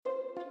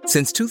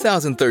Since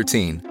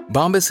 2013,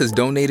 Bombas has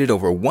donated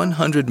over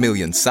 100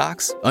 million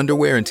socks,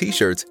 underwear, and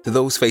T-shirts to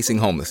those facing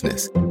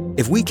homelessness.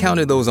 If we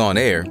counted those on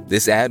air,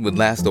 this ad would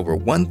last over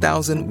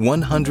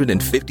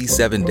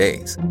 1,157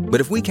 days.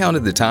 But if we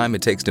counted the time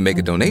it takes to make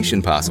a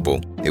donation possible,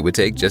 it would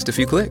take just a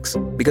few clicks.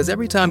 Because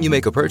every time you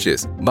make a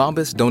purchase,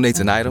 Bombas donates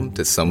an item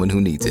to someone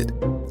who needs it.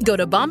 Go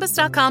to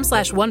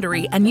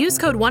bombas.com/Wondery and use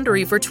code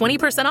WONDERY for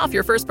 20% off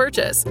your first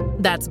purchase.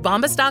 That's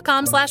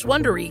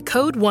bombas.com/Wondery,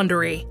 code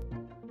WONDERY.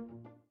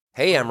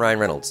 Hey, I'm Ryan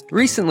Reynolds.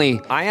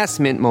 Recently, I asked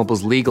Mint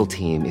Mobile's legal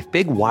team if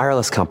big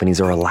wireless companies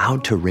are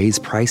allowed to raise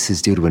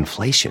prices due to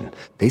inflation.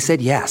 They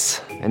said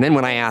yes. And then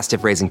when I asked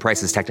if raising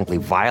prices technically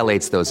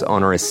violates those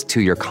onerous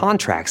two-year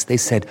contracts, they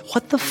said,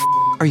 "What the f***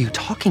 are you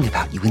talking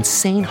about, you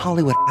insane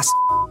Hollywood ass?"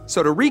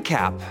 So to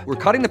recap, we're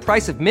cutting the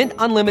price of Mint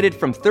Unlimited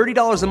from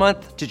 $30 a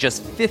month to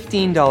just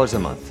 $15 a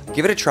month.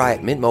 Give it a try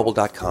at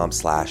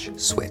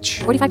mintmobile.com/switch.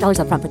 $45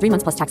 up front for 3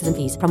 months plus taxes and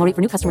fees. Promo rate for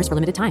new customers for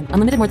limited time.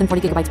 Unlimited more than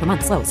 40 gigabytes per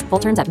month. Slows full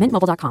terms at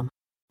mintmobile.com.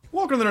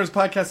 Welcome to the Nerds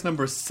Podcast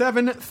number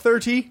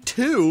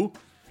 732.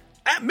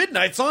 At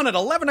Midnight's on at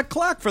 11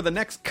 o'clock for the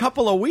next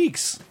couple of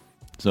weeks.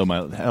 So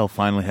my hell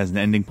finally has an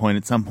ending point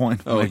at some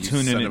point. Oh, I you tune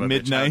in son at of a bitch.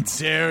 midnight. How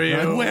dare you?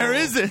 Like, where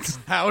is it?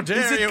 How dare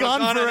is it you?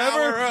 gone It's on an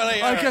forever? hour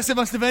earlier. I guess it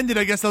must have ended.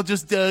 I guess I'll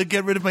just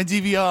get rid of my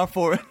DVR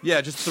for it.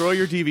 Yeah, just throw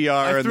your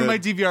DVR. I threw my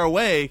DVR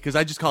away because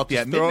I just call it the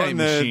At throw it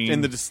Midnight machine.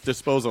 in the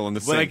disposal in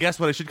the But I sink.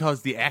 guess what I should call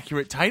is the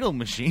accurate title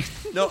machine.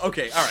 No,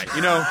 okay, all right.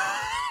 You know,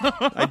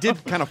 I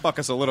did kind of fuck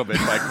us a little bit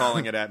by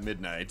calling it At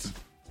Midnight.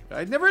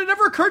 It never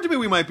occurred to me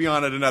we might be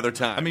on at another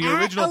time. I mean, your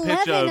original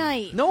pitch of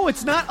no,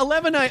 it's not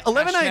 11 night.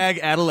 11 night.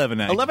 hashtag at 11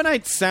 night. 11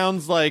 night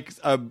sounds like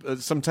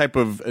some type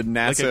of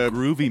NASA like a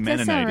groovy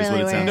Mennonite sound is what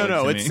really it sounds No, like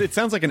no, to me. it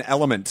sounds like an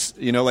element.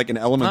 You know, like an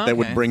element that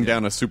would Okay. bring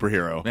down a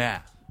superhero. Yeah.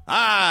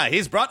 Ah,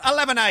 he's brought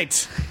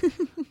 11ite.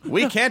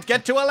 We can't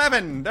get to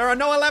 11. There are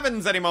no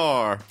 11s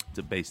anymore. It's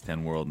a base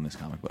 10 world in this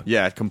comic book.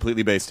 Yeah,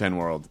 completely base 10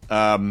 world.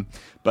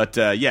 But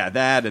yeah,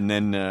 that, and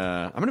then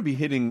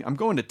I'm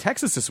going to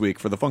Texas this week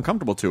for the Fun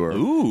Comfortable Tour.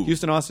 Ooh.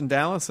 Houston, Austin,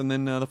 Dallas, and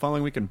then the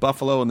following week in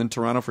Buffalo, and then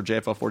Toronto for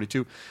JFL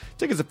 42.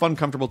 Tickets at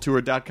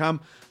funcomfortabletour.com.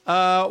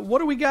 What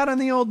do we got on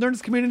the old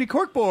Nerds Community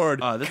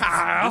Corkboard?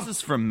 This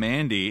is from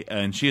Mandy,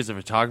 and she is a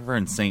photographer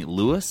in St.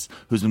 Louis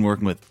who's been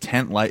working with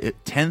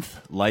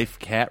 10th Life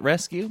Cat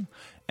Rescue,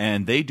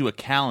 and they do a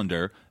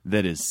calendar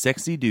that is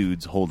sexy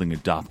dudes holding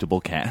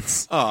adoptable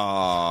cats.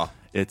 Aww.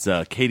 It's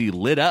Katie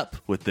lit up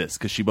with this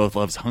because she both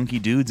loves hunky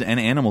dudes and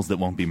animals that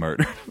won't be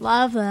murdered.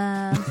 Love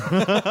them.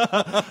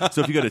 So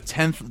if you go to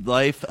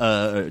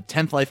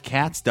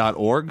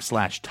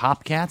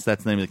 10thlifecats.org/topcats,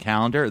 that's the name of the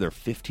calendar. They're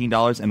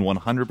 $15, and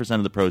 100%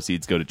 of the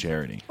proceeds go to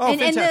charity. Oh,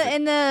 fantastic.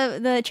 and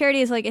the charity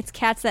is like it's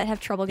cats that have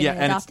trouble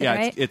getting adopted,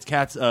 right? It's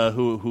cats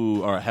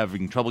who are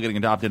having trouble getting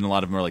adopted, and a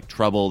lot of them are like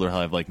troubled or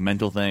have like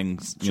mental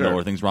things, you Sure. know,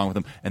 or things wrong with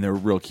them, and they're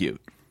real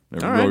cute.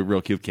 They're All real, right.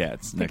 real cute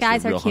cats. The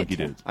guys to are real cute, hunky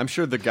too. dudes. I'm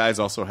sure the guys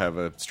also have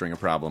a string of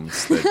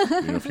problems that,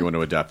 you know, if you want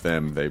to adopt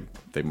them, they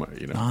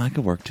might, you know. Oh, that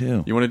could work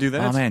too. You want to do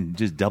that? Oh man,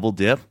 just double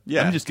dip.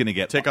 Yeah. I'm just gonna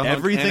get Take a hunk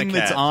everything and a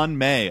that's cat. on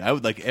May. I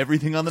would like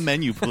everything on the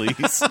menu, please.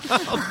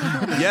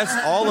 Yes,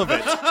 all of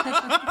it.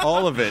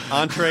 All of it.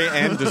 Entree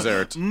and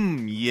dessert.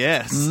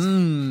 Yes.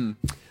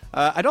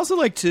 I'd also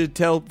like to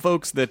tell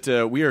folks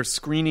that we are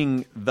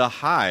screening The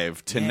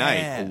Hive tonight,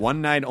 Yeah.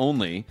 one night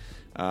only,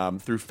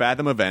 through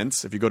Fathom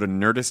Events. If you go to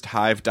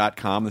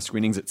nerdisthive.com, the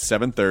screening's at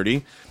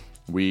 7:30.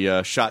 We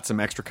shot some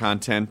extra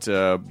content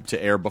to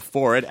air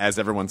before it as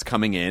everyone's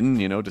coming in,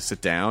 you know, to sit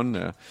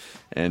down.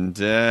 And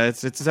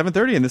it's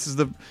 7:30, and this is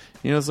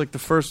it's like the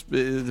first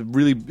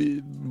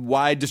really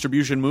wide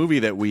distribution movie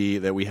that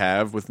we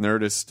have with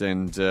Nerdist,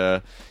 and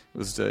it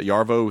was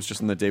Yarvo was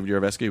just in the David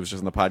Yarovesky was just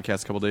on the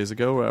podcast a couple days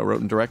ago,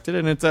 wrote and directed,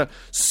 and it's a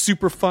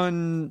super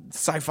fun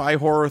sci-fi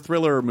horror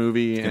thriller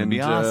movie. It's gonna be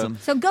awesome.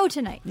 So go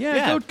tonight.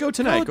 Yeah, go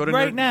tonight. Go to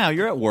right now.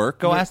 You're at work.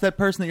 Go ask that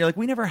person that you're like,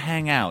 we never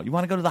hang out. You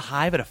want to go to the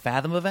Hive at a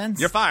Fathom event?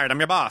 You're fired. I'm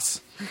your boss.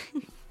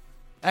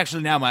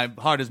 Actually, now my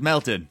heart is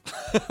melted.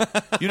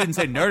 You didn't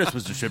say Nerdist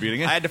was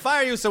distributing it. I had to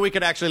fire you so we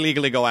could actually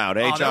legally go out.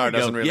 there we HR go.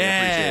 doesn't really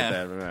Yeah.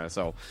 appreciate that.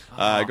 So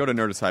go to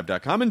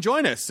nerdisthive.com and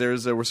join us.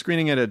 We're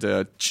screening it at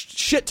a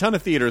shit ton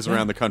of theaters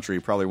around the country,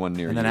 probably one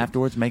near And then you.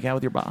 afterwards, make out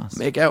with your boss.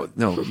 Make out?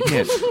 No, you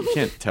can't. You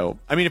can't tell.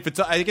 I mean,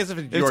 I guess if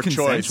it's your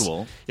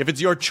consensual. choice, if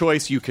it's your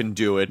choice, you can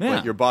do it. Yeah.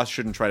 But your boss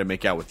shouldn't try to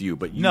make out with you.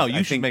 But No, you I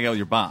should think make out with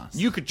your boss.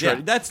 You could try.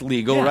 Yeah. That's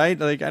legal, Yeah. right?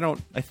 Like I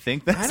don't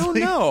think that's I don't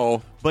legal.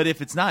 know. But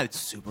if it's not, it's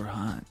super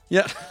hot.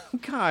 Yeah,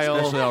 Kyle.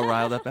 Especially all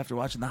riled up after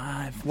watching The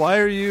Hive. Why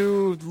are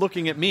you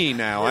looking at me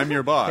now? I'm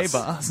your boss. Hey,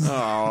 boss.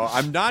 Oh,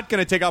 I'm not going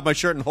to take off my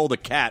shirt and hold a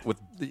cat with.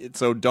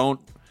 So don't.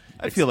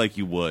 I feel like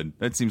you would.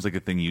 That seems like a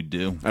thing you'd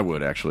do. I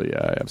would actually. Yeah,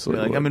 I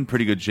absolutely. Like, would. I'm in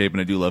pretty good shape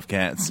and I do love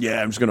cats.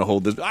 Yeah, I'm just going to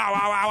hold this. Ow, ow, ow,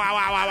 ow,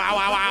 ow, ow, ow,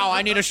 ow, ow.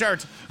 I need a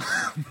shirt.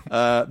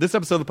 This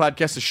episode of the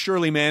podcast is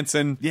Shirley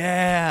Manson.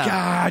 Yeah.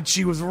 God,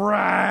 she was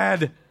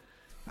rad.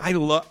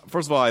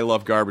 First of all, I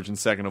love Garbage, and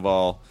second of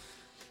all,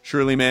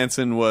 Shirley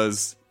Manson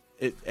was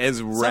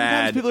as rad.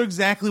 Sometimes people are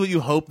exactly what you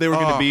hope they were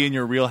going to be, and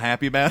you're real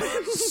happy about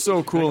it.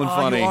 So cool and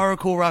funny. You are a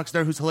cool rock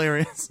star who's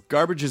hilarious.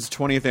 Garbage's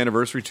 20th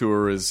anniversary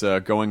tour is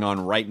going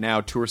on right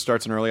now. Tour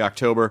starts in early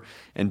October,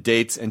 and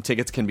dates and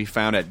tickets can be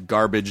found at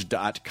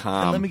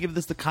garbage.com. And let me give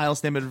this the Kyle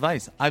Stamped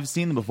advice. I've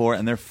seen them before,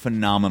 and they're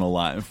phenomenal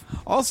live.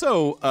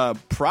 Also,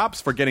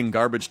 props for getting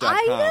garbage.com.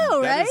 I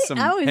know, right?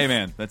 Hey,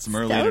 man, that's some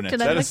early internet.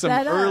 That is some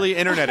early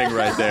interneting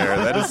right there.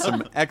 That is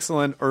some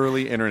excellent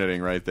early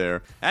interneting right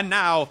there. And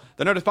now,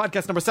 the Nerdist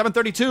Podcast number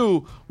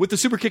 732 with the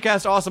super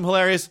kick-ass, awesome,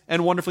 hilarious,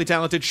 and wonderfully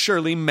talented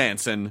Shirley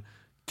Manson.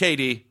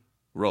 Katie,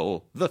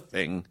 roll the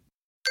thing.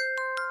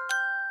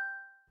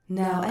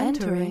 Now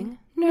entering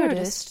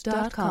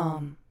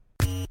Nerdist.com.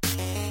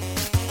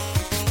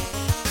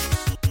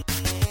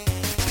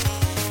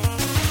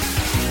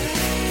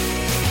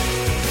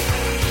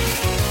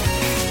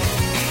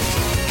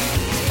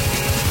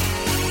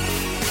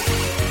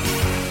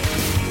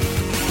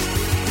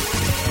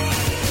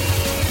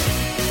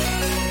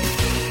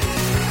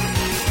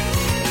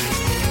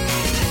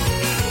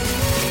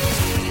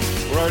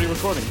 Already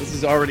recording. This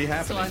is already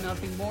happening. So I'm not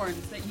being warned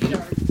that you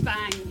are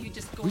bang. You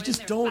just go. We in just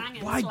there, don't.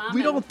 banging, Why? slamming.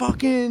 We don't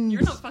fucking.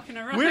 You're not fucking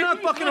around. We're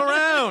not fucking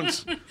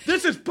around.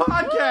 This is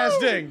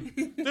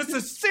podcasting. This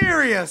is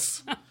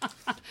serious.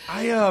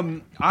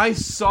 I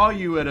saw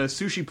you at a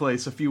sushi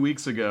place a few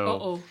weeks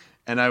ago.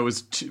 And I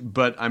was,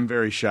 but I'm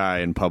very shy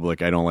in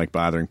public. I don't like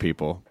bothering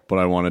people. But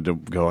I wanted to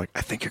go like,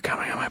 I think you're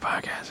coming on my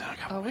podcast.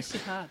 I wish you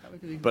had. That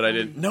would be. But I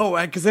didn't. No,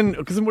 because then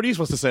what are you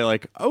supposed to say?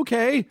 Like,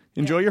 okay,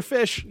 enjoy your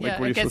fish. Like, Yeah,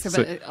 what are you it gets a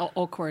supposed to bit say?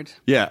 awkward.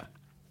 Yeah.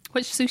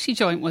 Which sushi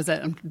joint was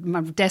it?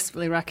 I'm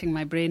desperately racking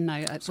my brain now.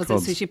 Was it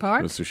Sushi Park?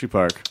 It was Sushi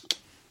Park.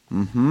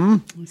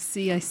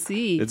 I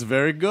see. It's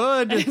very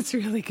good. It's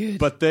really good.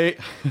 But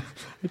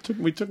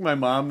we took my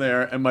mom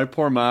there, and my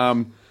poor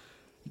mom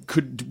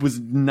was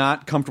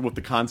not comfortable with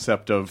the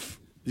concept of.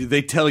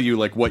 They tell you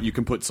like what you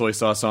can put soy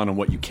sauce on and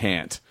what you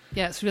can't.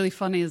 Yeah, it's really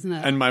funny, isn't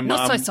it? And my mom,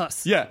 no soy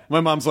sauce. Yeah, my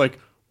mom's like,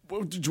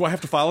 well, do I have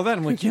to follow that?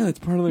 I'm like, yeah, that's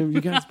part of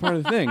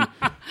the thing.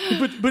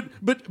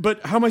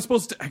 But how am I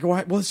supposed to? I go,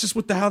 well, it's just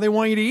how they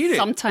want you to eat it.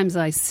 Sometimes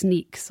I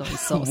sneak soy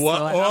sauce. What?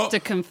 So I have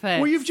to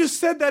confess. Well, you've just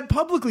said that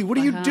publicly. What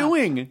are you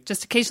doing?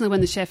 Just occasionally,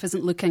 when the chef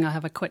isn't looking, I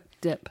have a quick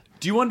dip.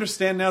 Do you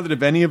understand now that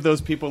if any of those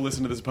people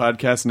listen to this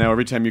podcast now,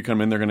 every time you come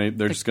in,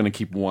 they're just gonna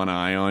keep one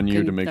eye on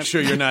you to make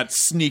sure you're not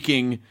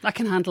sneaking? I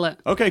can handle it.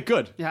 Okay,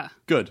 good. Yeah,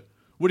 good.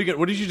 What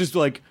did you just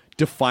like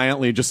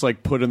defiantly just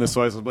like put in the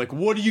soy sauce? Like,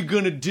 what are you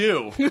gonna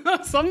do?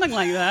 Something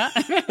like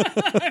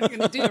that. You're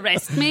gonna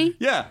arrest me?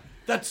 Yeah.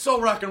 That's so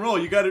rock and roll.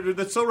 You got it.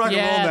 That's so rock and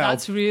roll now. Yeah,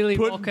 that's really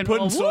rock and roll.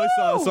 Putting soy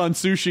sauce on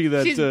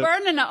sushi. She's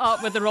burning it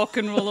up with the rock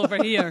and roll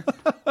over here.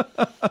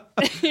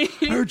 I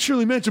heard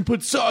Shirley Manson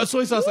put soy sauce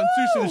on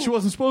sushi that she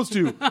wasn't supposed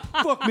to.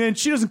 Fuck, man.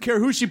 She doesn't care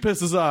who she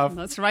pisses off.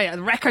 That's right.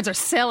 The records are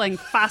selling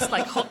fast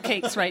like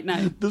hotcakes right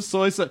now. The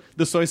soy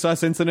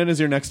sauce incident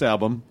is your next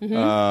album,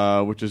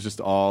 which is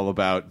just all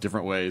about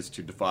different ways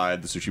to defy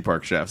the Sushi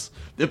Park chefs.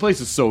 The place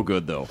is so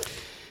good, though.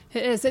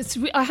 It is.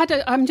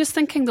 I'm just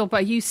thinking though, by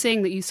you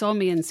saying that you saw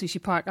me in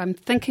Sushi Park, I'm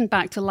thinking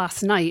back to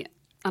last night,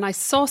 and I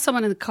saw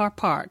someone in the car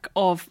park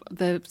of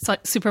the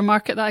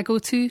supermarket that I go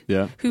to,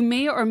 who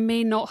may or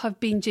may not have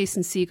been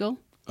Jason Segel.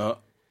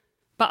 But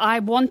I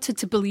wanted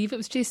to believe it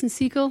was Jason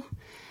Segel,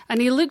 and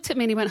he looked at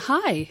me and he went,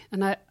 "Hi,"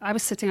 and I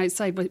was sitting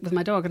outside with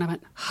my dog, and I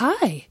went,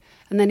 "Hi."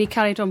 And then he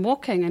carried on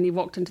walking, and he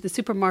walked into the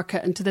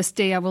supermarket. And to this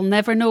day, I will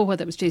never know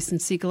whether it was Jason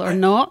Segel or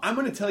not. I'm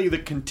going to tell you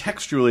that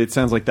contextually, it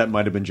sounds like that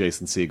might have been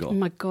Jason Segel. Oh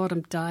my God,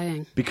 I'm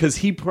dying. Because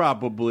Jason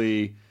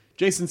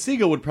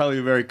Segel would probably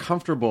be very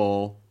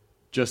comfortable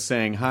just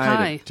saying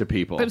hi. To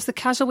people. But it was the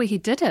casual way he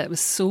did it. It was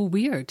so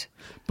weird.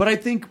 But I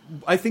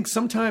think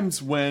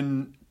sometimes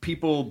when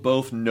people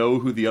both know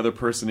who the other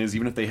person is,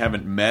 even if they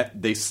haven't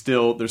met, there's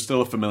still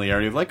a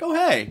familiarity of like, oh,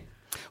 hey.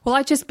 Well,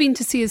 I'd just been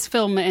to see his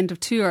film at End of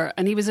Tour,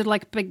 and he was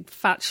like a big,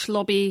 fat,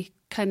 schlobby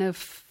kind of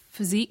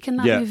physique in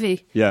that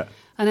movie. Yeah.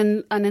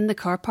 And in the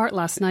car park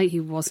last night, he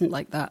wasn't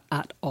like that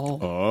at all.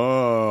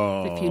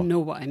 Oh. If you know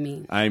what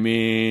I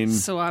mean.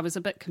 So I was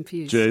a bit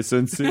confused.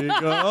 Jason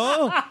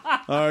Segel,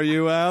 are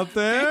you out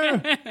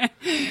there?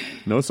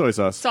 No soy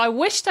sauce. So I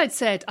wished I'd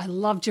said, I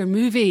loved your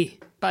movie,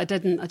 but I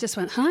didn't. I just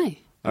went, hi.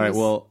 All right,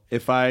 well,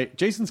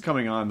 Jason's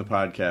coming on the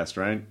podcast,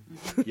 right?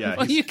 Yeah.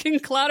 Well, you can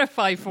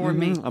clarify for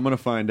me. I'm going to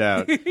find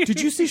out.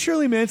 Did you see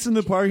Shirley Manson in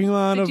the parking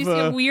lot Did you see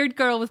a weird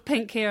girl with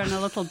pink hair and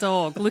a little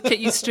dog look at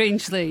you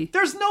strangely?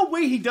 There's no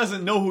way he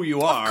doesn't know who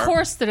you are. Of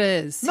course there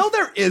is. No,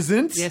 there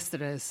isn't. Yes,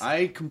 there is.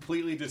 I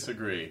completely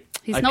disagree.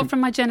 He's not from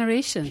my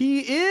generation.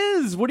 He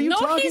is. What are you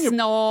talking about? No, he's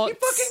not. He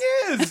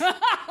fucking is.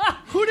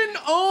 Who didn't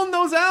own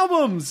those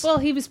albums? Well,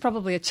 he was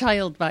probably a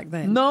child back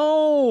then.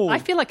 No. I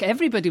feel like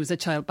everybody was a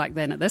child back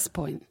then at this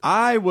point.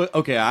 I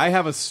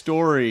have a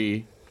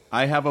story.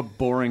 I have a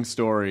boring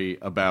story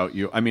about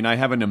you. I mean, I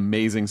have an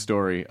amazing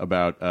story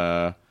about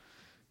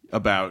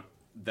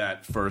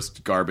that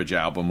first Garbage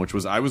album, which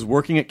was I was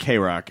working at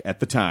K-Rock at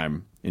the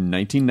time in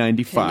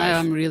 1995. Okay, now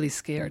I'm really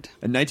scared.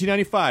 In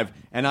 1995,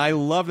 and I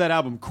love that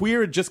album.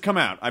 Queer had just come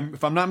out.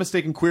 If I'm not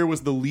mistaken, Queer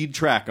was the lead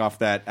track off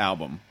that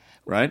album.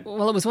 right?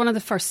 Well, it was one of the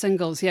first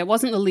singles. Yeah, it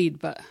wasn't the lead,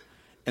 but...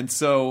 And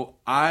so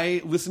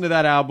I listened to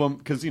that album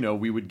because,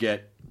 we would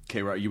get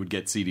K-Rock. You would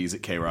get CDs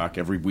at K-Rock.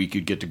 Every week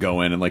you'd get to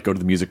go in and go to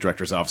the music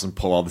director's office and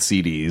pull all the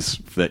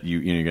CDs that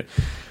you get.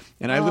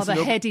 And I listened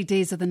the heady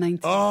days of the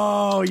 90s.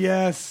 Oh,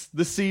 yes.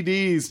 The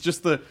CDs.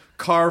 Just the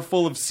car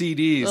full of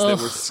CDs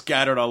that were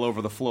scattered all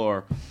over the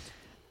floor.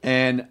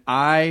 And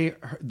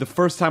the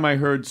first time I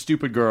heard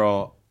Stupid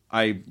Girl,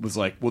 I was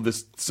like, well,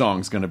 this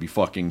song's going to be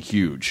fucking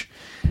huge.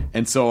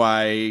 And so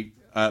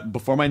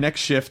before my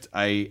next shift,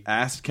 I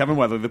asked Kevin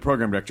Weatherly, the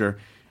program director.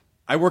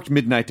 I worked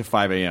midnight to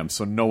 5 a.m.,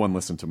 so no one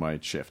listened to my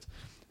shift.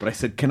 But I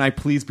said, can I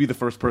please be the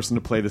first person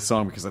to play this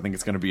song because I think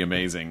it's going to be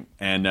amazing?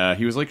 And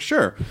he was like,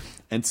 sure.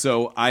 And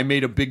so I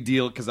made a big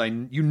deal because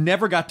you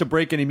never got to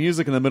break any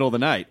music in the middle of the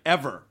night,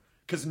 ever.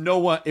 Because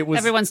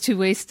everyone's too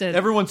wasted.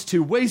 Everyone's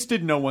too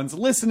wasted. No one's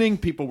listening.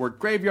 People work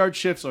graveyard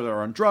shifts or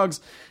they're on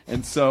drugs.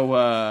 And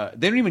so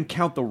they don't even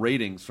count the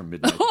ratings from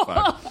midnight to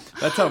 5.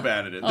 That's how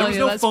bad it is. There was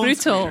no that's phone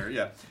brutal. screener.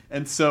 Yeah.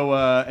 And so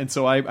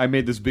I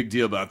made this big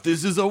deal about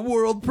this is a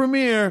world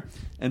premiere.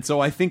 And so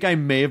I think I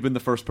may have been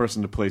the first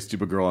person to play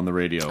Stupid Girl on the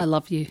radio. I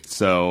love you.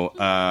 So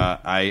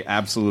I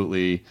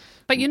absolutely...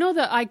 But you know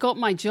that I got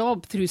my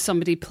job through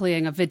somebody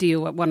playing a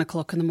video at 1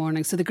 o'clock in the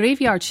morning. So the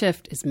graveyard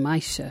shift is my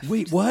shift.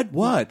 Wait,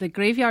 what? The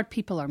graveyard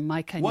people are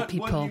my kind of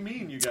people. What do you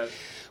mean you got...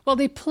 Well,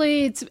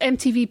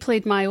 MTV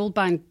played my old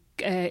band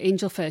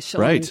Angelfish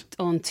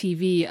on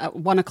TV at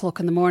 1 o'clock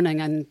in the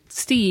morning. And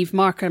Steve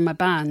Marker in my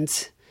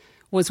band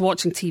was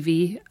watching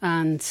TV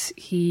and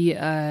he...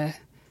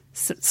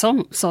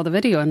 saw the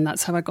video, and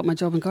that's how I got my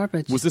job in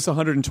Garbage. Was this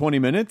 120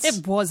 minutes?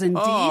 It was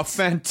indeed. Oh,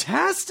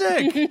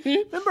 fantastic.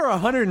 Remember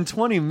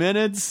 120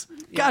 minutes?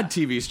 God,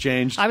 TV's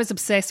changed. I was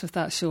obsessed with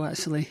that show,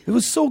 actually. It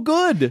was so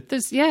good.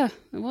 It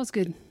was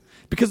good.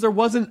 Because there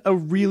wasn't a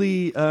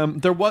really...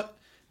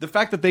 the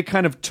fact that they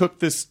kind of took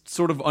this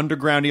sort of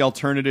undergroundy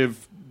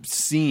alternative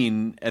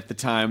scene at the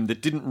time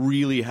that didn't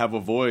really have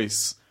a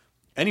voice...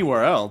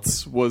 anywhere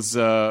else was,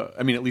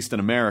 at least in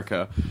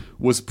America,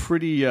 was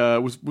pretty,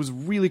 was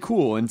really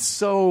cool and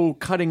so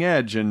cutting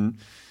edge. And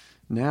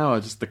now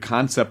just the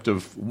concept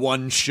of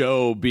one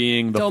show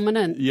being the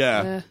dominant,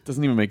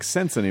 doesn't even make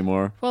sense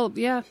anymore. Well,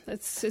 yeah,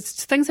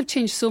 it's things have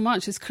changed so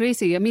much. It's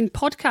crazy. I mean,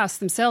 podcasts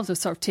themselves have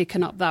sort of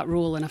taken up that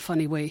role in a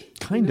funny way.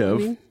 Kind of.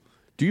 I mean?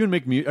 Do you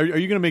make music?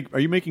 Are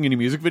you making any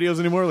music videos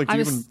anymore? I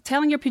was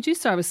telling your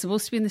producer I'm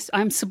supposed to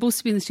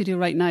be in the studio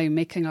right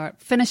now,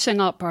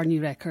 finishing up our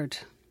new record.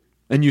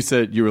 And you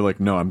said, you were like,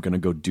 no, I'm going to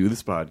go do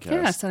this podcast.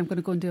 Yeah, I said I'm going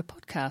to go and do a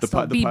podcast.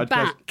 I'll be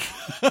back.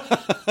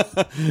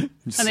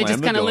 And they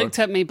just kind of looked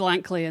at me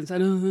blankly and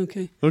said, oh,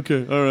 okay.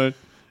 Okay, all right.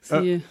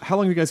 See you. How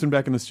long have you guys been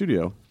back in the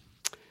studio?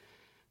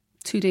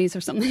 2 days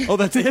or something. Oh,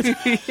 that's it?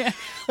 Yeah.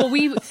 Well,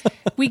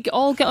 we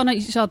all get on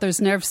each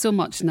other's nerves so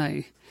much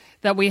now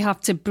that we have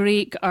to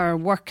break our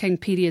working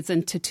periods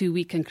into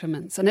 2-week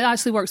increments. And it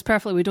actually works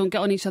perfectly. We don't get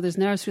on each other's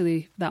nerves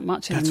really that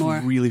much anymore.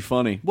 That's really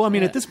funny. Well, I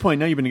mean, at this point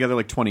now you've been together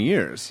like 20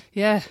 years.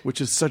 Yeah. Which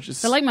is such a...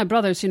 They're like my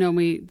brothers,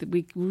 we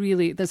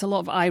really... There's a lot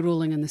of eye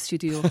rolling in the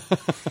studio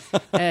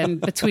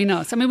between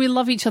us. I mean, we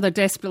love each other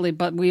desperately,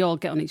 but we all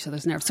get on each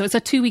other's nerves. So it's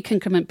a 2-week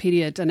increment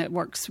period and it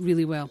works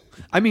really well.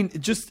 I mean,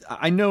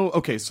 I know...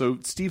 Okay, so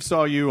Steve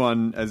saw you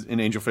in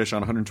Angelfish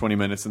on 120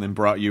 Minutes and then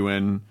brought you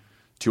in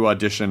to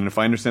audition, and if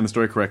I understand the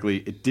story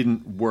correctly, it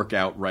didn't work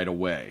out right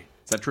away.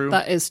 Is that true?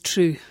 That is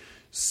true.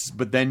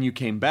 But then you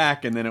came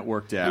back, and then it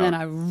worked out. And then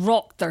I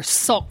rocked their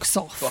socks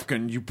off.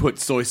 Fucking, you put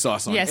soy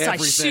sauce on everything.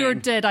 Yes, I sure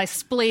did. I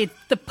splayed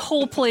the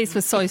whole place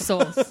with soy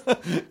sauce.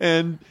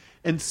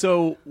 And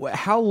so,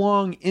 how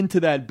long into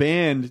that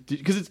band?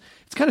 Because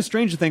it's kind of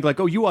strange to think like,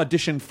 oh, you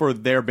auditioned for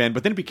their band,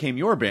 but then it became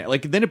your band.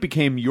 Like then it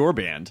became your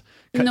band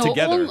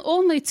together.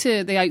 Only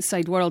to the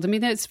outside world. I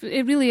mean, it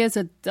really is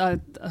a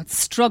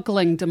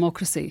struggling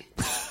democracy.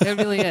 It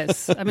really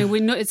is. I mean, we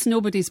know it's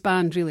nobody's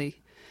band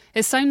really.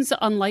 It sounds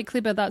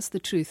unlikely, but that's the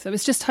truth. It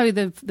was just how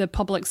the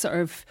public sort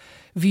of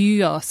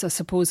view us, I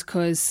suppose,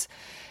 because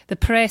the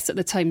press at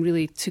the time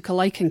really took a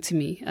liking to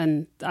me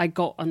and I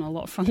got on a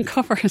lot of front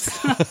covers.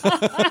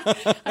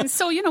 And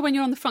so, when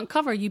you're on the front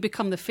cover, you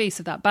become the face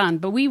of that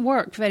band. But we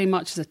work very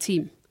much as a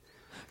team.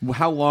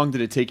 How long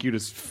did it take you to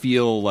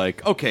feel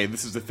like, okay,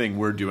 this is the thing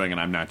we're doing and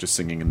I'm not just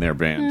singing in their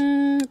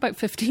band? About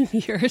 15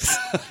 years.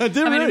 It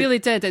really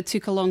did. It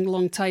took a long,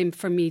 long time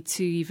for me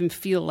to even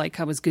feel like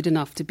I was good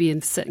enough to be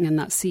sitting in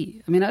that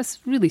seat. I mean, that's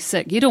really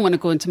sick. You don't want to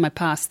go into my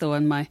past, though,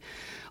 and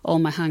all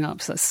my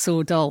hang-ups. That's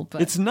so dull.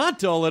 But it's not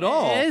dull at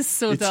all. It is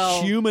so dull.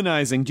 It's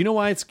humanizing. Do you know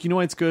why it's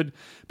good?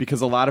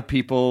 Because a lot of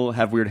people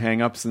have weird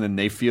hang-ups and then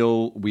they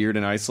feel weird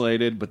and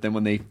isolated, but then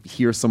when they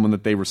hear someone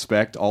that they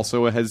respect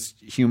also has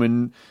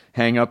human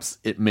hang-ups,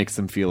 it makes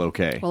them feel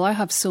okay. Well, I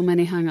have so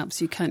many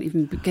hang-ups you can't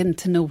even begin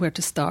to know where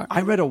to start.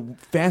 I read a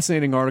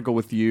fascinating article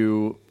with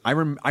you. I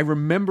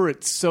remember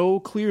it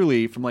so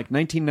clearly from like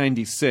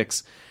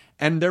 1996.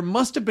 And there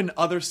must have been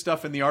other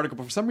stuff in the article,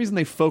 but for some reason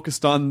they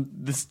focused on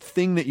this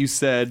thing that you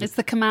said. It's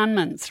the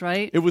commandments,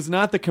 right? It was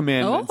not the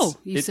commandments. Oh,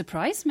 you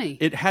surprised me.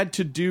 It had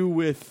to do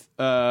with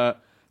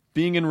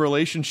being in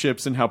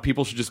relationships and how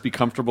people should just be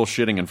comfortable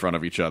shitting in front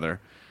of each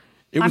other.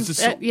 It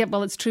was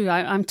well, it's true.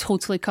 I'm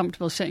totally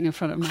comfortable shitting in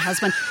front of my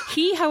husband.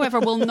 He, however,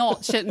 will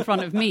not shit in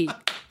front of me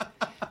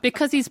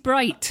because he's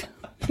bright.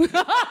 But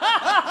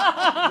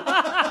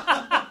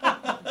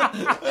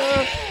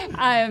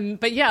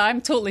yeah,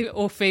 I'm totally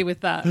au fait with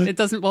that. It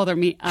doesn't bother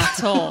me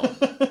at all.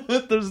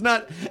 There's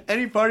not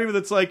any part of it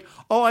that's like,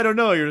 oh, I don't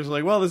know. You're just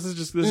like, well, this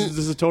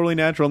is totally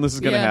natural and this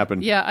is going to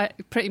happen. Yeah,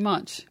 pretty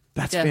much.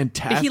 That's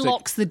fantastic. But he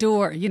locks the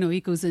door. He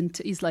goes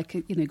into he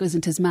goes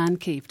into his man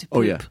cave to poop.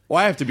 Oh yeah. Well,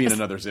 I have to be in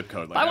another zip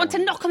code. I want to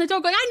knock on the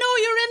door, going, I know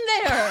you're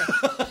in there.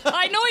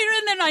 I know you're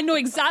in there, and I know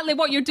exactly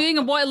what you're doing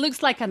and what it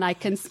looks like, and I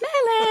can smell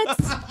it.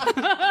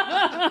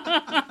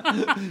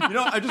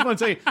 I just want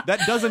to say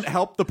that doesn't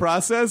help the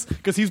process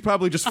because he's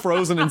probably just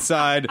frozen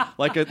inside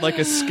like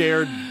a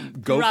scared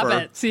gopher.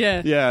 Rabbit,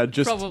 yeah,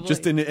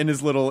 just in the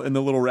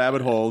little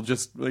rabbit hole,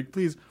 just like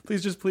please. I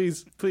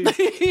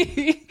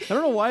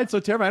don't know why it's so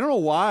terrible. I don't know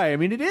why. I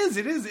mean, it is,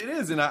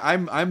 and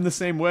I'm the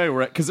same way.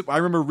 Because I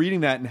remember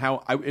reading that and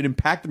how it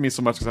impacted me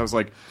so much because I was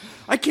like,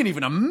 I can't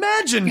even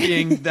imagine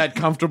being that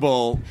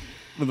comfortable.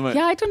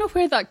 Yeah, I don't know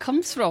where that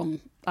comes from.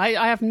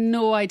 I have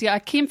no idea. I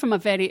came from a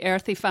very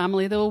earthy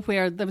family though,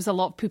 where there was a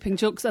lot of pooping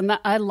jokes, and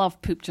I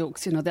love poop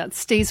jokes. That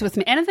stays with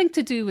me. Anything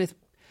to do with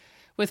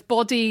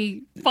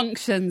body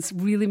functions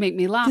really make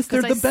me laugh.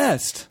 They're the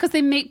best. Because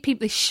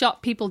they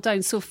shut people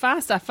down so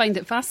fast. I find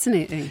it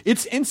fascinating.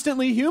 It's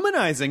instantly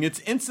humanizing.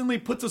 It instantly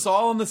puts us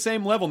all on the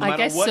same level, no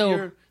matter what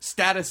your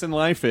status in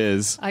life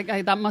is.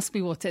 That must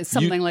be what it is.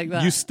 Something like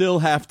that. You still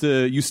have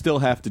to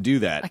do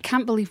that. I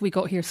can't believe we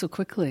got here so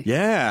quickly.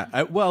 Yeah.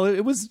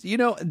 It was,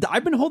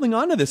 I've been holding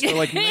on to this for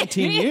like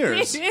 19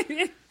 years.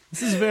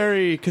 This is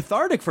very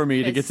cathartic for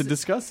me to get to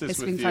discuss this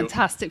with you. It's been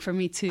fantastic for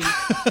me too. You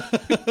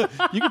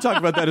can talk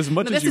about that as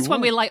much as you want. This is when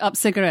we light up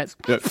cigarettes.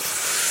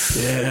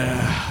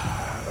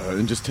 Yeah.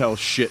 And just tell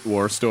shit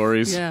war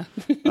stories. Yeah.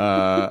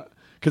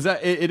 Because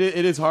it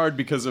is hard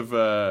because of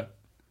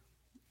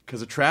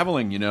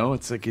traveling,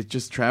 It's like it's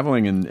just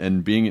traveling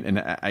and being, and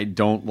I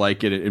don't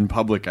like it in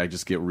public. I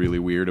just get really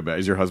weird about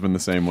it. Is your husband the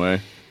same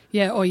way?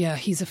 Yeah. Oh yeah.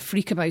 He's a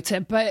freak about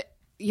it. But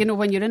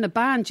when you're in a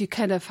band, you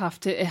kind of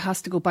it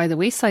has to go by the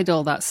wayside,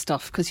 all that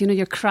stuff, because,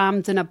 you're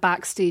crammed in a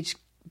backstage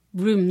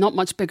room, not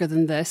much bigger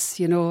than this,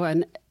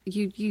 and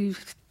you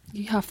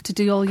have to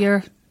do all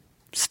your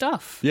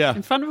stuff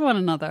in front of one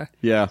another.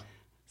 Yeah.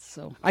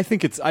 So I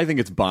think it's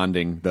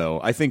bonding,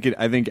 though. I think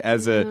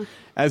as a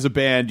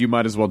band, you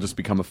might as well just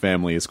become a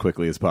family as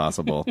quickly as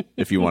possible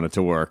if you want it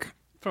to work.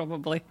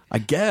 Probably. I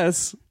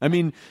guess. I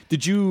mean,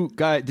 did you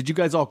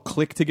guys all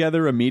click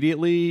together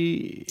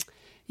immediately?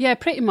 Yeah,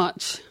 pretty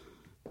much.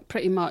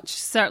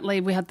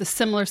 Certainly, we had the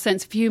similar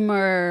sense of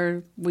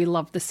humour. We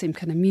loved the same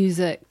kind of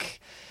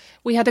music.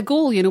 We had a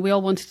goal, we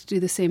all wanted to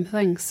do the same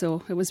thing.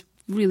 So it was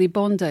really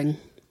bonding.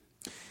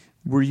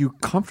 Were you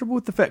comfortable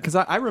with the fact? Because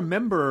I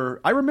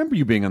remember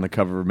you being on the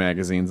cover of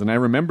magazines, and I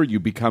remember you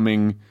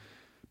becoming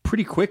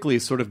pretty quickly,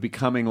 sort of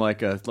becoming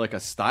like a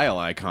style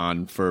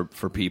icon for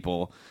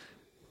people.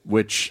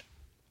 Which,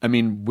 I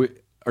mean,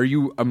 are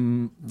you?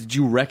 Did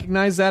you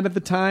recognize that at the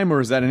time, or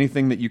is that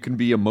anything that you can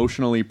be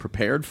emotionally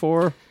prepared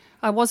for?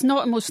 I was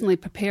not emotionally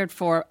prepared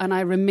for, and I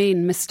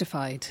remain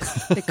mystified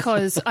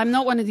because I'm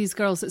not one of these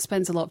girls that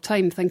spends a lot of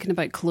time thinking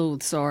about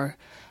clothes or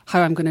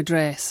how I'm going to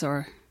dress,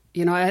 or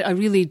I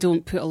really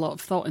don't put a lot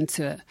of thought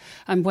into it.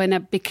 And when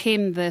it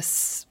became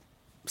this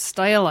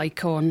style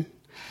icon,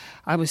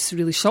 I was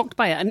really shocked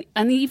by it.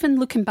 And even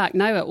looking back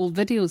now at old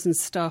videos and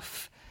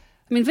stuff,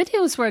 I mean,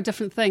 videos were a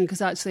different thing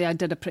because actually I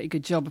did a pretty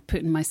good job of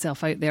putting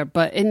myself out there.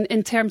 But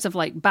in terms of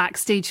like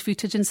backstage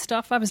footage and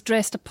stuff, I was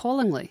dressed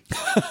appallingly.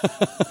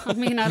 I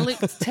mean, I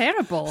looked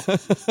terrible.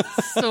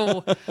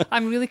 So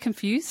I'm really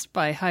confused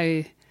by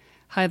how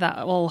that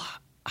all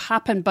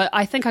happened. But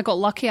I think I got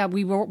lucky.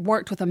 We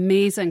worked with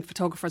amazing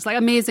photographers, like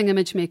amazing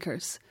image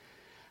makers.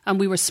 And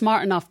we were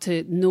smart enough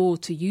to know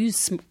to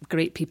use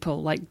great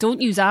people. Like,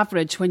 don't use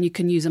average when you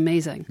can use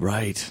amazing.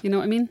 Right. You know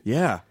what I mean?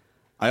 Yeah.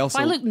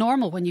 I look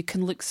normal when you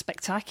can look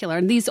spectacular.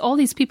 And all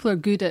these people are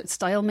good at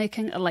style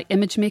making, like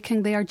image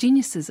making. They are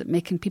geniuses at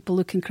making people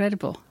look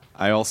incredible.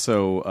 I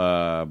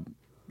also,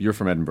 you're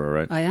from Edinburgh,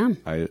 right? I am.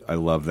 I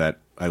love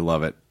that. I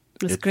love it.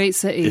 It's a great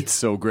city. It's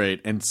so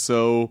great. And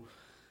so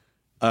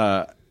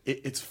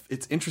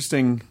it's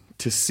interesting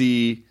to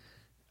see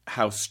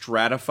how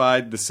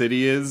stratified the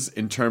city is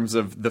in terms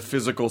of the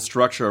physical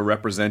structure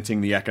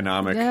representing the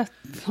economic. Yeah.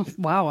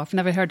 Wow, I've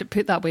never heard it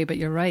put that way, but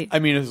you're right. I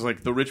mean, it's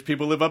like the rich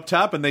people live up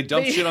top and they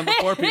dump shit on the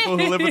poor people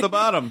who live at the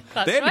bottom.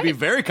 They had to be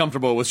very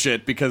comfortable with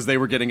shit because they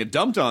were getting it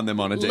dumped on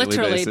them on a daily basis.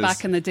 Literally,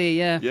 back in the day,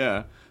 yeah.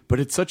 Yeah. But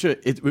it's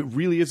it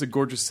really is a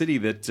gorgeous city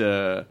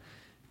that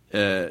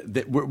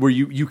where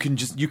you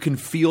can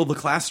feel the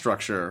class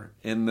structure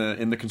in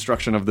the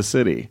construction of the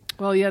city.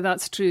 Well, yeah,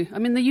 that's true. I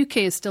mean, the UK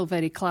is still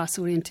very class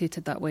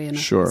orientated that way, and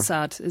sure.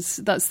 That's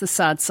the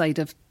sad side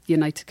of the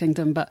United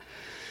Kingdom. But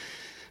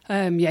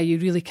Yeah, you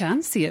really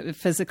can see it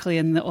physically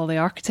in all the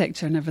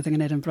architecture and everything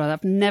in Edinburgh.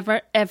 I've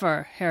never,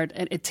 ever heard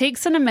it. It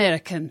takes an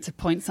American to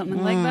point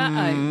something like that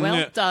out.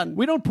 Well done.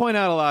 We don't point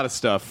out a lot of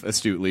stuff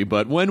astutely,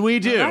 but when we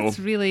do... Well, that's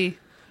really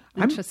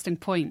interesting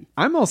point.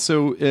 I'm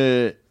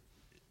also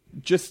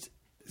just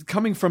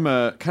coming from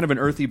a kind of an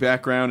earthy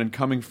background and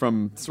coming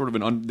from sort of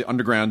the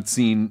underground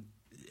scene,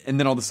 and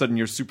then all of a sudden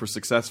you're super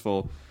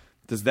successful.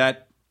 Does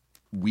that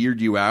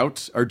weird you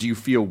out, or do you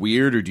feel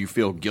weird, or do you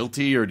feel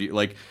guilty, or do you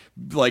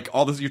like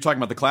all this? You're talking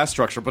about the class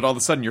structure, but all of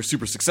a sudden you're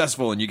super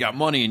successful and you got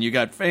money and you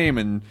got fame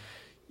and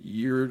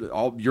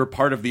you're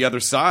part of the other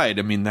side.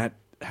 I mean,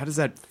 how does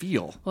that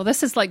feel? Well,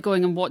 this is like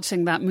going and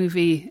watching that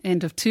movie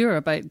End of Tour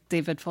about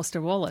David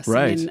Foster Wallace.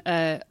 Right.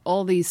 I mean,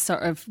 all these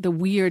sort of the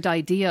weird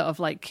idea of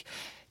like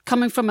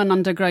coming from an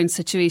underground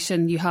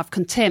situation, you have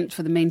contempt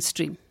for the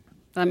mainstream.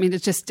 I mean,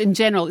 it's just, in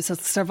general, it's a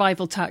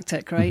survival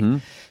tactic, right? Mm-hmm.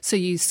 So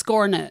you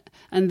scorn it,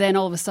 and then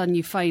all of a sudden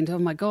you find, oh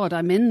my God,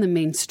 I'm in the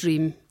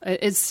mainstream.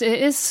 It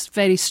is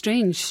very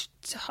strange,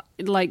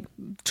 like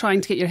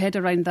trying to get your head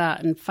around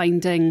that and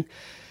finding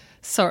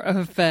sort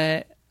of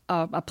a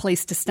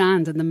place to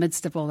stand in the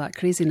midst of all that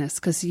craziness.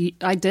 Because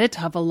I did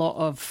have a lot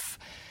of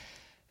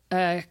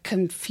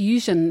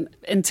confusion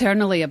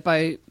internally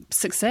about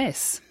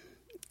success.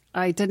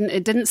 It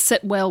didn't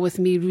sit well with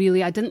me,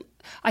 really.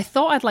 I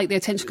thought I'd like the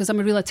attention because I'm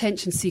a real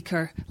attention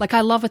seeker. Like,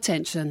 I love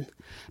attention.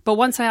 But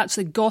once I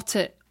actually got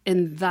it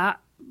in that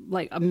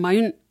like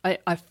amount,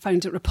 I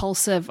found it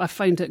repulsive. I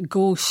found it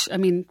gauche. I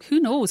mean, who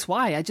knows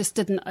why? I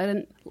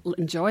didn't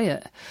enjoy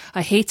it.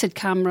 I hated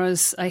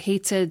cameras. I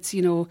hated,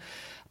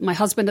 my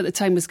husband at the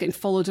time was getting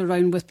followed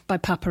around by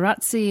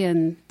paparazzi,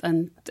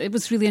 and it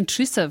was really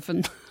intrusive,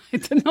 and I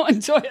did not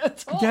enjoy it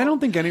at all. Yeah, I don't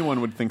think anyone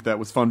would think that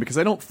was fun, because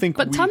I don't think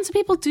But tons of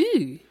people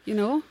do,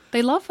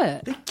 They love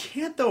it. They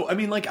can't, though. I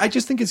mean, like, I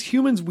just think as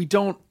humans, we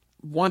don't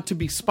want to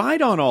be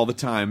spied on all the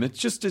time. It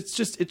just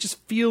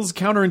feels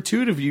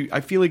counterintuitive. I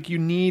feel like you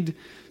need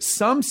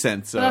some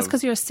sense of... That's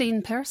because you're a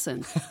sane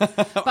person.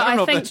 But I don't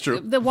know if that's true.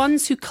 The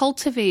ones who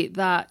cultivate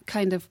that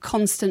kind of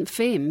constant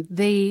fame,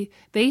 they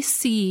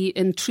see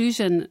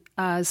intrusion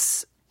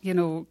as,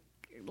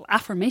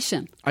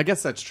 affirmation. I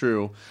guess that's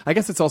true. I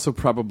guess it's also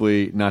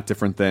probably not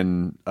different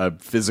than a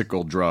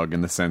physical drug,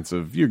 in the sense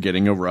of you're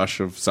getting a rush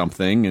of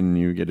something and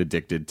you get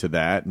addicted to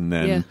that, and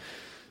then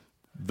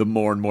the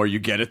more and more you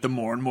get it, the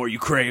more and more you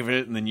crave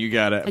it, and then you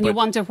gotta... And you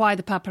wonder why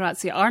the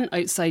paparazzi aren't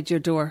outside your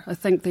door. I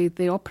think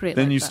they operate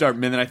then like you that. start,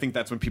 and then I think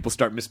that's when people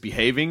start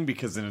misbehaving,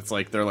 because then it's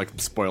like they're like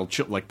spoiled,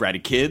 like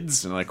bratty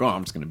kids, and like, oh,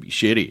 I'm just going to be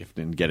shitty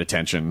and get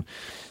attention.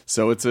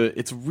 So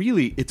it's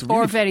really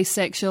or very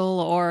sexual,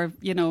 or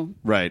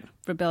right,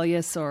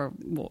 rebellious, or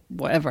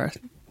whatever.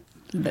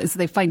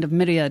 They find a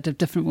myriad of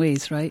different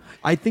ways, right?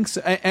 I think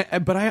so.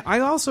 But I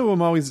also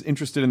am always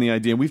interested in the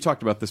idea, and we've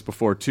talked about this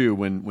before too,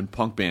 when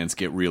punk bands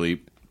get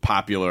really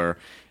popular,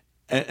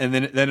 and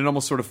then it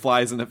almost sort of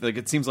flies in the, like,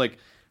 it seems like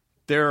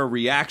they're a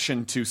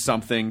reaction to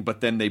something,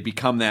 but then they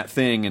become that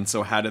thing. And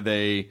so how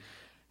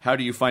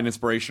do you find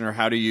inspiration, or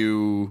how do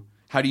you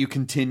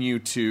continue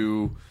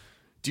to...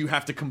 Do you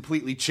have to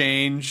completely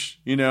change,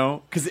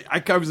 Because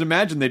I was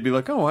imagine they'd be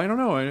like, oh, I don't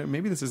know,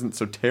 maybe this isn't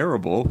so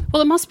terrible.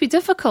 Well, it must be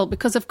difficult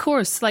because, of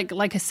course, like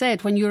I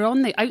said, when you're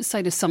on the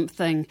outside of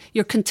something,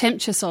 you're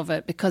contemptuous of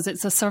it because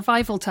it's a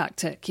survival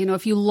tactic.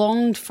 If you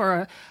longed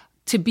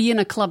to be in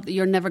a club that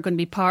you're never going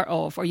to be part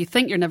of, or you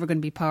think you're never going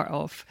to be part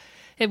of,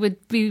 it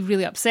would be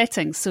really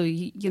upsetting. So,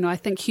 I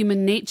think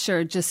human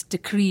nature just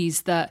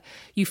decrees that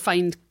you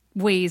find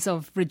ways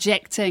of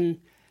rejecting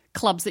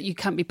clubs that you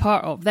can't be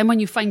part of. Then when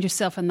you find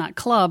yourself in that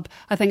club,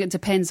 I think it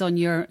depends on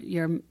your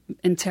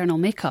internal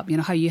makeup,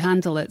 how you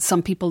handle it.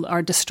 Some people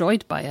are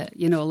destroyed by it,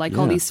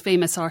 all these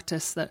famous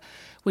artists that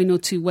we know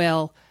too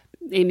well,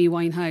 Amy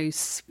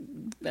Winehouse,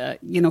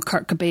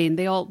 Kurt Cobain,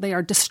 they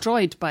are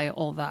destroyed by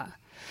all that.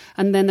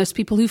 And then there's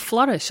people who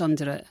flourish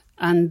under it.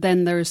 And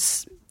then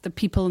there's the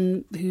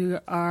people who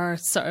are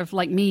sort of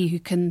like me, who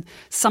can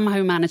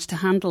somehow manage to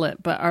handle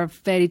it, but are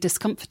very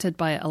discomforted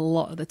by it a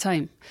lot of the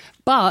time.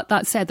 But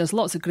that said, there's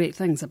lots of great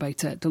things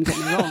about it, don't get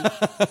me wrong.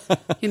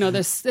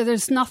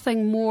 There's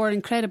nothing more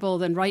incredible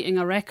than writing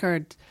a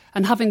record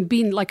and having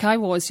been, like I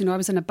was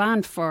in a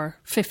band for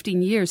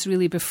 15 years,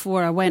 really,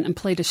 before I went and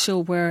played a show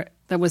where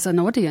there was an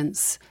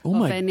audience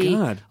of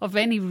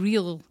any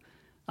real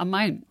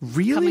amount.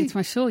 Really? Coming to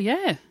my show,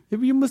 yeah.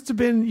 You must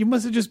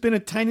have just been a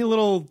tiny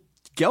little...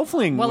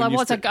 Gelfling. Well, I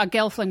was a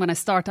Gelfling when I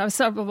started. I was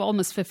sort of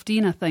almost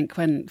 15, I think,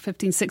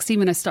 16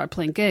 when I started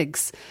playing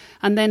gigs.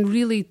 And then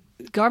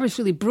Garbage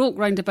really broke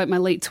round about my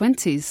late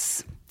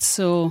 20s.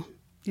 So,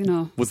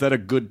 Was that a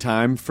good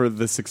time for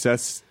the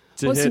success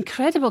to hit? It's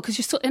incredible because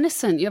you're so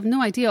innocent. You have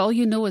no idea. All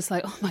you know is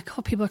like, oh my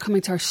God, people are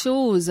coming to our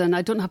shows and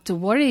I don't have to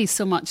worry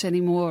so much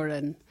anymore.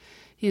 And,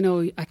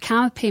 I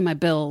can't pay my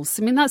bills.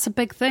 I mean, that's a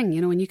big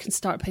thing, when you can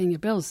start paying your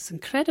bills. It's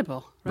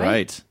incredible, right?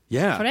 Right,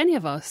 yeah. For any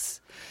of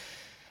us.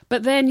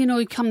 But then,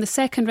 you come the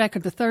second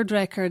record, the third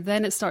record,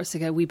 then it starts to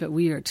get a wee bit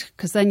weird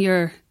because then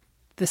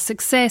the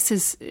success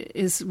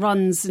is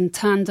runs in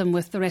tandem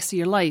with the rest of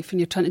your life, and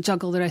you're trying to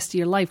juggle the rest of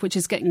your life, which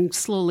is getting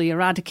slowly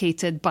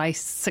eradicated by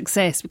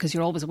success because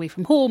you're always away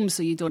from home,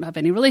 so you don't have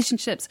any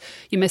relationships.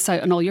 You miss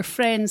out on all your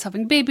friends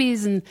having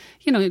babies, and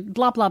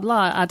blah blah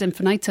blah ad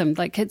infinitum.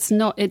 Like it's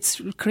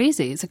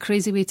crazy. It's a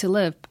crazy way to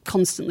live,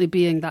 constantly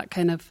being in that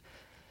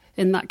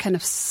kind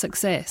of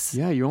success.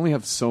 Yeah, you only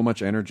have so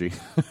much energy.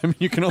 I mean,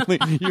 you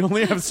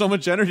only have so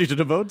much energy to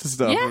devote to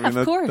stuff. Yeah,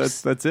 of course.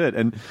 That's it.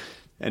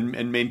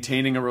 And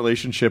maintaining a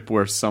relationship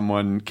where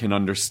someone can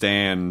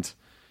understand,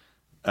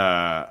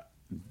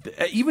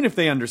 even if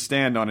they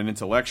understand on an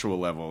intellectual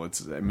level,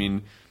 it's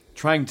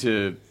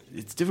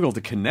difficult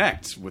to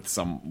connect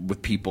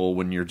with people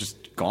when you're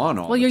just gone all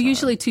the time. Well, you're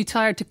usually too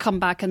tired to come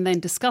back and then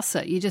discuss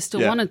it. You just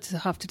don't want to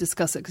have to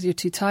discuss it because you're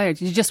too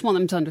tired. You just want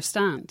them to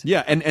understand.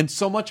 Yeah, and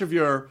so much of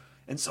your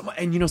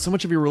so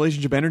much of your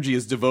relationship energy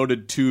is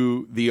devoted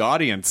to the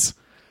audience.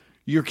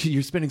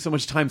 You're spending so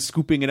much time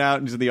scooping it out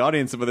into the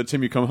audience that by the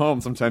time you come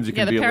home, sometimes you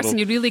can be the person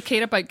you really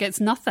care about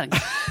gets nothing.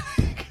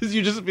 Because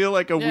you just feel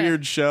like a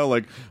weird shell,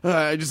 like,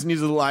 I just need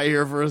to lie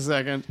here for a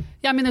second.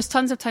 Yeah, I mean, there's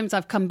tons of times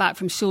I've come back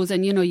from shows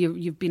and,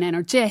 you've been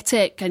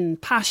energetic and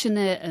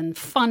passionate and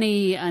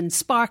funny and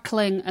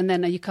sparkling, and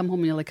then you come home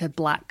and you're like a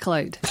black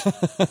cloud.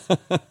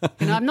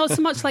 I'm not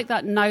so much like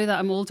that now that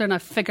I'm older and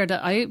I've figured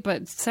it out,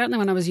 but certainly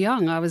when I was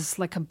young, I was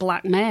like a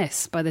black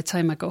mess by the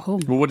time I got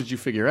home. Well, what did you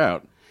figure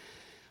out?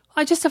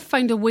 I just have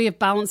found a way of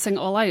balancing it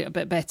all out a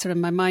bit better in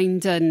my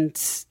mind and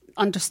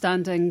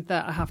understanding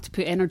that I have to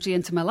put energy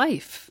into my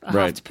life. I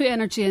have to put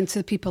energy into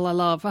the people I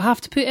love. I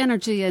have to put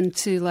energy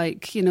into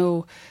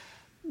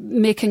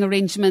making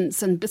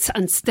arrangements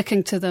and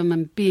sticking to them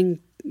and being,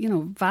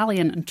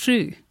 valiant and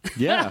true.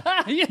 Yeah.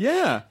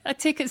 Yeah. I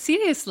take it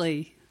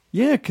seriously.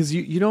 Yeah, because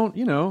you don't,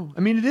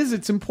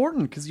 it's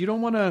important because you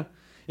don't want to,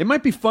 it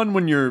might be fun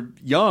when you're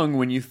young,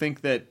 when you think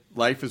that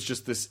life is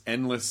just this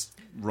endless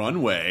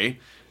runway.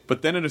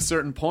 But then at a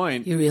certain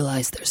point, you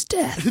realize there's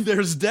death.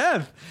 There's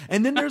death.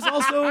 And then there's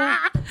also,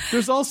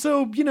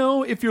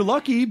 if you're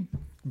lucky,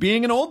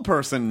 being an old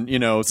person,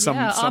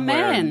 somewhere.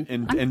 Amen.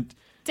 And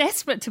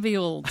desperate to be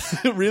old.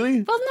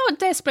 Really? Well, not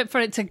desperate for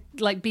it to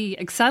be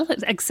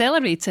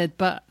accelerated,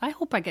 but I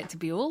hope I get to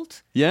be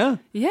old. Yeah?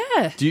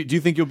 Yeah. Do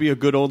you think you'll be a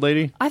good old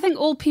lady? I think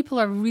old people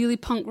are really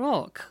punk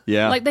rock.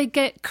 Yeah. Like they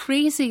get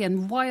crazy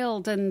and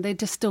wild and they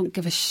just don't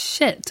give a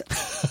shit.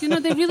 They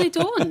really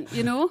don't,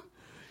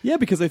 Yeah,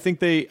 because I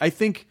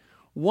think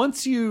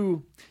once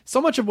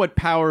so much of what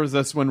powers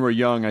us when we're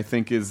young, I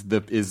think is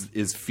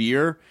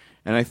fear.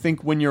 And I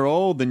think when you're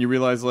old, then you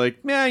realize I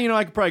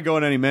could probably go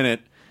at any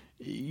minute.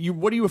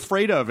 What are you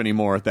afraid of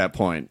anymore at that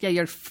point? Yeah,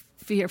 you're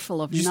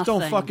fearful of nothing. You just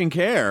don't fucking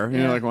care.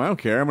 You're like, well, I don't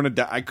care. I'm going to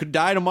die. I could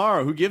die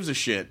tomorrow. Who gives a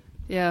shit?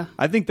 Yeah.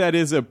 I think that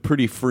is a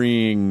pretty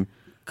freeing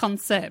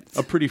concept.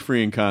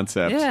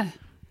 Yeah.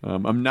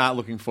 I'm not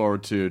looking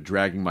forward to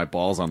dragging my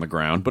balls on the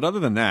ground. But other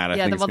than that, I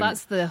think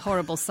that's the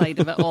horrible side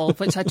of it all,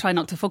 which I try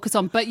not to focus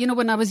on. But,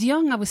 when I was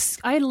young,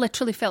 I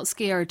literally felt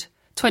scared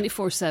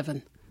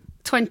 24/7.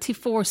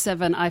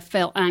 24/7, I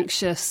felt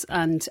anxious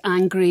and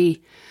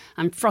angry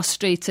and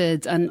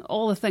frustrated and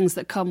all the things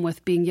that come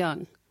with being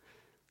young.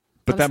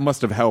 But that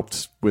must have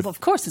helped with... Well,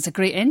 of course, it's a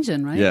great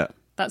engine, right? Yeah.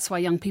 That's why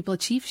young people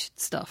achieve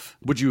stuff.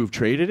 Would you have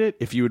traded it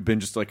if you had been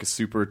just like a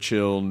super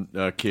chill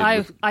kid?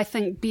 I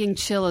think being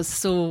chill is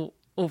so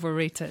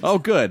overrated. Oh,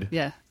 good.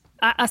 Yeah.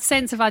 A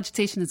sense of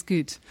agitation is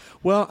good.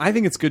 Well, I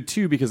think it's good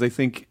too because I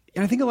think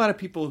a lot of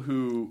people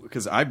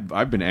because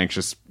I've been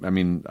anxious. I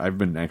mean, I've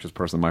been an anxious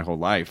person my whole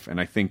life, and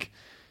I think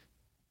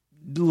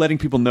letting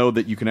people know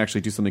that you can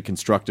actually do something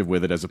constructive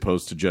with it as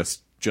opposed to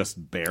just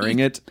bearing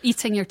it,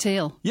 eating your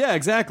tail. Yeah,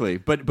 exactly.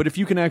 But if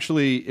you can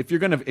if you're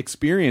going to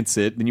experience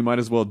it, then you might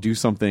as well do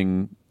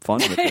something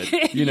fun with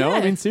it. Yeah.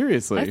 I mean,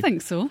 seriously, I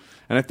think so.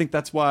 And I think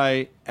that's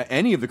why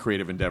any of the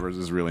creative endeavors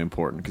is really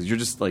important because you're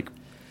just like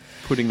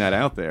putting that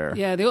out there.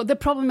 Yeah, the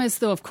problem is,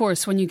 though, of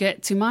course, when you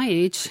get to my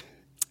age,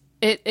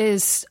 it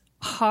is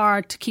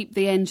hard to keep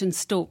the engine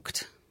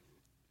stoked,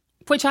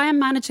 which I am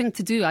managing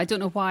to do. I don't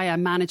know why I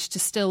managed to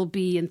still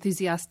be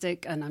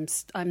enthusiastic and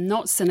I'm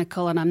not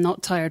cynical and I'm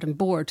not tired and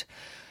bored.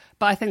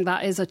 But I think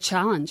that is a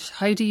challenge.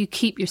 How do you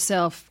keep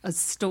yourself as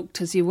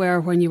stoked as you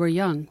were when you were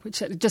young,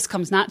 which it just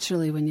comes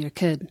naturally when you're a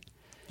kid?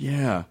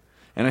 Yeah.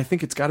 And I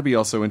think it's got to be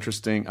also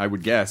interesting. I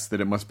would guess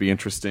that it must be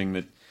interesting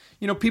that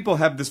people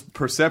have this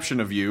perception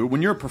of you.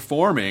 When you're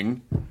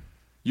performing,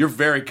 you're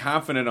very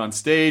confident on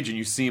stage and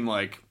you seem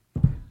like,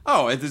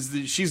 oh,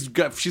 she's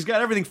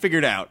got everything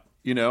figured out,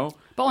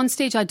 But on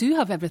stage, I do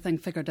have everything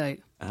figured out.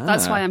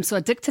 That's why I'm so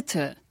addicted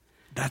to it.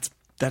 That's.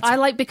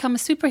 I become a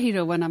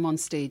superhero when I'm on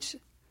stage.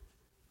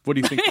 What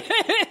do you think?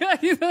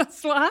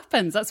 That's what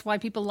happens. That's why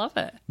people love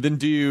it. Then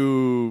do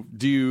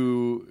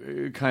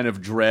you kind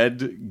of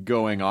dread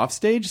going off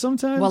stage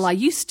sometimes? Well, I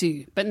used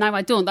to, but now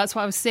I don't. That's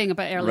what I was saying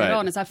about earlier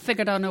on, is I've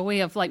figured out a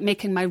way of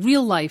making my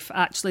real life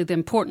actually the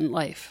important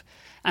life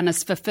and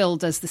as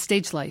fulfilled as the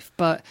stage life.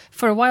 But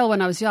for a while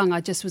when I was young,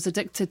 I just was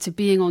addicted to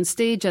being on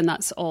stage, and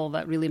that's all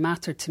that really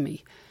mattered to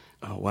me.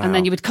 Oh, wow. And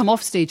then you would come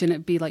off stage and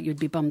it'd be like you'd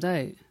be bummed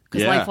out.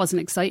 because life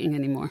wasn't exciting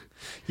anymore.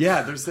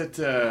 Yeah, there's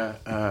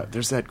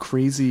that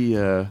crazy.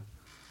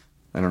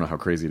 I don't know how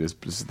crazy it is,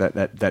 but it's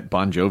that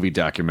Bon Jovi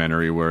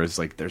documentary where it's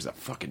like there's a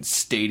fucking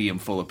stadium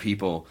full of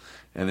people,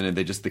 and then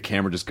the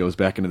camera just goes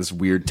back into this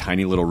weird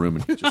tiny little room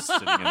and just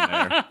sitting in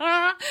there.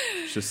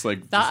 It's just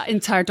like that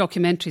entire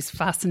documentary is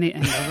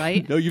fascinating, though,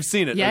 right? No, you've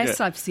seen it. Yes,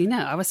 okay. I've seen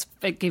it.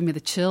 It gave me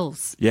the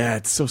chills. Yeah,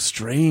 it's so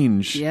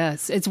strange.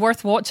 Yes, it's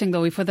worth watching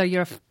though, whether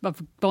you're a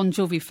Bon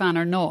Jovi fan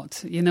or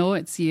not. You know,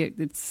 it's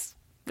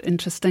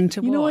interesting to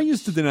watch. You know, I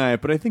used to deny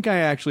it, but I think I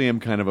actually am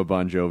kind of a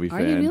Bon Jovi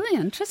fan. Are you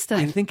really? Interesting.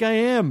 I think I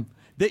am.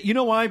 You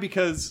know why?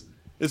 Because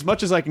as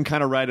much as I can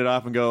kind of write it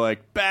off and go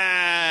like,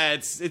 bah,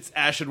 it's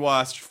acid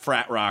wash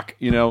frat rock,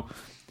 you know.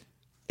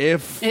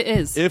 If it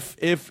is,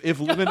 if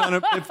living on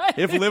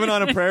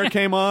a prayer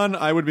came on,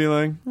 I would be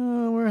like,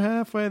 oh, we're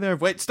halfway there.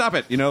 Wait, stop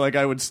it. You know, like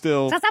I would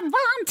still. 'Cause I'm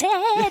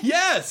wanted.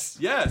 Yes.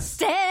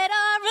 Dead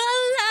or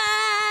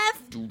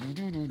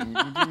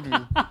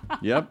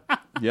alive.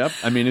 Yep.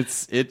 I mean,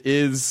 it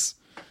is.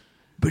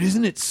 But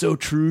isn't it so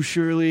true,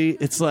 Shirley?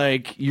 It's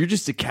like you're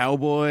just a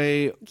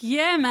cowboy.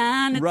 Yeah,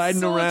 man. It's riding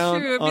so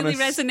around. True. It really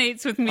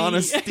resonates with me. On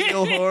a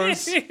steel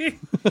horse.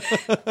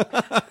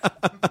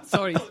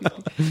 Sorry.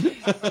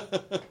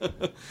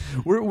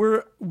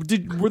 Were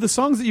the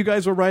songs that you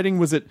guys were writing?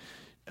 Was it?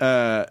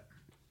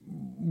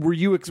 Were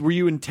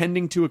you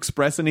intending to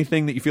express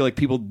anything that you feel like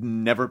people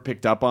never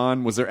picked up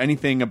on? Was there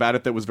anything about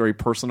it that was very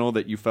personal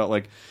that you felt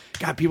like,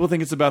 God, people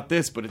think it's about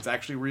this, but it's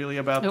actually really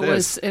about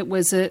this? It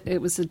was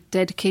a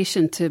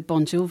dedication to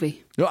Bon Jovi.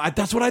 No,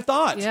 that's what I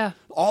thought. Yeah,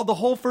 the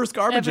whole first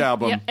Garbage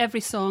album. Yeah,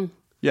 every song.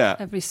 Yeah,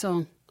 every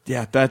song.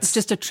 Yeah, it's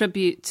just a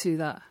tribute to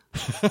that.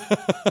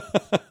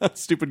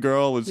 Stupid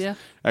Girl was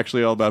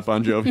actually all about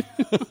Bon Jovi.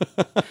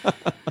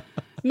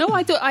 No,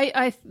 I don't.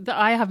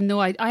 I have no.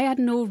 I had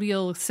no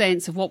real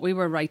sense of what we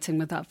were writing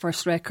with that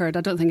first record.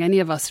 I don't think any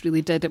of us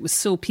really did. It was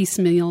so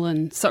piecemeal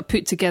and sort of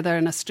put together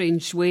in a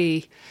strange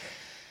way,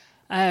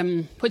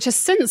 which has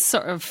since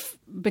sort of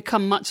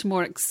become much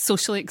more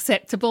socially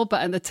acceptable.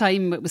 But at the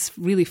time, it was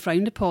really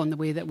frowned upon the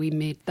way that we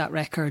made that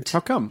record. How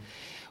come?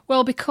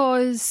 Well,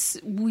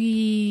 because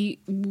we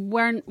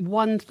weren't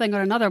one thing or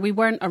another. We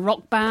weren't a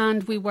rock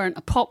band. We weren't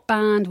a pop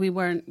band. We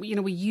weren't.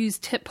 We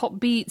used hip hop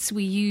beats.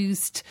 We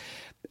used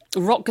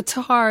rock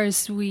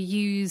guitars, we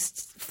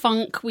used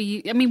funk,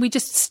 we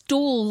just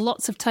stole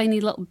lots of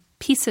tiny little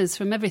pieces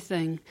from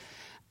everything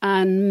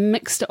and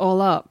mixed it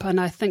all up,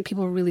 and I think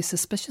people were really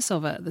suspicious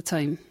of it at the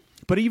time.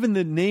 But even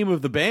the name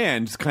of the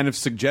band kind of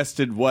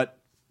suggested what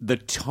the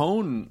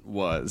tone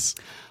was.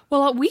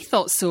 Well, we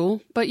thought so,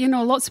 but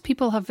lots of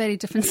people have very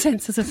different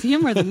senses of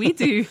humour than we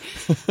do.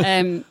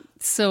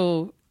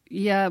 So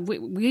yeah,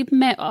 we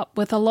met up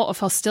with a lot of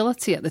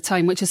hostility at the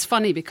time, which is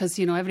funny because,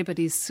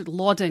 everybody's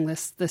lauding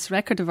this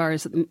record of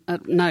ours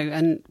now,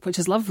 and which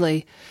is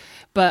lovely.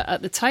 But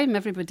at the time,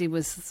 everybody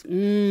was,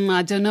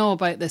 I don't know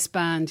about this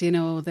band.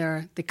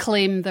 They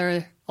claim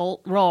they're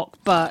alt rock,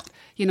 but,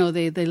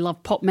 they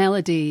love pop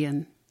melody.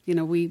 And,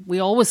 we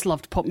always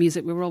loved pop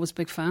music. We were always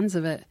big fans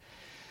of it.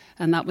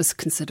 And that was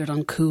considered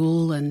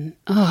uncool, and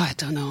I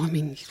don't know. I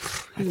mean,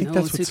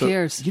 who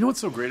cares? You know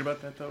what's so great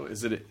about that, though,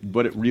 is that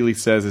what it really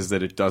says is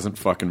that it doesn't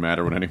fucking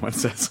matter what anyone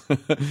says.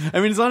 I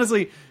mean, it's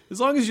honestly, as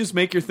long as you just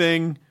make your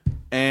thing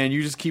and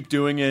you just keep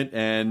doing it,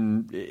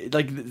 and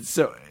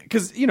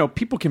because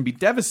people can be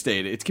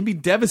devastated. It can be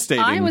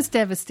devastating. I was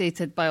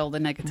devastated by all the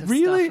negative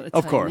really? stuff. At the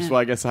of time, course. Yeah. Well,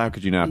 I guess how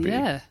could you not be?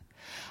 Yeah.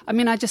 I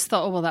mean, I just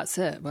thought, well, that's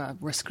it. Well,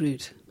 we're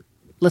screwed.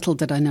 Little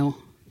did I know.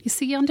 You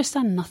see, you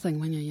understand nothing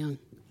when you're young.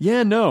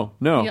 Yeah, no.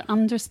 You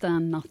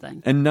understand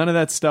nothing, and none of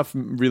that stuff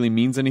really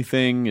means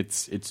anything.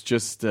 It's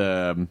just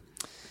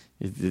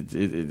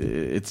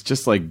it's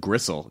just like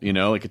gristle,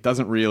 like it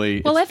doesn't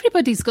really. Well,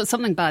 everybody's got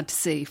something bad to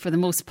say for the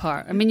most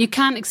part. I mean, you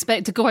can't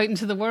expect to go out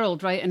into the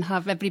world, right, and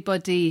have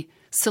everybody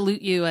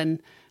salute you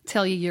and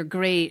tell you you're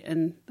great.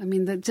 And I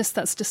mean, that's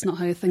just not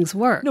how things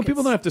work. No,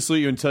 people don't have to salute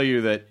you and tell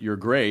you that you're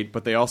great,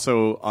 but they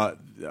also,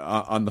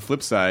 on the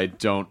flip side,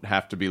 don't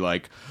have to be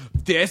like,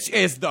 this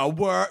is the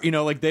worst.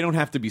 They don't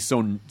have to be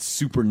so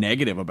super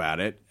negative about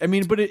it. I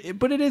mean, but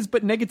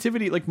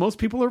negativity, like most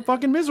people are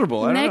fucking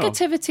miserable. I don't know.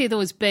 Negativity,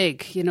 though, is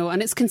big,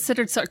 and it's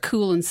considered sort of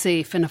cool and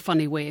safe in a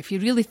funny way if you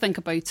really think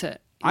about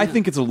it. I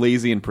think it's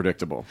lazy and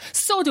predictable.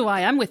 So do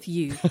I. I'm with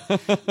you.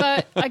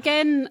 But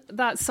again,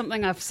 that's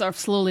something I've sort of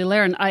slowly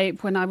learned.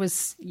 When I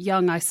was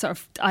young,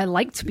 I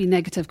liked to be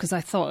negative because I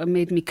thought it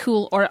made me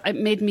cool, or it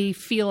made me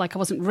feel like I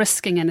wasn't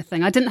risking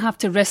anything. I didn't have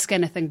to risk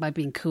anything by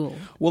being cool.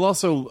 Well,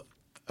 also,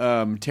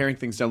 tearing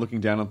things down, looking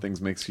down on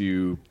things makes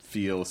you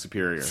feel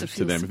superior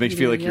to them. It makes you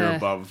feel like you're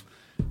above.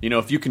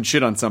 If you can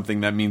shit on something,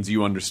 that means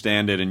you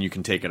understand it and you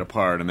can take it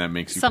apart, and that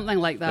makes you something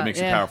like that. That makes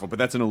you powerful. But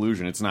that's an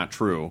illusion. It's not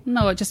true.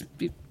 No, it just.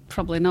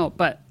 Probably not,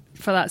 but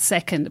for that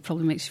second, it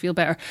probably makes you feel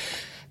better.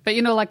 But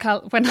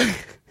when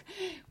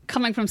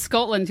coming from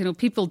Scotland,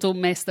 people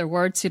don't mess their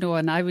words,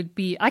 and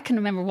I can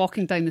remember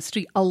walking down the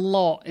street a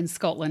lot in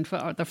Scotland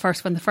when the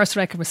first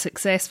record was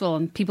successful,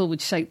 and people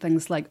would shout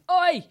things like,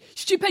 "Oi,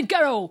 stupid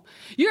girl,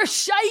 you're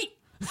shite!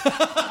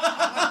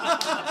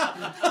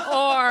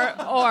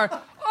 or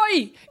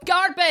oi,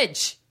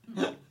 garbage.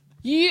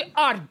 You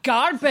are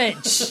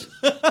garbage.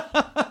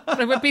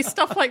 There would be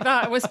stuff like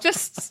that.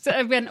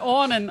 It went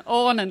on and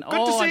on and on.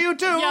 Good to see you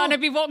too. Yeah, and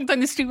I'd be walking down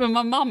the street with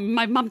my mum.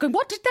 My mum going,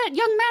 "What did that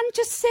young man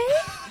just say?"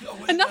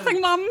 And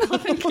nothing, mum.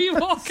 Nothing. Keep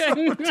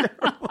walking.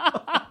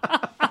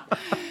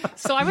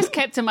 So I was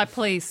kept in my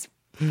place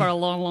for a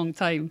long, long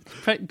time,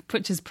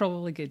 which is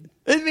probably good.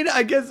 I mean,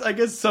 I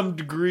guess some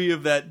degree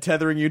of that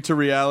tethering you to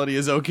reality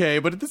is okay,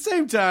 but at the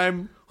same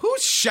time, who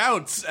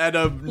shouts at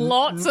a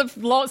lots of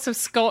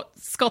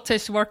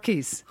Scottish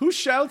workies? Who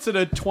shouts at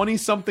a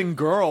 20-something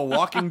girl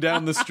walking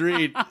down the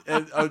street?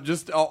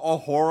 Just a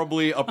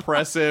horribly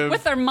oppressive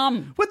with their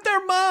mum. With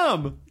their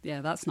mum.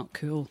 Yeah, that's not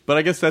cool. But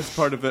I guess that's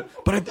part of it.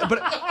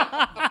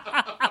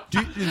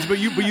 Do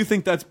you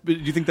think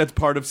that's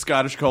part of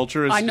Scottish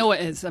culture? I know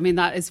it is. I mean,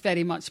 that is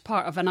very much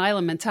part of an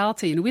island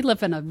mentality. You know, we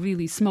live in a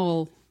really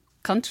small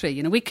country.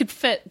 You know, we could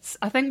fit.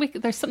 I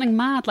think there's something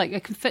mad like I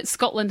can fit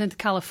Scotland into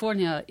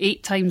California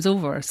 8 times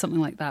over or something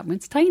like that. I mean,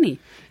 it's tiny.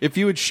 If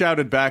you had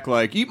shouted back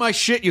like "Eat my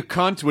shit, you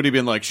cunt," would he have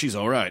been like, "She's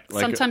all right"?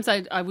 Like, sometimes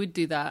I would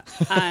do that,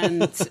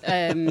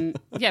 and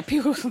yeah,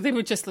 people they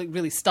were just like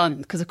really stunned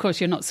because of course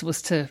you're not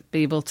supposed to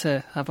be able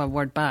to have a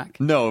word back.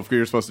 No, if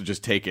you're supposed to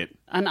just take it.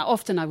 And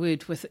often I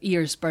would with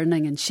ears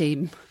burning in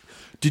shame.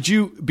 Did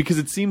you? Because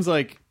it seems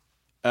like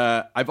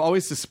I've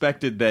always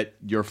suspected that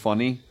you're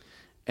funny.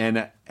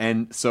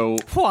 And so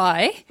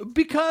why?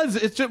 Because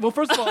it's just, well,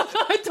 first of all,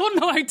 I don't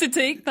know how to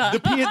take that.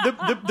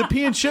 The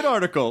pee and shit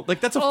article,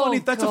 like that's a funny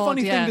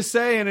thing to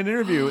say in an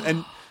interview.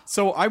 And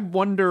so I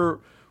wonder,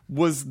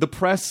 was the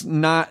press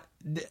not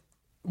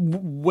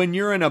when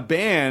you're in a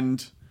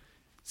band?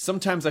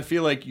 Sometimes I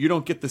feel like you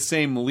don't get the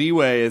same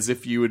leeway as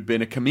if you had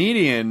been a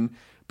comedian.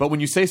 But when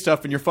you say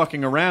stuff and you're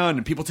fucking around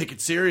and people take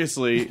it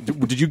seriously,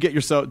 did you get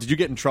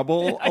in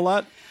trouble a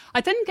lot? I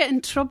didn't get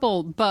in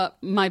trouble,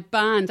 but my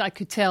band, I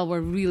could tell,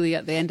 were really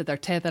at the end of their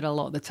tether a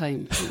lot of the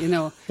time, you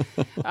know.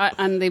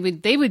 And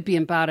they would be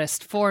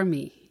embarrassed for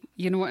me.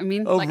 You know what I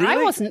mean? Oh, like really?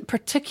 I wasn't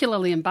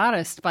particularly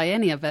embarrassed by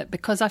any of it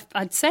because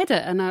I'd said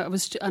it and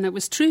it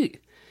was true.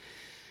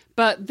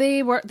 But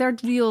they're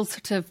real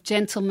sort of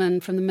gentlemen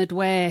from the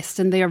Midwest,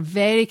 and they are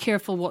very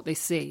careful what they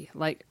say.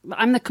 Like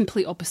I'm the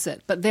complete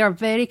opposite, but they are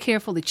very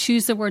careful. They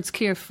choose their words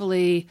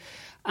carefully.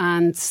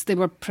 And they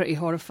were pretty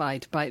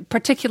horrified by,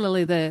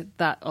 particularly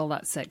all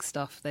that sex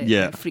stuff.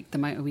 It freaked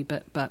them out a wee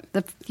bit, but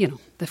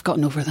they've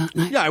gotten over that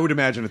now. Yeah, I would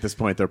imagine at this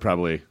point they're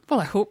probably. Well,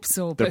 I hope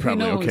so. They're but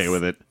probably who knows? okay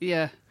with it.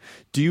 Yeah.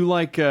 Do you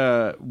like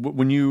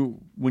when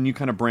you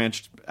kind of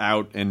branched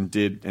out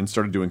and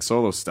started doing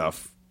solo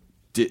stuff?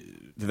 Did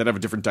that have a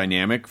different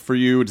dynamic for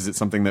you? Is it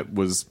something that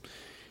was?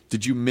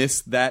 Did you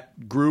miss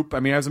that group? I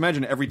mean, I was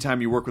imagining every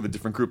time you work with a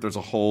different group, there's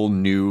a whole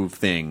new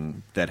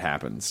thing that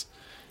happens.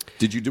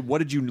 What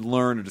did you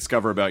learn or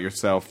discover about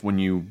yourself when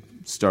you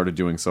started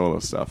doing solo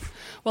stuff?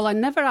 Well, I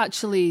never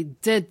actually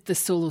did the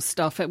solo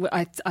stuff.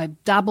 I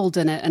dabbled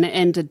in it and it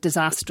ended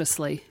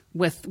disastrously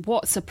with,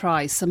 what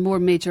surprise, some more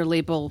major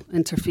label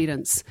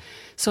interference.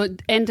 So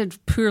it ended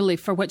poorly,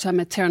 for which I'm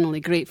eternally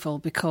grateful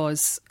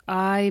because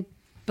I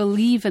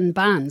believe in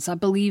bands. I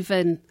believe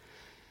in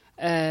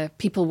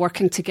people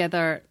working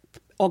together,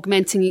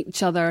 augmenting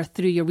each other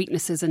through your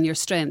weaknesses and your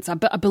strengths. I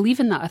believe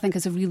in that. I think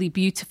it's a really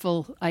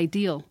beautiful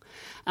ideal.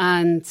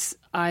 And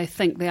I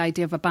think the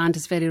idea of a band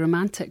is very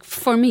romantic.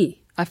 For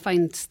me, I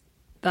find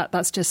that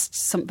that's just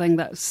something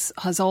that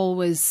has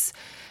always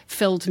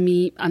filled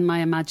me and my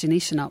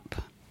imagination up.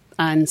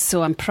 And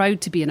so I'm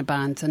proud to be in a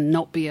band and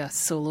not be a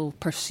solo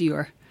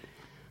pursuer.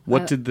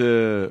 What did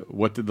the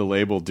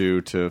label do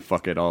to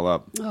fuck it all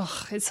up?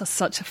 Oh, it's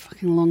such a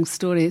fucking long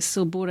story. It's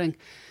so boring.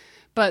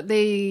 But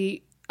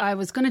I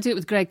was going to do it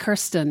with Greg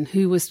Kurstin,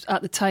 who was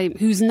at the time,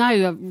 who's now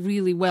a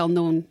really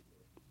well-known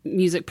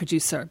music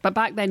producer. But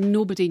back then,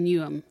 nobody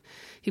knew him.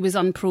 He was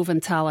unproven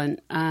talent,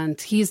 and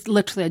he's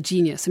literally a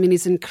genius. I mean,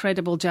 he's an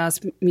incredible jazz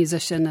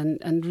musician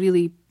and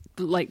really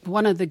like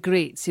one of the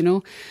greats, you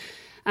know.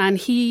 And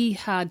he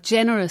had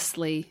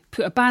generously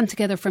put a band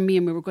together for me,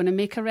 and we were going to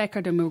make a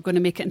record, and we were going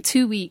to make it in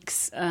 2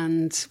 weeks,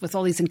 and with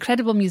all these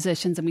incredible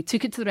musicians. And we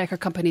took it to the record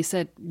company,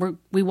 said,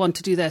 we want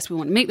to do this. We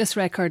want to make this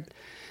record.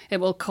 It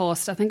will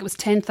cost, I think it was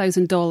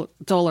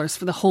 $10,000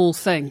 for the whole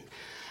thing.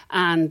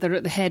 And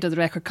the head of the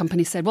record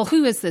company said, well,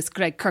 who is this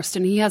Greg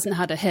Kurstin? He hasn't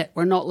had a hit.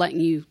 We're not letting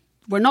you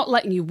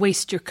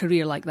waste your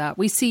career like that.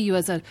 We see you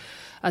as an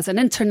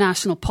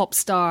international pop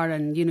star,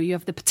 and you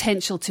have the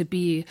potential to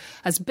be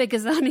as big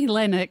as Annie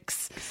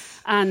Lennox.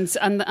 And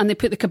they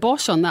put the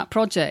kibosh on that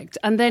project.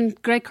 And then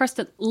Greg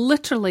Kurstin,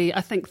 literally, I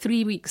think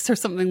 3 weeks or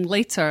something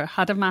later,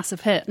 had a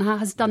massive hit and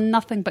has done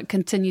nothing but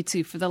continue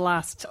to for the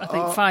last, I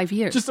think, 5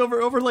 years. Just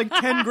over like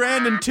 10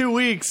 grand in 2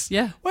 weeks.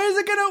 Yeah. Why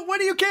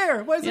do you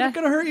care? Why is it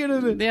going to hurt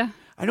you? Yeah.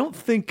 I don't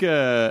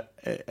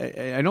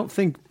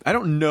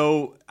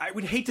know. I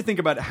would hate to think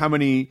about how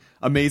many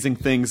amazing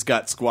things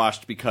got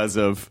squashed because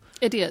of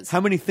idiots. How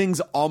many things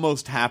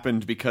almost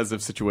happened because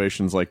of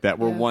situations like that,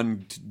 where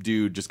one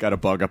dude just got a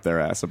bug up their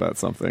ass about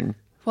something.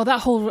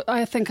 Well,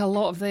 I think a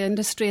lot of the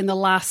industry in the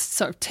last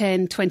sort of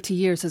 10, 20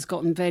 years has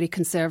gotten very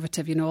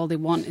conservative. All they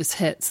want is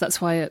hits.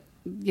 That's why,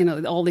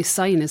 all they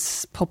sign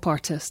is pop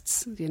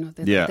artists.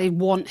 They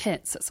want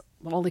hits. That's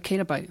all they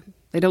care about.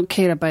 They don't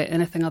care about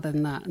anything other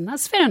than that. And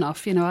that's fair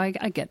enough. I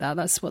get that.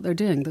 That's what they're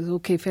doing. That's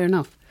okay, fair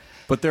enough.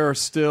 But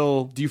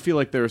do you feel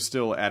like there are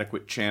still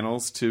adequate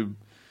channels to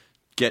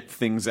get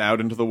things out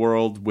into the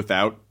world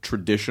without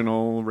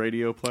traditional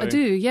radio play? I do,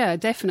 yeah,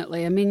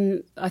 definitely. I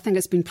mean, I think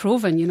it's been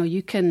proven,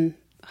 you can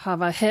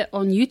have a hit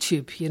on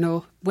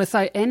YouTube,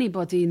 without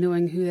anybody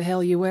knowing who the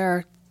hell you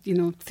were,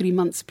 3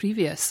 months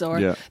previous.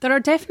 There are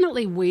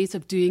definitely ways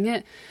of doing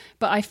it,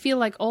 but I feel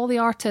like all the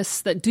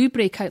artists that do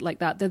break out like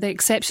that, they're the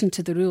exception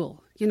to the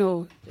rule.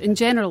 In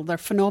general, they're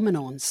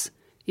phenomenons.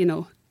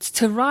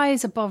 To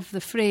rise above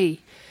the fray,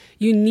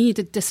 you need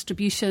a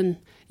distribution,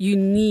 you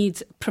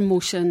need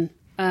promotion,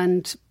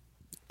 and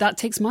that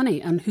takes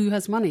money. And who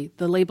has money?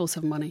 The labels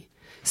have money.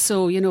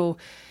 So,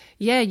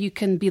 you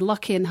can be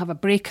lucky and have a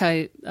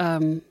breakout.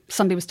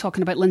 Somebody was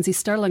talking about Lindsay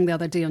Stirling the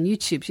other day on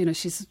YouTube.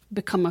 She's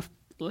become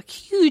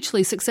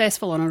hugely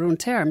successful on her own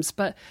terms,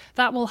 but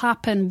that will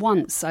happen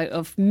once out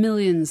of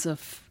millions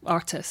of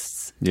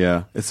artists.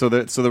 Yeah. So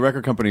the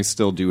record companies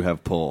still do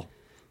have pull.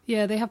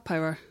 Yeah, they have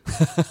power.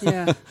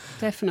 Yeah,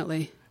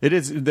 definitely. It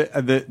is.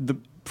 The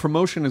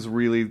promotion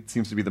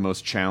seems to be the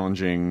most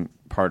challenging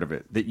part of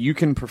it. That you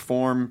can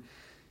perform,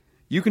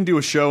 you can do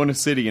a show in a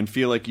city and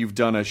feel like you've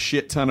done a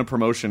shit ton of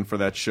promotion for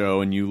that show,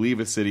 and you leave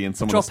a city and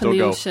someone will still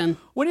go, ocean.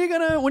 When are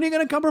you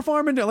gonna come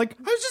perform? And like,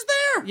 I was just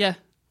there. Yeah.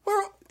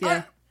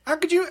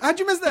 How'd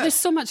you miss that? There's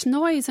so much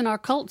noise in our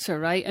culture,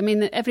 right? I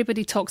mean,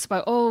 everybody talks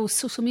about,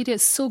 social media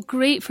is so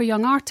great for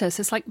young artists.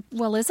 It's like,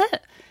 well, is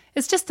it?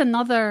 It's just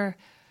another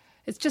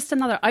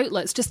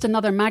outlet. It's just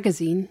another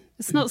magazine.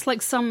 It's not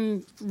like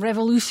some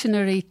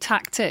revolutionary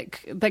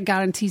tactic that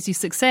guarantees you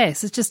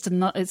success.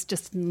 It's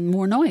just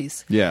more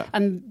noise. Yeah.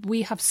 And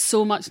we have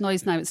so much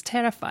noise now. It's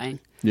terrifying.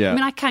 Yeah. I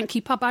mean, I can't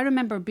keep up. I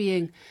remember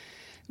being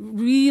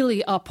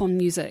really up on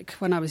music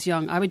when I was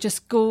young. I would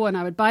just go and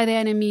I would buy the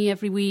NME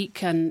every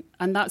week, and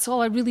that's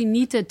all I really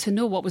needed to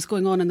know what was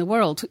going on in the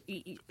world,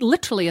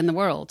 literally in the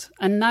world.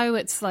 And now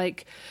it's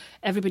like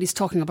everybody's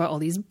talking about all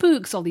these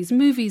books, all these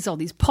movies, all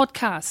these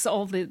podcasts,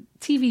 all the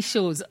TV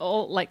shows,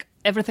 all like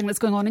everything that's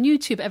going on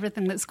YouTube,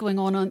 everything that's going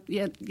on,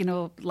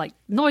 like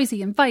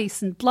Noisy and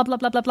Vice and blah, blah,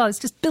 blah, blah, blah. It's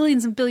just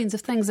billions and billions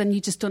of things, and you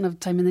just don't have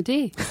time in the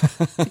day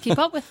to keep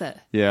up with it.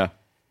 Yeah.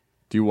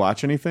 Do you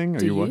watch anything?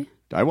 Do you?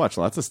 I watch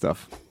lots of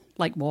stuff.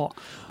 Like what?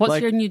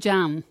 What's your new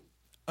jam?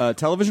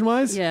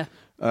 Television-wise? Yeah.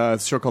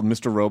 It's a show called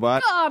Mr.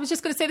 Robot. Oh, I was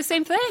just going to say the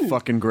same thing.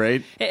 Fucking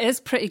great. It is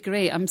pretty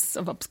great. I'm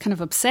kind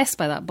of obsessed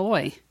by that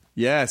boy.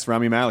 Yes,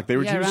 Rami Malek. He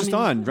was just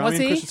on. Rami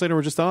and Christian Slater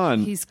were just on.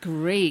 He's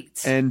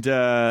great. And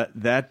are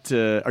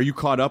you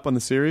caught up on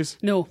the series?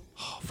 No.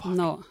 Oh, fuck.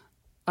 No.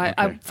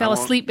 I fell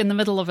asleep in the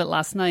middle of it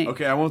last night.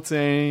 Okay, I won't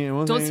say...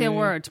 Don't say a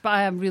word, but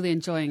I am really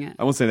enjoying it.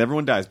 I won't say that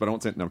everyone dies, but I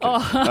won't say... No,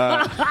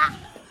 I'm kidding.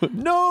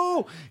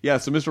 No! Yeah,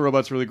 so Mr.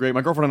 Robot's really great.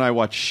 My girlfriend and I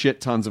watch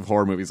shit tons of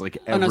horror movies. I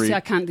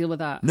can't deal with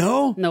that.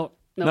 No? No.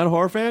 Not a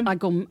horror fan? I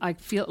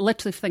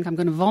literally think I'm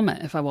going to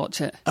vomit if I watch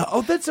it.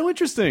 That's so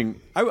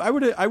interesting. I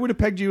would have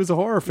pegged you as a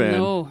horror fan.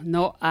 No,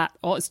 not at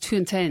all. It's too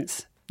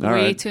intense.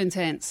 Way too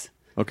intense.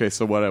 Okay,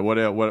 so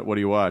what do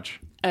you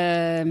watch?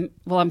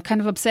 Well, I'm kind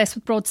of obsessed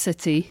with Broad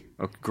City.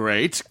 Oh,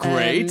 great.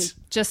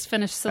 Just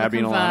finished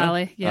Silicon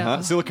Valley.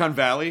 Yeah. Silicon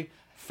Valley,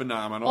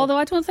 phenomenal. Although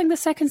I don't think the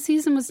second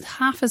season was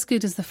half as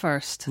good as the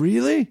first.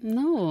 Really?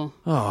 No.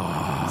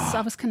 Oh. So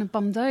I was kind of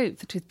bummed out,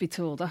 the truth be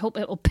told. I hope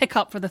it will pick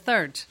up for the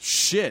third.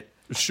 Shit.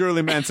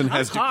 Shirley Manson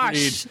has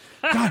decreed.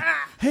 God,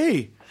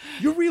 hey,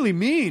 you're really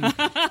mean.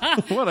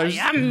 What? I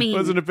am mean.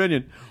 What's an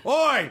opinion?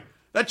 Oi!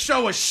 That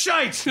show was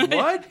shite.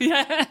 What?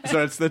 Yeah.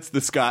 So that's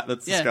the Scott.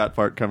 That's the Scott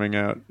part coming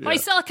out. Yeah. By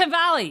Silicon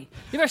Valley,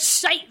 you were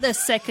shite this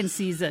second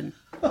season.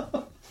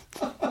 That's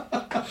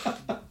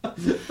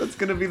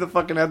gonna be the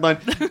fucking headline.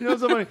 You know,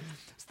 so funny.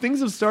 Things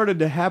have started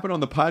to happen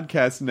on the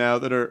podcast now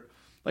that are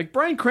like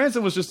Bryan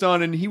Cranston was just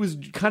on, and he was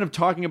kind of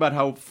talking about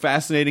how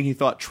fascinating he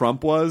thought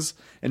Trump was,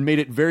 and made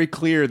it very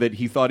clear that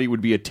he thought he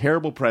would be a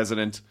terrible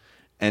president.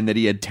 And that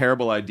he had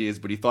terrible ideas,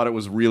 but he thought it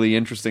was really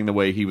interesting the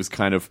way he was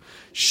kind of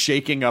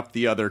shaking up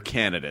the other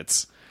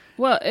candidates.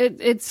 Well,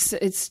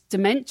 it's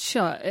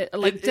dementia.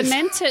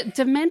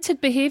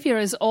 Demented behavior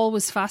is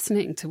always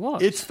fascinating to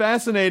watch. It's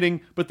fascinating,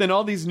 but then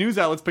all these news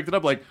outlets picked it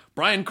up like,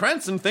 Bryan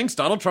Cranston thinks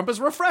Donald Trump is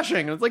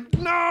refreshing. And it's like,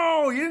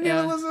 no, you didn't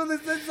even listen to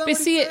this. That's not but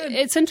see,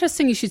 it's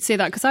interesting you should say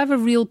that, because I have a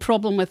real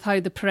problem with how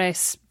the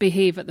press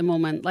behave at the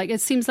moment. Like,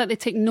 it seems like they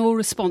take no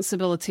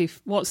responsibility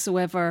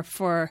whatsoever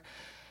for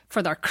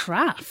their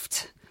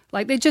craft.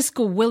 Like, they just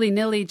go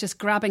willy-nilly, just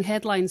grabbing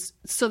headlines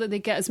so that they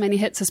get as many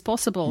hits as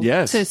possible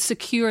to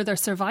secure their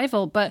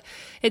survival. But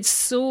it's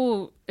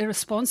so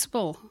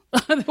irresponsible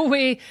the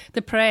way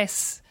the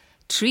press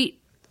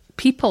treat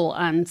people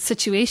and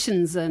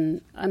situations,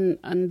 and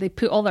they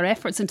put all their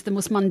efforts into the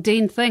most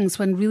mundane things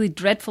when really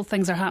dreadful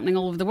things are happening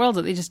all over the world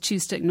that they just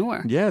choose to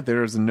ignore. Yeah,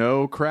 there's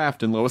no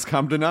craft in lowest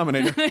common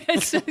denominator.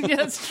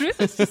 It's true.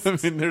 I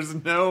mean, there's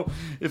no,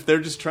 if they're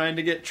just trying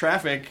to get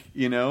traffic,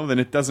 then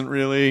it doesn't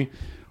really,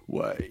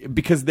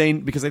 because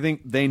I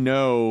think they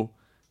know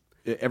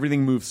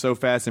everything moves so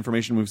fast,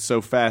 information moves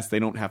so fast, they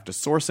don't have to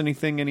source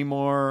anything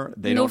anymore.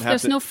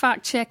 There's no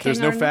fact checking. There's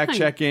no fact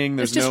checking.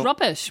 It's just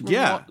rubbish.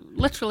 Yeah.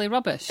 Literally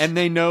rubbish. And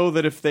they know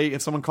that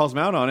if someone calls them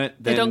out on it,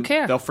 then they don't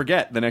care. They'll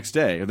forget the next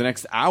day or the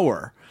next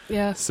hour.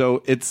 Yeah.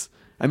 So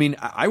I mean,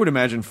 I would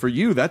imagine for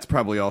you, that's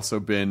probably also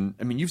been,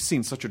 I mean, you've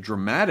seen such a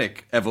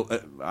dramatic, I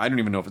don't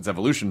even know if it's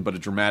evolution, but a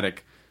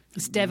dramatic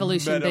It's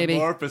devolution, baby.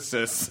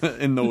 Metamorphosis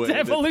in the way.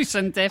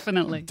 Devolution,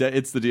 definitely.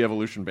 It's the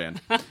de-evolution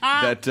band.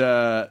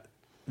 I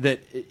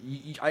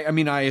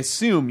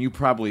assume you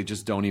probably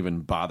just don't even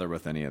bother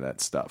with any of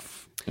that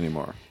stuff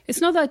anymore.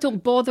 It's not that I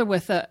don't bother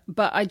with it,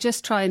 but I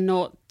just try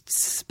not to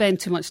spend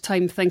too much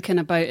time thinking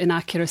about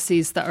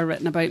inaccuracies that are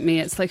written about me.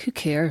 It's like, who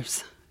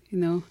cares,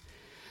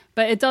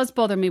 But it does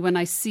bother me when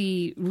I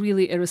see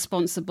really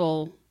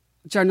irresponsible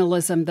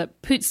journalism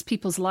that puts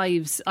people's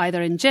lives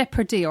either in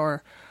jeopardy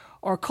or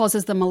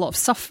causes them a lot of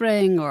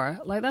suffering, or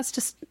like it's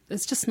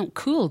just not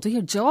cool. Do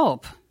your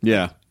job.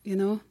 Yeah.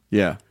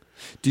 Yeah.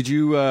 Did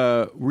you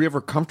were you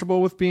ever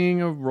comfortable with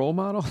being a role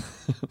model?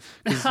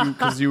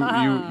 Because you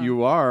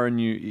are, and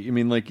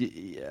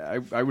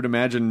I would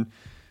imagine,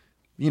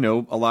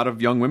 a lot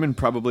of young women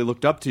probably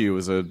looked up to you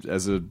as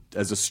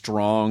a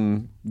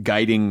strong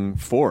guiding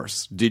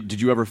force.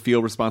 Did you ever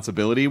feel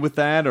responsibility with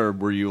that, or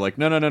were you like,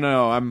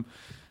 no,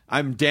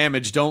 I'm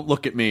damaged, don't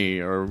look at me,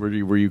 or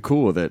were you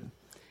cool with it?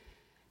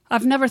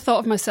 I've never thought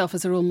of myself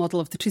as a role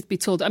model, if the truth be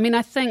told. I mean,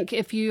 I think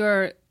if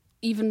you're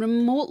even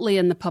remotely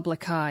in the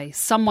public eye,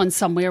 someone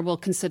somewhere will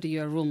consider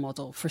you a role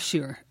model for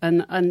sure.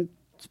 But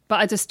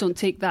I just don't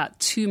take that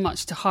too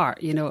much to heart.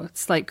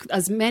 It's like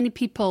as many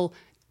people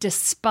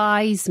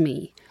despise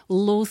me,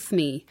 loathe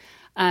me,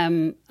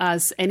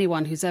 as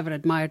anyone who's ever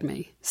admired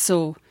me.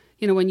 So,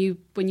 when you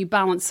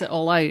balance it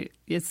all out,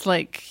 it's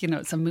like,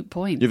 it's a moot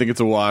point. You think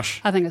it's a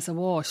wash? I think it's a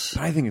wash.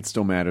 But I think it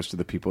still matters to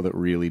the people that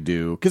really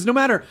do. Because no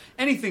matter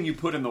anything you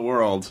put in the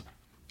world,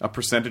 a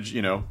percentage,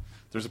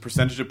 there's a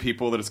percentage of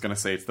people that is going to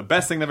say it's the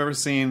best thing they've ever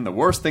seen, the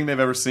worst thing they've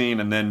ever seen,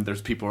 and then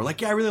there's people who are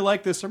like, yeah, I really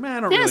like this, or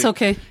man, it's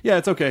okay. Yeah,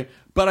 it's okay.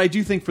 But I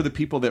do think for the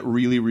people that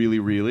really, really,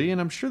 really, and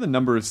I'm sure the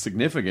number is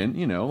significant,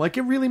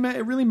 it really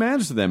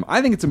matters to them.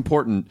 I think it's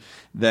important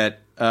that,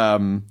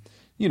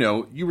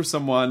 you were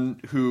someone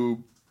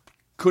who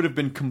could have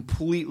been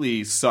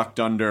completely sucked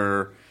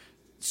under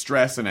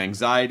stress and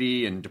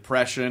anxiety and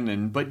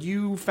depression, but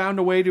you found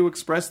a way to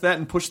express that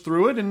and push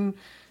through it, and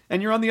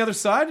you're on the other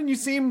side, and you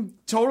seem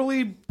nice.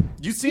 Cool.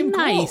 You seem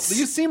nice.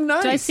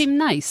 Do I seem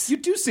nice? You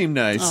do seem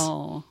nice.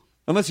 Oh.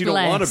 Unless you don't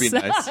want to be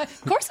nice.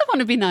 Of course I want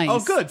to be nice. Oh,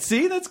 good.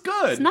 See, that's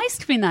good. It's nice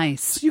to be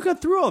nice. So you got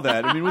through all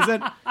that. I mean, do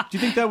you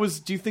think that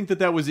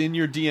was in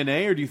your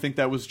DNA, or do you think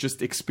that was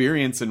just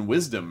experience and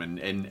wisdom and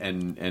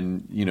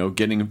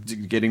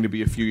getting to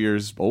be a few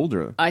years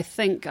older? I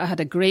think I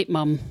had a great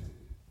mum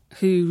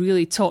who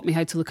really taught me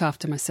how to look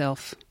after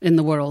myself in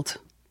the world,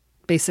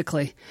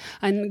 basically.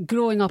 And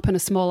growing up in a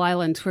small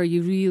island where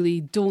you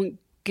really don't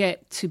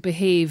get to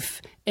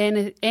behave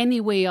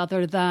any way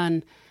other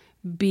than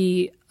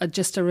be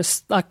just a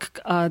sort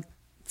of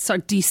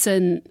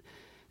decent,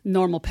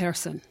 normal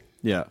person.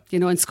 Yeah.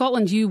 In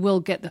Scotland, you will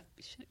get the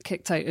shit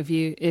kicked out of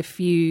you if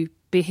you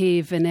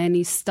behave in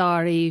any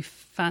starry,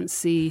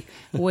 fancy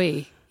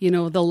way.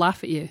 They'll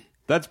laugh at you.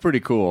 That's pretty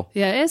cool.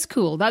 Yeah, it is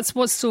cool. That's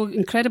what's so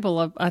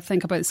incredible, I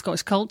think, about the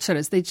Scottish culture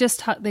is they just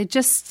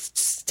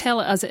tell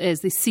it as it is.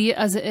 They see it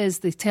as it is.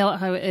 They tell it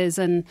how it is.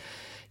 And,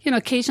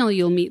 occasionally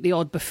you'll meet the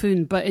odd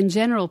buffoon, but in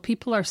general,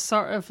 people are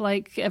sort of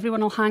like, everyone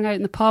will hang out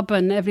in the pub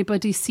and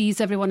everybody sees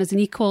everyone as an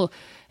equal.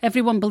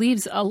 Everyone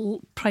believes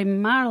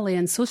primarily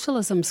in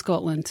socialism,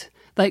 Scotland.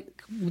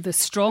 Like, the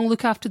strong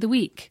look after the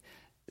weak,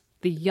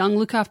 the young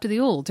look after the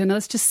old.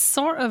 It's just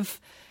sort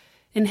of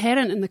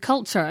inherent in the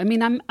culture. I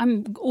mean, I'm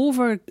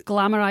over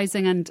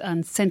glamorizing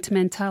and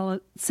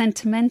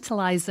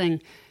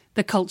sentimentalizing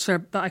the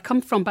culture that I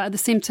come from, but at the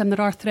same time,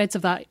 there are threads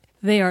of that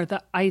there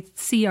that I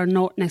see are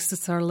not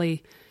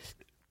necessarily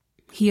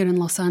here in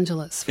Los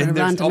Angeles, for a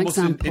random almost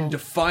example. In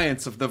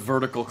defiance of the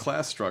vertical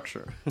class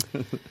structure.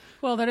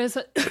 Well, there is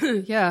I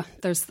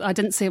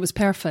didn't say it was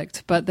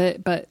perfect, but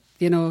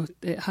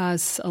it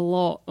has a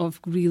lot of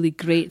really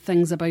great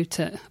things about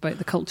it, about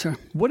the culture.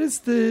 What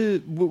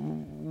do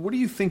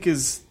you think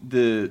is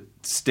the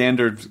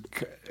standard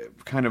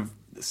kind of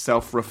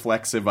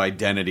self-reflexive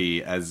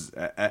identity as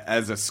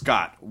a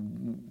Scot?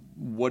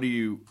 What do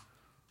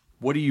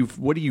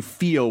you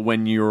feel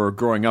when you're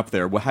growing up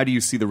there? How do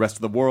you see the rest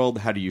of the world?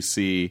 How do you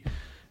see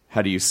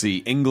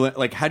England?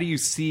 Like, how do you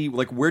see,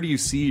 where do you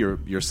see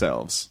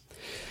yourselves?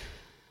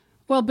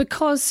 Well,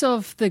 because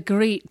of the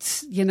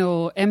great,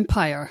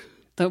 empire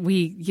that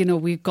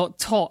we got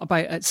taught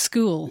about at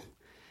school.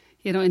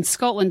 In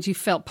Scotland, you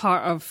felt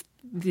part of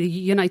the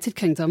United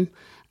Kingdom,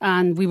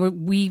 and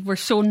we were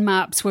shown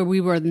maps where we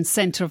were in the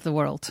centre of the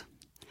world.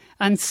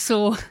 And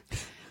so,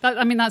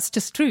 that's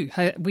just true.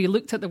 We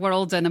looked at the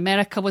world, and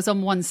America was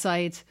on one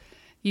side,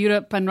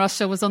 Europe and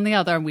Russia was on the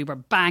other, and we were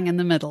bang in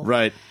the middle.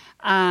 Right.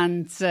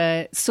 And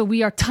so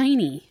we are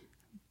tiny,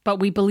 but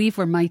we believe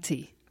we're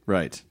mighty.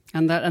 Right.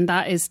 And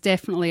that is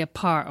definitely a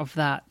part of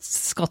that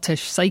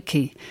Scottish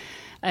psyche.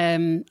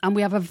 And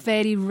we have a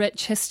very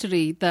rich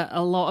history that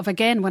a lot of,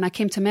 again, when I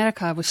came to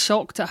America, I was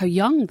shocked at how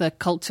young the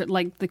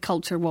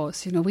culture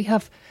was. We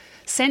have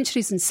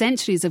centuries and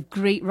centuries of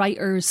great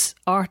writers,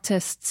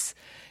 artists,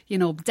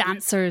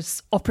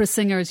 dancers, opera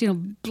singers,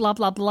 blah,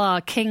 blah,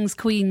 blah, kings,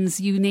 queens,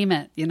 you name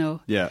it,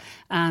 Yeah.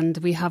 And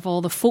we have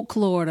all the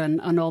folklore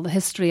and all the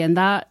history, and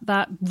that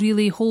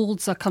really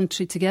holds a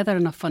country together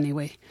in a funny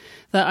way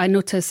that I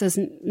notice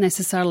isn't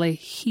necessarily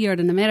here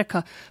in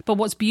America. But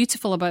what's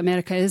beautiful about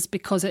America is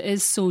because it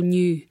is so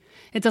new.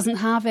 It doesn't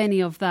have any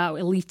of that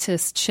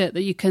elitist shit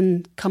that you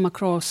can come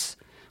across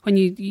when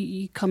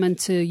you come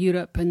into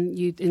Europe and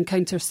you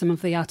encounter some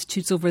of the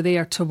attitudes over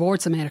there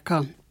towards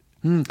America.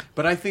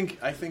 But I think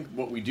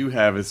what we do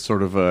have is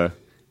sort of a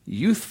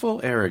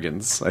youthful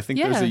arrogance. I think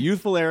there's a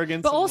youthful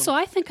arrogance. But also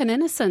I think an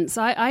innocence.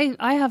 I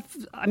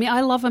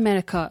love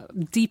America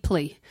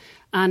deeply,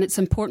 and it's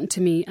important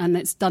to me, and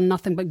it's done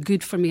nothing but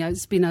good for me.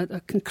 It's been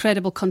an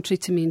incredible country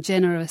to me and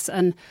generous,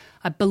 and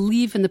I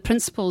believe in the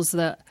principles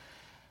that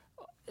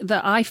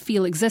I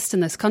feel exist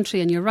in this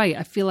country. And you're right,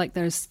 I feel like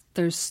there's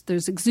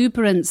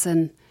exuberance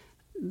and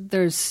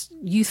there's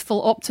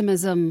youthful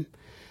optimism.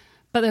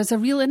 But there's a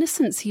real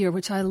innocence here,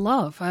 which I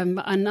love. And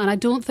I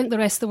don't think the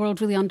rest of the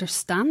world really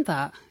understand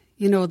that.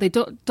 They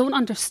don't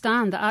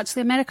understand that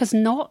actually America's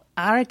not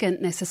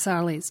arrogant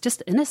necessarily. It's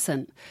just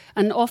innocent.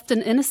 And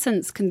often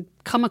innocence can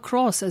come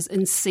across as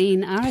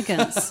insane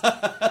arrogance.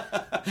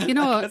 I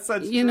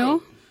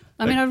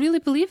really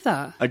believe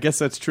that. I guess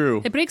that's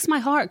true. It breaks my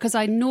heart because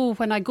I know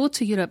when I go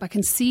to Europe, I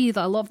can see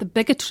that a lot of the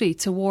bigotry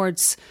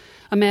towards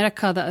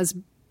America that has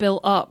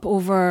built up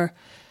over,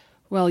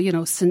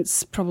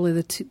 since probably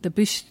the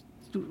Bush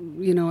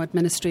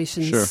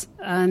administrations. Sure.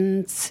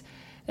 And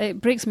it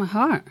breaks my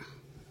heart.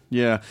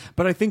 Yeah.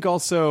 But I think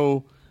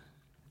also,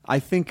 I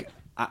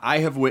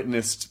have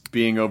witnessed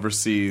being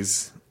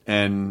overseas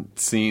and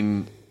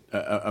seen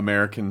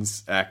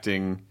Americans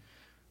acting,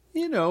 a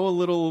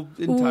little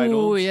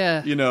entitled. Ooh,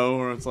 yeah.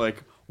 Or it's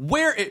like,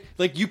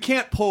 you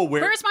can't pull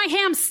Where's my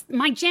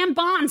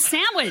jambon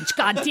sandwich,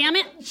 God damn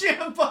it.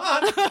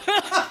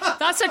 Jambon!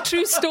 That's a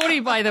true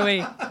story, by the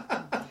way.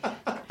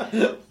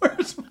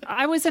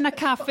 I was in a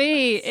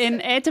cafe in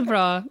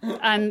Edinburgh,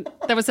 and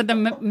there was an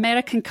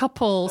American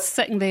couple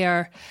sitting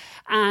there.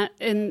 I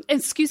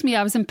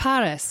was in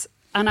Paris,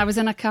 and I was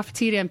in a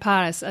cafeteria in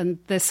Paris, and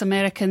this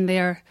American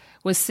there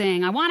was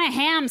saying, "I want a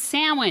ham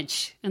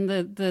sandwich," and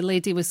the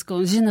lady was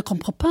going, "Je ne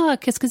comprends pas,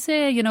 qu'est-ce que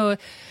c'est?"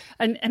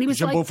 And he was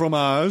Jambon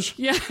fromage.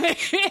 Yeah.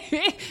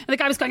 And the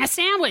guy was going, "A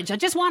sandwich. I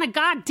just want a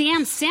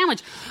goddamn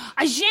sandwich.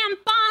 A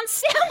jambon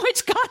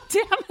sandwich,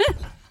 goddamn it."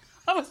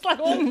 I was like,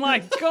 oh my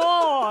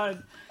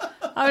God.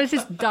 I was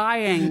just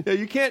dying. Yeah,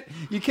 you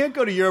can't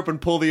go to Europe and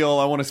pull the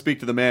old, I want to speak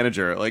to the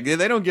manager. Like,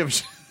 they don't give a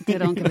shit. They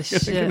don't give a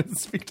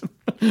shit.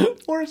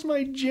 Where's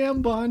my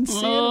jambon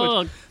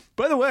sandwich?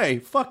 By the way,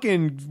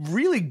 fucking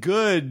really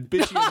good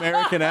bitchy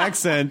American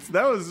accent.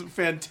 That was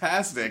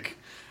fantastic.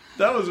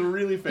 That was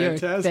really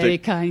fantastic. You're very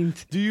kind.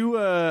 Do you?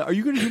 Are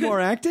you going to do more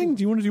acting?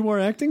 Do you want to do more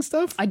acting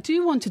stuff? I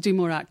do want to do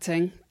more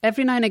acting.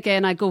 Every now and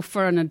again, I go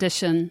for an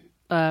audition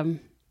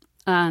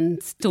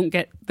and don't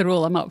get the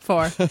role I'm up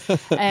for.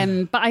 But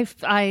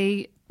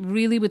I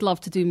really would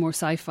love to do more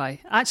sci-fi.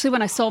 Actually,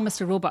 when I saw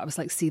Mr. Robot, I was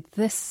like, see,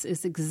 this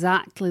is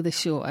exactly the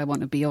show I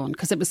want to be on,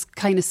 because it was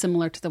kind of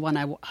similar to the one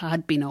I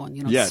had been on.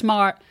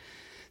 Smart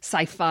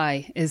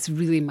sci-fi is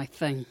really my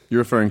thing. You're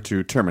referring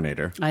to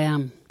Terminator. I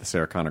am. The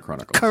Sarah Connor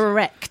Chronicles.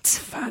 Correct.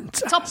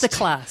 Fantastic. Top the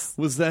class.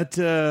 Was that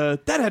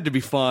had to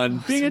be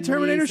fun. Being a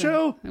Terminator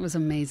show? It was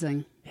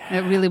amazing. Yeah.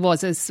 It really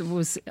was. It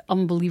was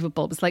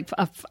unbelievable. It was like,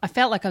 I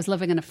felt like I was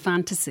living in a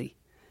fantasy.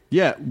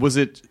 Yeah. Was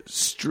it,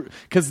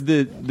 because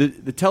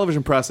the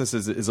television process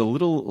is a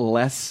little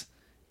less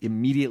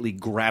immediately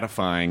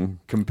gratifying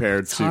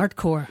compared to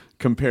hardcore.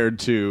 Compared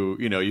to,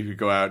 you could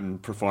go out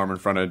and perform in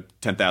front of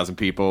 10,000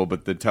 people,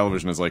 but the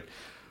television is like,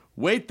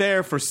 wait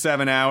there for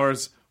 7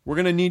 hours. We're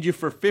going to need you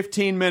for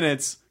 15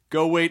 minutes.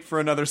 Go wait for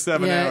another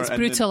 7 hours. Yeah, it's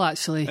brutal,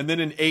 actually. And then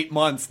in 8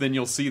 months, then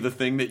you'll see the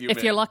thing that you made.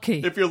 If you're lucky.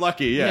 If you're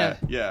lucky, yeah.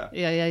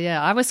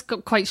 I was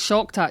quite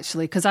shocked,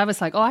 actually, because I was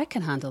like, I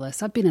can handle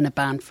this. I've been in a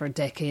band for a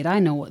decade. I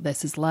know what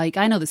this is like.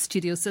 I know the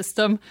studio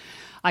system.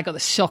 I got the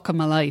shock of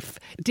my life.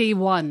 Day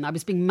one, I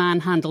was being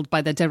manhandled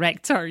by the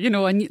director,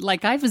 and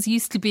like I was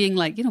used to being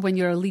like, when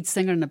you're a lead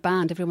singer in a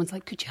band, everyone's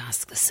like, could you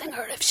ask the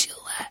singer if she'll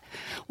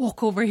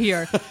walk over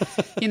here?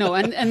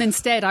 And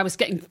instead I was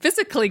getting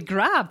physically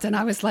grabbed, and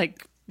I was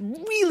like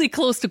really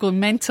close to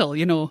going mental,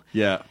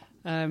 Yeah.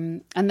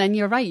 And then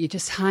you're right, you're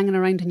just hanging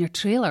around in your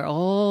trailer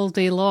all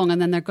day long,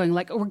 and then they're going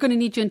like, we're going to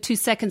need you in 2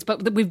 seconds,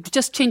 but we've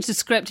just changed the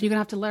script and you're going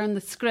to have to learn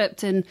the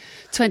script in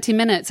 20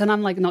 minutes. And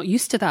I'm like not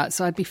used to that,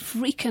 so I'd be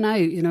freaking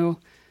out,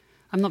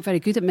 I'm not very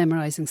good at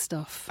memorizing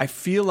stuff. I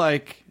feel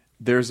like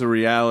there's a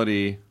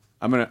reality.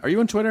 Are you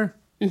on Twitter?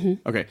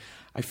 Mm-hmm. Okay.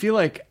 I feel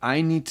like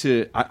I need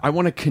to. I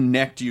want to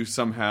connect you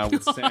somehow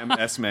with Sam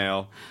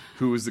Esmail,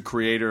 who is the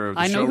creator of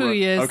the show. I know who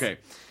he is. Okay.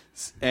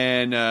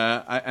 And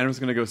I was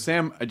going to go,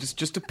 Sam,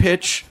 just a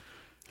pitch.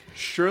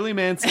 Shirley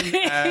Manson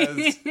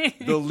as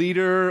the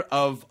leader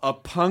of a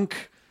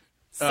punk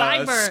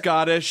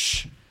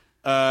Scottish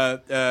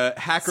hacker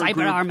Cyber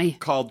group army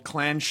called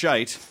Clan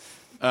Shite.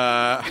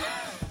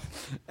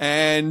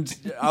 And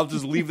I'll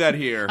just leave that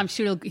here. I'm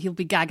sure he'll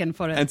be gagging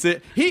for it. That's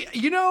it.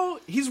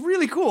 He's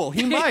really cool.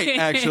 He might,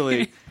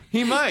 actually.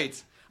 He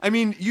might. I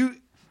mean,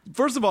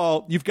 first of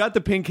all, you've got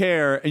the pink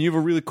hair and you have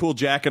a really cool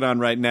jacket on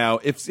right now.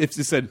 If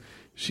you said,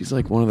 she's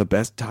like one of the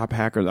best top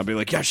hackers, I'll be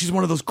like, yeah, she's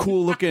one of those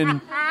cool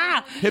looking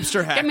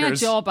hipster hackers. Give me a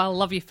job, I'll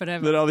love you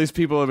forever. That all these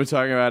people have been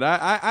talking about.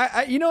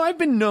 I've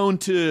been known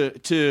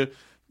to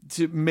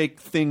make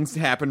things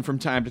happen from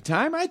time to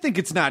time. I think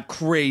it's not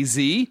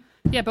crazy.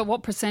 Yeah, but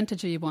what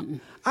percentage are you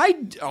wanting?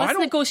 Let's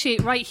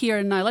negotiate right here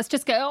and now. Let's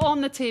just get it on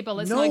the table.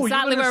 Let's know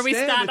exactly where we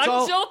stand.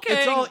 I'm joking.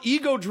 It's all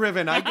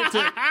ego-driven.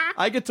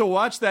 I get to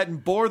watch that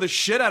and bore the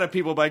shit out of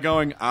people by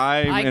going,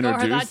 I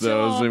introduced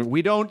those. And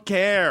we don't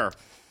care.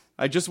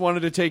 I just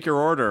wanted to take your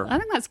order. I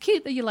think that's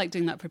cute that you like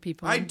doing that for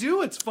people. I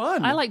do. It's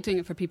fun. I like doing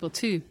it for people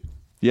too.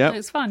 Yeah.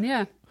 It's fun,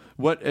 yeah.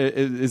 What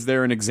is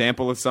there an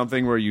example of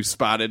something where you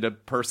spotted a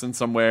person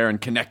somewhere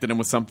and connected them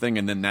with something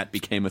and then that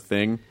became a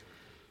thing?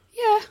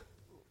 Yeah.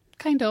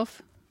 Kind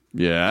of.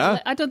 Yeah?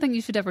 I don't think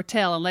you should ever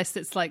tell unless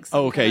it's like...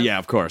 Oh, okay, yeah,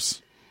 of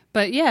course.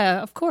 But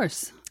yeah, of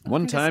course.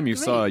 One time you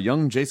saw a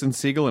young Jason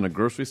Segel in a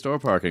grocery store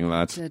parking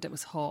lot. I did. It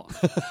was hot.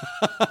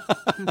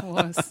 It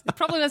was. It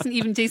probably wasn't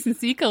even Jason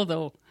Segel,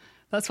 though.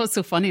 That's what's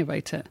so funny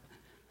about it.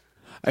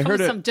 I heard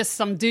it. Just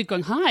some dude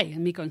going, hi,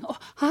 and me going, oh,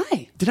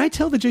 hi. Did I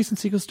tell the Jason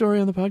Segel story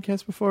on the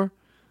podcast before?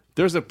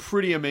 There's a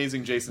pretty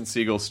amazing Jason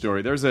Segel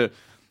story.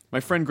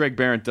 My friend Greg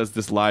Barrett does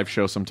this live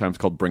show sometimes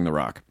called Bring the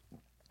Rock.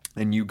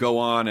 And you go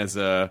on as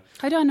a...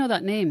 How do I know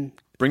that name?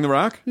 Bring the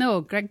Rock?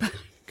 No, Greg...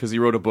 Because he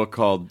wrote a book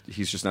called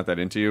He's Just Not That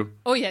Into You.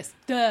 Oh, yes.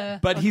 Duh.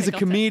 But he's a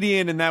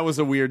comedian, and that was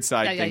a weird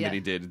side thing that he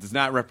did. It does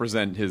not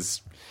represent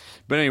his...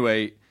 But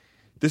anyway,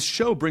 this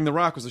show, Bring the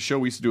Rock, was a show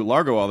we used to do at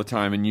Largo all the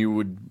time, and you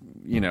would,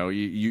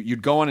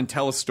 you'd go on and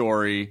tell a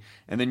story,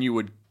 and then you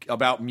would...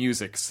 about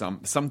music,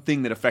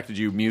 something that affected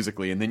you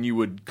musically, and then you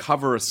would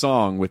cover a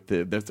song with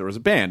there was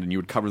a band, and you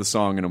would cover the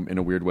song in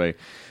a weird way.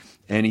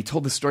 And he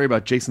told the story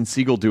about Jason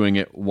Segel doing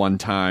it one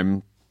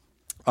time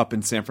up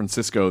in San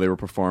Francisco. They were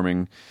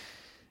performing,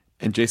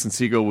 and Jason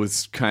Segel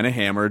was kind of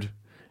hammered,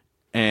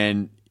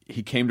 and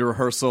he came to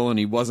rehearsal, and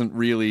he wasn't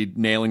really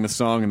nailing the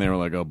song, and they were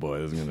like, oh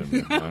boy, I don't know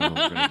what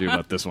we're going to do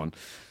about this one.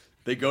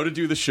 They go to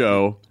do the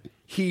show.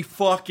 He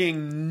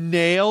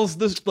nails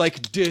this,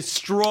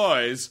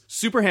 destroys,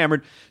 super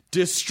hammered,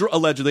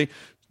 allegedly,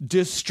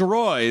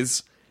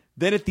 destroys.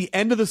 Then at the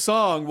end of the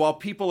song, while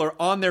people are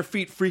on their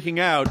feet freaking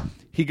out,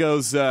 he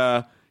goes,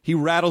 he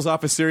rattles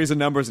off a series of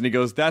numbers and he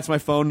goes, that's my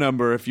phone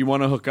number. If you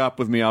want to hook up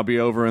with me, I'll be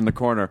over in the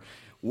corner.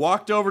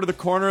 Walked over to the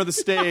corner of the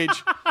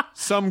stage.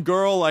 Some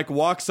girl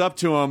walks up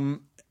to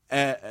him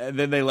and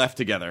then they left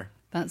together.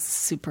 That's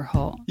super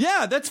hot.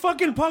 Yeah, that's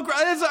fucking punk rock.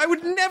 I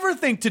would never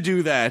think to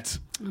do that.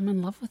 I'm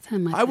in love with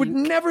him, I would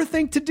never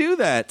think to do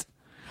that.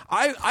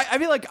 I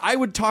feel like I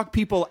would talk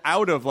people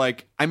out of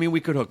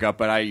we could hook up,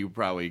 but you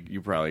probably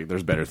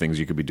there's better things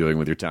you could be doing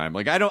with your time.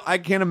 I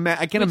can't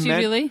imagine. Would you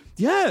really?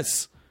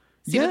 Yes.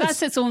 See, but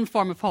that's its own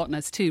form of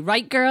hotness too,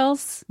 right,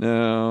 girls?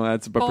 No, I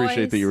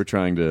appreciate that you were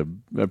trying to.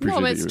 No,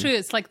 it's true.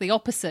 It's like the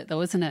opposite,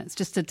 though, isn't it? It's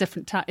just a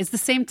different tactic. It's the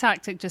same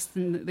tactic, just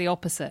in the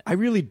opposite. I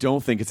really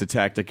don't think it's a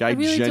tactic. I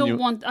really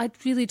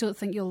don't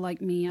think you'll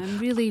like me.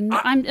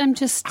 I'm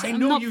just. I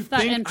know not you that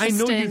think. I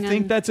know you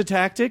think that's a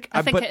tactic.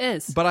 I think it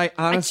is. But I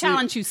honestly, I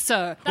challenge you,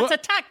 sir. That's a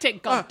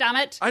tactic. God damn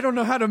it! I don't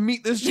know how to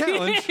meet this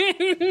challenge.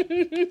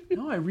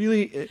 No, I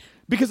really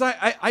because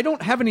I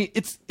don't have any.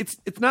 It's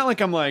not like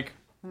I'm like.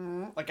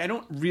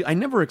 I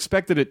never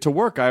expected it to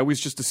work. I always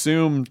just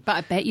assumed. But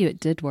I bet you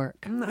it did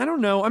work. I don't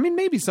know. I mean,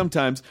 maybe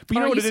sometimes. But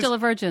are you still a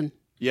virgin?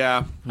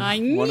 Yeah. I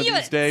knew One of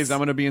these days, I'm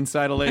going to be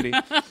inside a lady.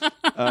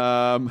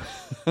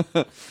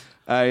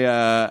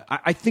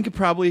 I think it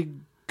probably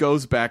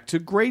goes back to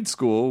grade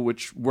school,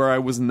 where I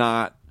was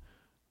not.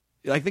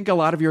 I think a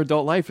lot of your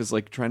adult life is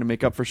trying to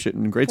make up for shit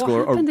in grade school.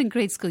 What happened in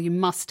grade school? You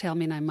must tell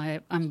me now. My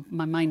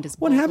mind is.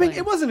 What happened?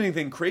 It wasn't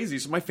anything crazy.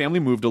 So my family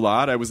moved a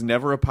lot. I was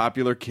never a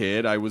popular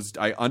kid. I was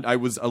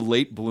a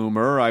late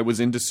bloomer. I was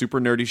into super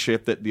nerdy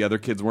shit that the other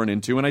kids weren't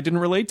into, and I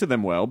didn't relate to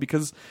them well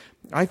because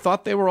I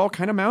thought they were all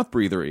kind of mouth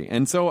breathery,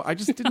 and so I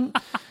just didn't,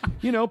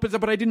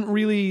 But I didn't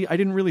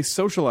really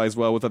socialize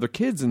well with other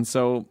kids, and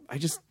so I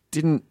just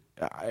didn't.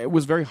 It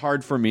was very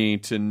hard for me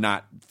to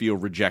not feel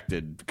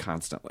rejected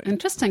constantly.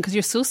 Interesting, because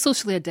you're so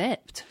socially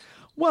adept.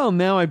 Well,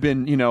 now I've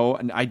been,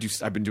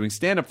 I've been doing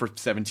stand-up for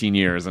 17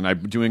 years, and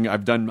I've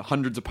done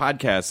hundreds of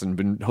podcasts and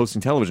been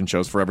hosting television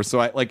shows forever.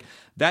 So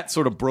that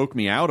sort of broke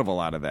me out of a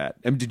lot of that.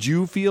 And did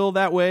you feel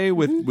that way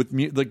with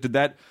did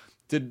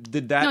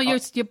Did that? No,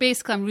 you're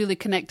basically. I'm really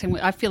connecting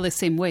with. I feel the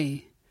same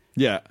way.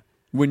 Yeah.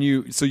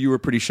 So you were a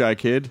pretty shy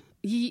kid.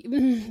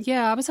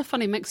 Yeah, I was a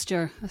funny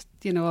mixture,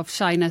 of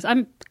shyness.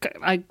 I'm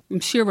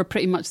sure we're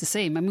pretty much the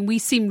same. I mean, we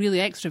seem really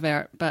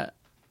extrovert, but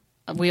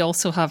we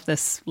also have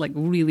this like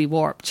really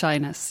warped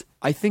shyness.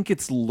 I think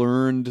it's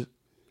learned.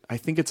 I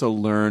think it's a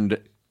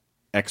learned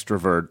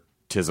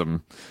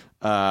extrovertism.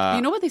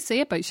 You know what they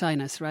say about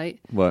shyness, right?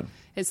 What?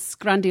 It's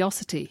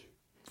grandiosity.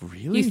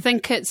 Really? You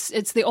think it's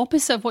the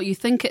opposite of what you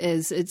think it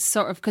is. It's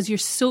sort of because you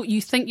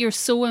think you're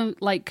so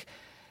like.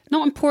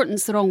 Not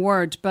important's the wrong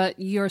word, but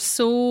you're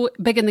so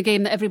big in the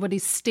game that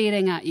everybody's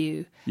staring at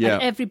you. Yeah.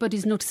 And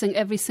everybody's noticing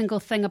every single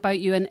thing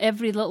about you, and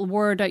every little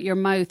word out your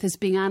mouth is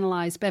being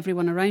analysed by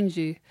everyone around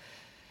you.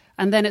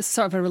 And then it's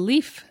sort of a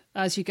relief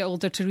as you get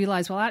older to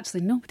realise, well,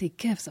 actually, nobody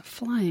gives a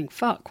flying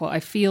fuck what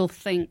I feel,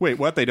 think. Wait,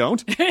 what? They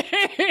don't?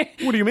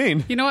 What do you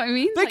mean? You know what I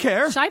mean? They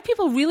care. Shy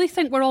people really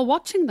think we're all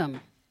watching them.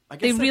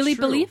 They really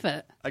believe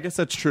it. I guess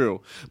that's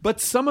true.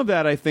 But some of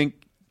that, I think,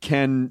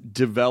 can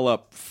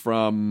develop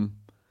from...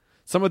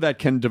 Some of that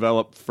can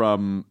develop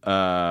from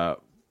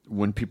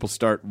when people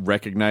start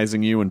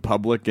recognizing you in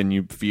public and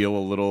you feel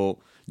a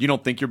little... You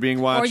don't think you're being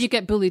watched. Or you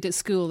get bullied at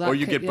school.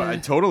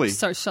 Totally.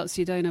 Sort of shuts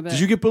you down a bit. Did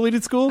you get bullied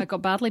at school? I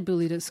got badly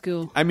bullied at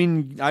school. I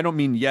mean, I don't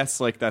mean yes,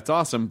 like that's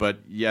awesome, but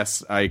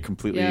yes, I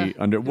completely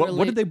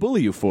What did they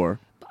bully you for?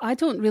 I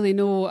don't really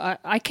know.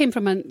 I came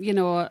from a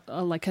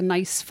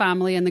nice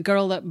family, and the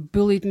girl that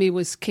bullied me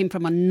came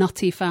from a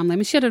nutty family. I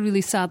mean, she had a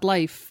really sad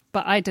life,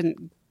 but I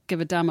didn't give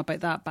a damn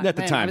about that back at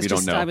the time. You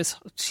don't know.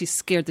 She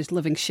scared the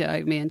living shit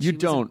out of me, and she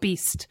was a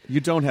beast.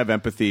 You don't have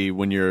empathy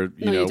when you're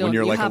when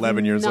you're like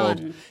 11 years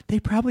old. They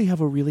probably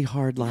have a really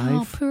hard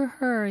life. Oh, poor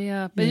her.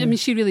 Yeah, but I mean,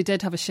 she really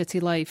did have a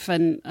shitty life,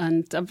 and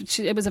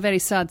it was a very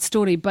sad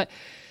story. But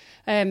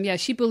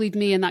she bullied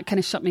me, and that kind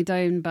of shut me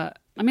down. But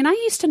I mean, I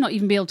used to not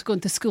even be able to go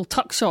into school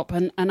tuck shop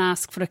and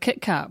ask for a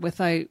Kit Kat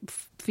without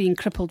being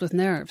crippled with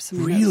nerves. I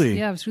mean,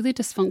 really? I was really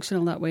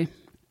dysfunctional that way.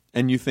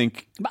 And you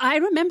think... But I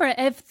remember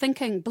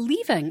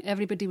believing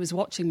everybody was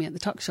watching me at the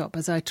tuck shop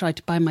as I tried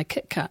to buy my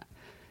Kit Kat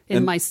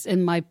in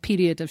my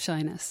period of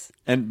shyness.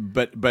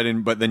 But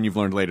then you've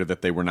learned later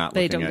that they were not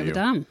looking at you. They don't give a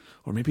damn.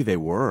 Or maybe they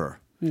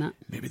were. No.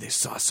 Maybe they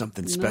saw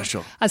something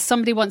special. As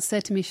somebody once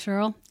said to me,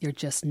 Cheryl, you're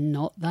just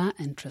not that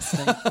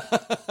interesting. I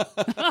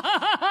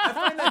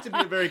find that to be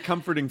a very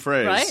comforting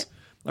phrase. Right?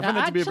 I find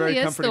that to be a very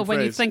comforting phrase.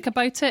 When you think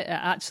about it, it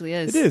actually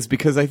is. It is,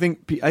 because I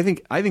think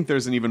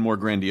there's an even more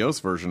grandiose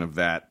version of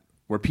that,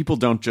 where people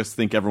don't just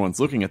think everyone's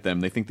looking at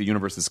them, they think the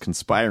universe is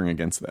conspiring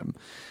against them.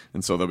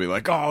 And so they'll be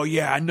like, oh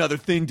yeah, another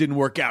thing didn't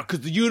work out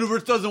because the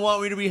universe doesn't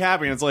want me to be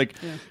happy. And it's like,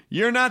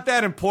 you're not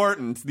that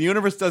important. The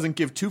universe doesn't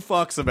give two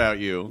fucks about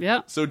you.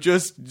 Yeah. So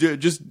just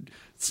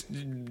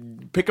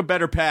pick a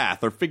better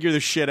path or figure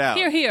this shit out.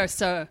 Here,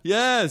 sir.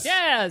 Yes.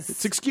 Yes.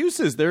 It's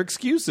excuses. They're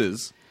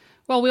excuses.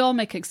 Well, we all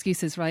make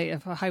excuses,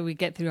 right, for how we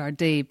get through our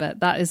day, but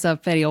that is a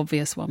very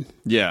obvious one.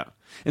 Yeah.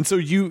 And so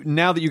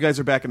now that you guys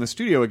are back in the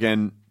studio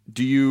again,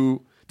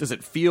 does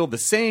it feel the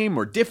same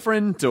or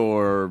different,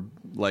 or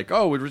like,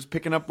 oh, we're just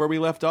picking up where we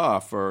left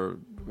off, or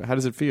how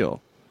does it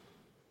feel?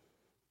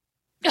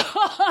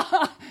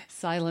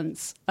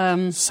 Silence.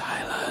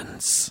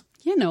 Silence.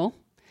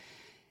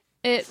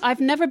 I've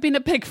never been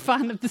a big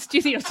fan of the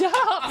studio. Shut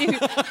up, you.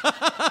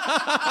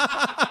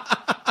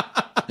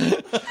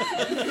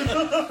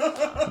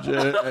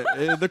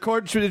 The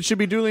court it should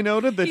be duly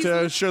noted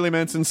that Shirley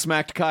Manson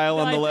smacked Kyle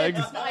on the leg.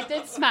 I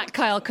did smack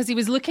Kyle because he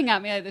was looking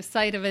at me out the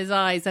side of his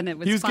eyes, and it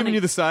was. He was funny. giving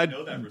you the side. I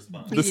know that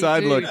response. The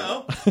side look.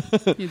 No.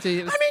 You do.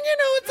 It was, I mean,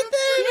 it's a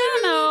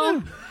thing. you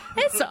know,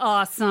 it's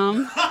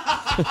awesome.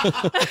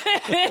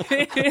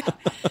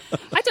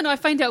 I don't know. I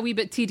find it a wee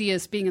bit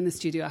tedious being in the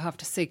studio, I have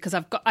to say, because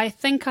I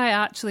think I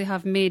actually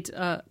have made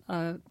a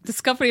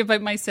discovery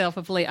about myself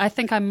of late. I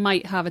think I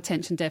might have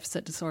attention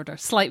deficit disorder.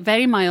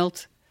 Very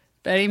mild.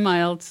 Very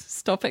mild.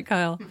 Stop it,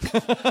 Kyle.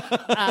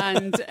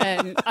 And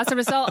as a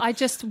result,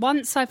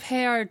 once I've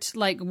heard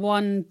like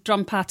one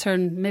drum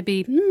pattern,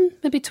 maybe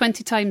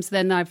 20 times,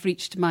 then I've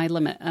reached my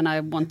limit and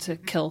I want to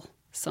kill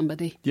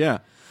somebody. Yeah.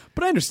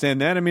 But I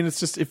understand that. I mean, it's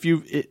just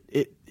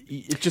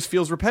it just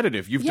feels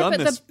repetitive. You've done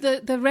this.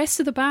 But the rest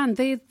of the band,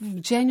 they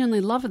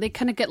genuinely love it. They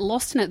kind of get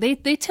lost in it.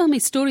 They tell me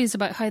stories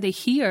about how they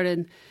hear,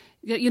 and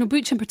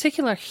Butch in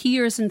particular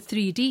hears in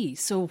 3D.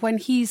 So when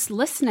he's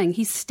listening,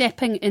 he's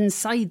stepping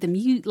inside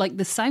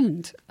the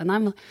sound, and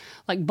I'm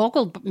like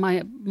boggled.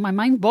 My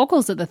mind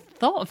boggles at the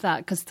thought of that,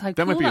 because how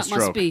cool that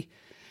must be.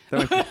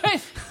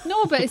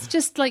 No, but it's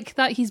just like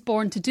that. He's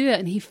born to do it,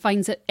 and he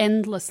finds it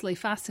endlessly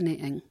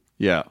fascinating.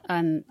 Yeah.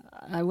 And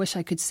I wish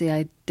I could say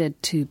I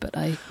did too, but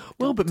I don't.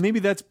 Well, but maybe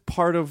that's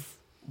part of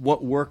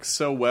what works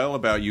so well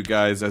about you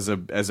guys as a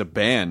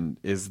band,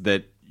 is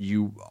that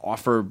you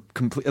offer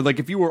complete, like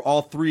if you were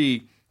all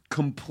three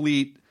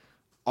complete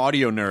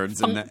audio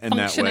nerds in that way.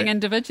 Functioning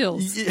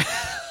individuals. Yeah.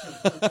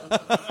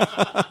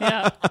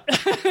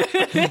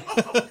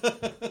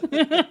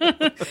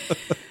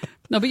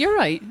 Yeah. No, but you're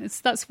right.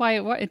 That's why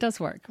it does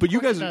work. But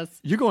you guys,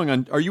 you're going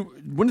on.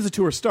 When does the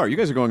tour start? You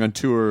guys are going on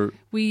tour.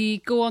 We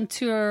go on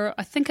tour.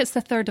 I think it's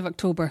the 3rd of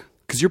October.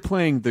 Because you're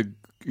playing the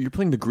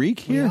Greek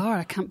here. We are.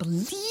 I can't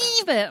believe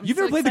it. You've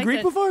never played the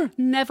Greek before?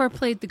 Never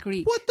played the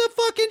Greek. What the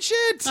fucking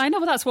shit? I know,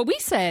 but that's what we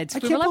said.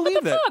 We were like,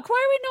 what the fuck?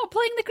 Why are we not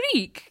playing the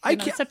Greek?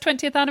 It's our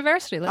 20th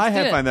anniversary.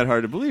 Let's find that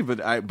hard to believe,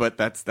 but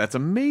that's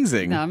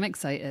amazing. No, I'm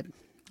excited.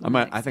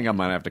 I think I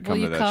might have to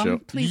come to that show.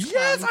 Please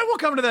yes, come. I will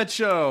come to that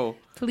show.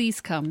 Please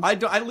come. I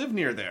live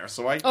near there,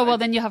 so I. Oh well,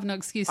 then you have no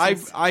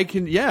excuses. I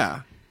can.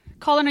 Yeah.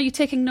 Colin, are you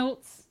taking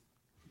notes?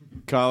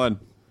 Colin.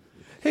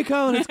 Hey,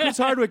 Colin, it's Chris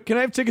Hardwick. Can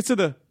I have tickets to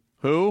the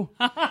who?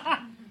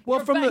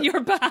 Well,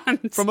 your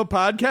band. From a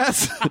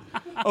podcast.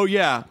 Oh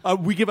yeah,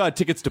 we give out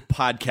tickets to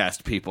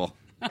podcast people.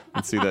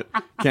 Let's see that.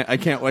 I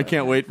can't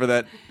wait for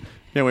that.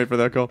 Can't wait for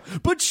that call.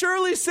 But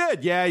Shirley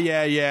said,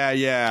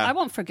 yeah. I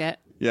won't forget.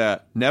 Yeah,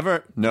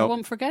 never. No, I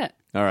won't forget.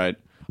 All right,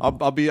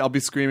 I'll be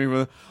screaming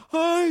with,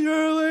 "Hi,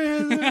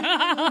 Shirley!"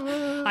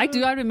 I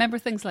do. I remember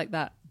things like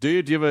that. Do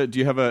you? Do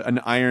you have an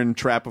iron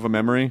trap of a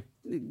memory?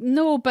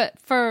 No, but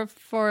for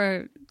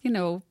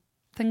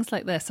things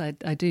like this, I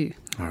do.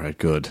 All right,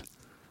 good.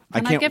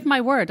 And I give my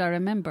word. I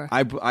remember.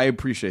 I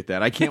appreciate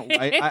that. I can't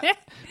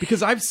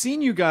because I've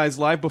seen you guys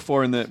live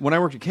before. When I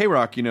worked at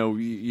K-Rock,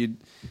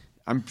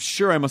 I'm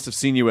sure I must have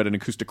seen you at an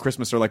Acoustic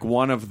Christmas or like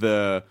one of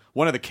the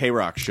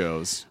K-Rock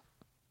shows.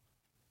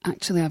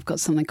 Actually, I've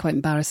got something quite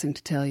embarrassing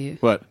to tell you.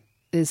 What?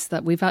 Is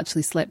that we've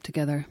actually slept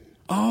together.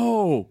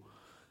 Oh,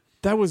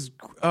 that was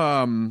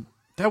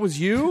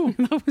you?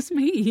 That was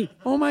me.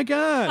 Oh my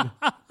God.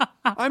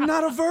 I'm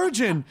not a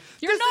virgin.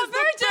 You're not a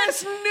virgin.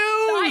 Best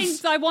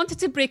news. I wanted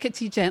to break it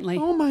to you gently.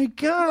 Oh my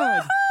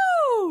God.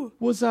 Woo-hoo!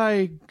 Was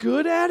I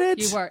good at it?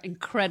 You were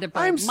incredible.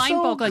 I'm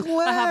mind-boggling. so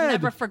glad. I have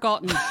never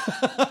forgotten.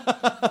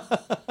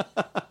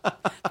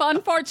 But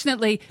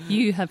unfortunately,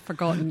 you have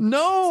forgotten.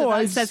 No. So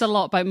that says a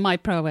lot about my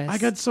prowess. I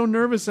got so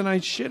nervous and I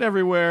shit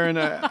everywhere and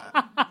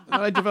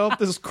I developed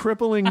this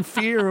crippling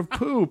fear of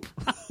poop.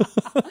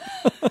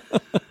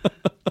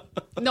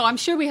 No, I'm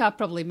sure we have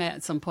probably met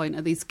at some point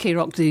at these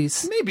K-Rock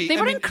dues. Maybe. They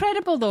were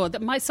incredible, though.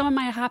 Some of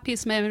my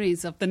happiest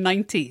memories of the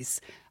 90s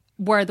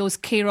were those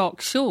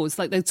K-Rock shows,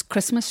 like those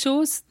Christmas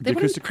shows. They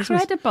were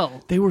incredible.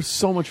 Christmas. They were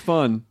so much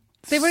fun.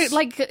 They were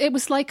like, it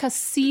was like a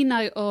scene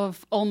out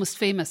of Almost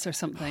Famous or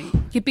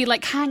something. You'd be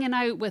like hanging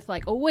out with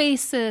like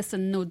Oasis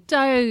and No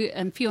Doubt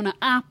and Fiona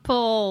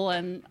Apple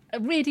and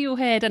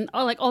Radiohead and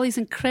all these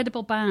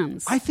incredible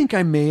bands. I think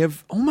I may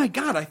have, oh my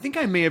God,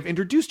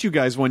 introduced you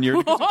guys one year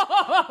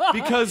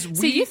because we...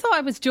 See, you thought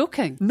I was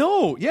joking.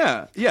 No,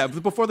 yeah,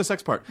 before the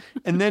sex part.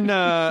 And then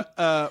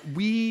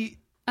we...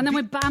 And then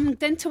we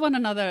banged into one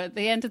another at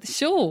the end of the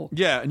show.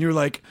 Yeah, and you're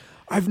like...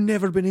 I've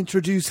never been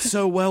introduced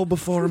so well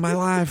before in my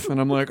life. And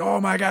I'm like, oh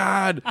my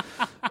God,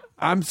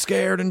 I'm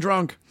scared and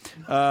drunk.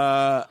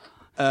 But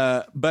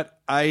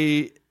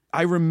I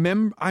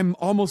remember, I'm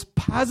almost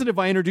positive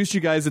I introduced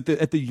you guys at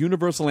the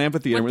Universal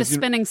Amphitheater. With the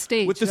spinning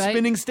stage, With the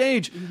spinning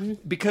stage. Mm-hmm.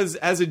 Because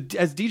as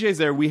DJs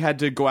there, we had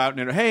to go out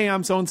and, hey,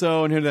 I'm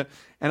so-and-so, and hear that.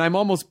 And I'm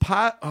almost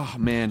oh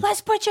man.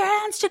 Let's put your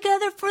hands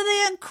together for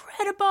the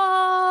incredible.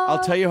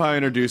 I'll tell you how I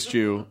introduced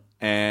you.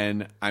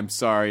 And I'm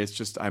sorry, it's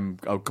just I'm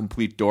a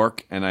complete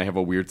dork and I have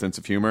a weird sense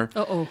of humor.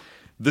 Uh-oh.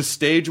 The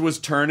stage was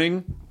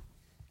turning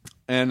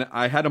and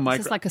I had a mic.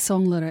 This is like a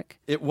song lyric.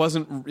 It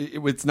wasn't,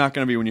 it's not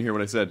going to be when you hear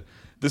what I said.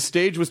 The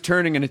stage was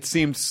turning and it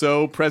seemed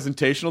so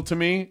presentational to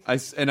me.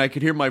 And I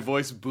could hear my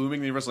voice booming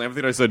in the Universal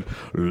Amphitheater. I said,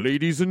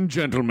 ladies and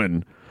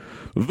gentlemen,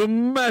 the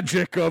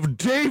magic of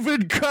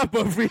David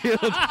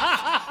Copperfield.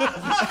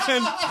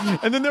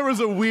 and then there was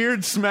a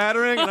weird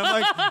smattering, and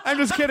I'm like, I'm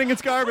just kidding,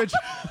 it's garbage.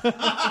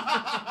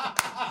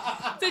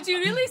 Did you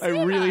really say that?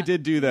 I really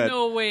did do that.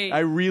 No way. I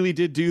really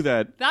did do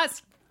that.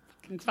 That's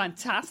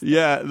fantastic.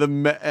 Yeah,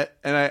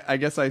 and I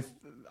guess I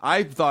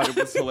thought it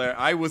was hilarious.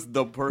 I was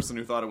the person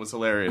who thought it was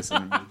hilarious,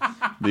 and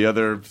the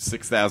other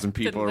 6,000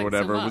 people or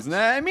whatever was.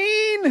 I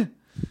mean,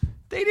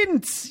 they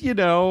didn't,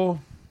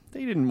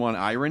 They didn't want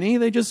irony.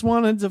 They just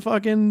wanted to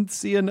fucking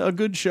see a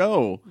good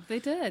show. They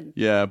did.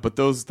 Yeah, but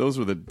those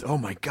were the... Oh,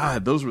 my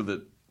God. Those were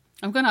the...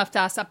 I'm going to have to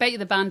ask. I bet you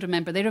the band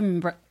remember. They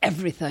remember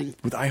everything.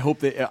 But I hope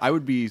they... I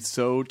would be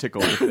so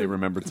tickled if they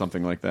remembered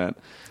something like that.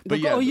 But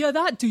yeah. Oh, yeah,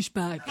 that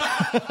douchebag.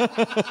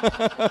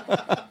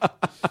 I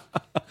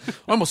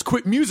almost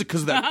quit music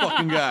because of that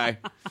fucking guy.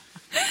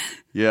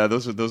 Yeah,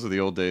 those are the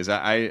old days.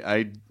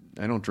 I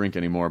don't drink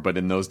anymore, but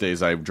in those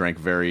days I drank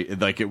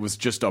it was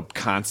just a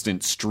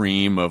constant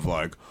stream of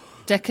like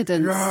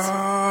decadence.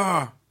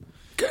 Yeah,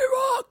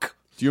 K-Rock.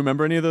 Do you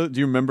remember any of those? Do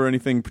you remember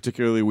anything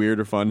particularly weird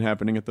or fun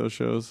happening at those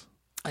shows?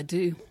 I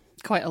do.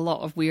 Quite a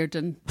lot of weird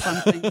and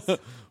fun things.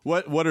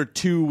 What are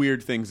two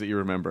weird things that you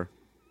remember?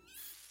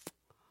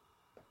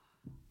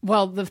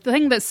 Well, the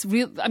thing that's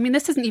real, I mean,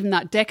 this isn't even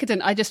that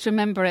decadent. I just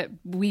remember it.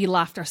 We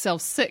laughed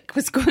ourselves sick.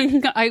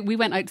 We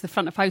went out to the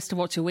front of house to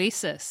watch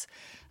Oasis.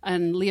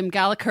 And Liam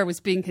Gallagher was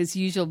being his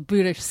usual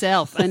boorish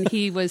self. And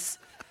he was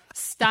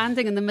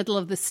standing in the middle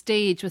of the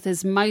stage with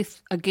his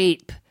mouth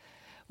agape,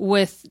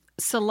 with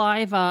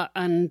saliva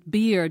and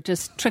beer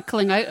just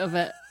trickling out of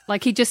it.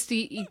 Like he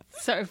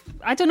sort of,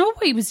 I don't know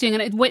what he was doing,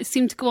 and it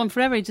seemed to go on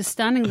forever. He just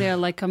standing there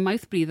like a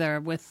mouth breather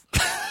with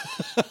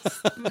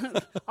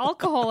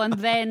alcohol and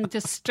then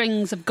just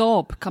strings of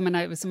gob coming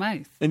out of his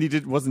mouth. And he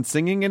wasn't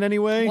singing in any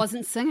way?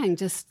 Wasn't singing,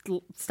 just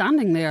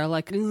standing there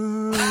like...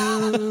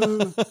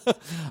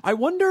 I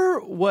wonder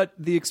what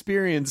the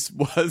experience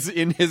was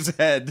in his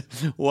head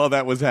while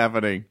that was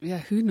happening. Yeah,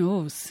 who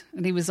knows?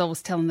 And he was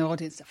always telling the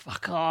audience to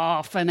fuck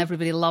off, and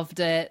everybody loved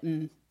it,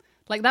 and...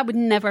 Like, that would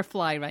never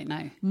fly right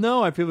now.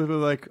 No, I feel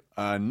like,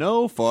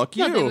 no, fuck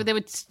you. No, they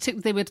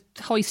would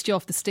hoist you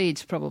off the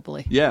stage,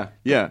 probably. Yeah.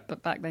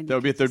 But back then,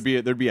 there'd be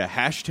a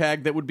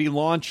hashtag that would be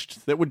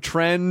launched that would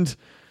trend.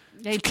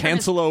 Yeah,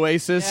 cancel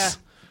Oasis.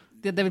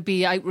 Yeah. There would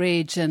be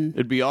outrage and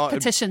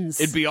petitions.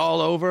 It'd be all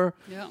over.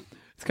 Yeah.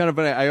 It's kind of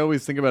funny. I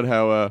always think about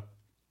how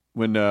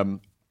when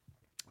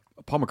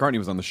Paul McCartney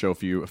was on the show a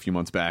few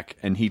months back,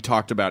 and he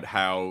talked about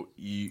how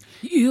you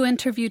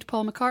interviewed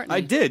Paul McCartney.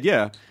 I did,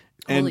 yeah.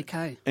 Holy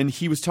cow. And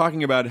he was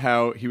talking about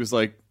how he was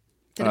like...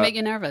 Did it make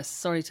you nervous?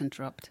 Sorry to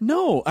interrupt.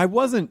 No, I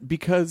wasn't,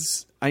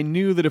 because I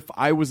knew that if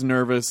I was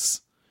nervous,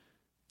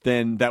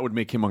 then that would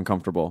make him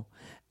uncomfortable.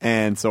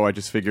 And so I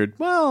just figured,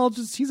 well,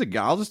 he's a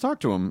guy, I'll just talk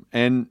to him.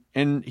 And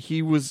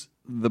he was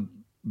the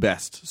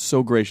best,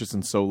 so gracious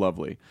and so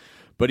lovely.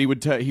 But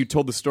he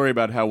told the story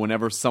about how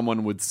whenever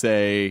someone would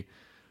say...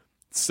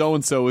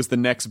 so-and-so is the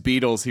next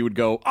Beatles, he would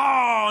go,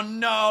 oh,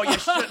 no, you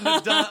shouldn't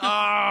have done,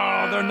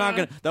 oh, they're not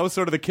going to, that was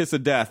sort of the kiss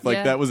of death.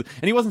 Like that was,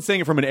 and he wasn't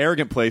saying it from an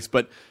arrogant place,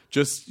 but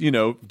just,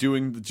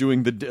 doing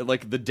the,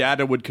 like the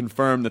data would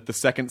confirm that the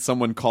second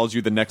someone calls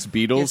you the next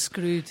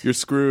Beatles, you're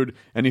screwed.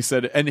 And he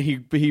said, and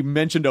he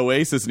mentioned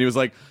Oasis, and he was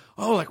like,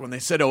 oh, like when they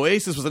said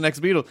Oasis was the next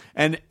Beatles.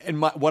 And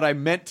what I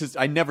meant to,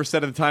 I never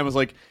said at the time was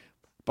like,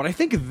 but I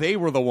think they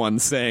were the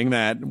ones saying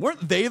that.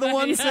 Weren't they the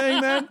ones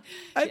saying that?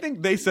 I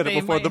think they said it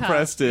before the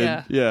press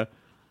did. Yeah.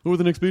 Who were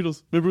the next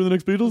Beatles? Maybe we're the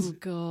next Beatles? Oh,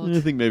 God.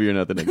 I think maybe you're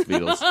not the next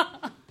Beatles.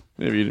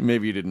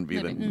 maybe you didn't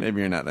be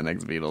maybe you're not the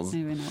next Beatles.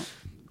 Maybe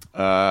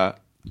not.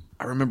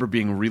 I remember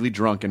being really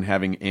drunk and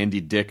having Andy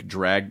Dick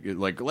drag,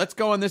 like, let's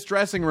go in this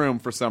dressing room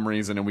for some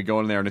reason. And we go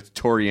in there and it's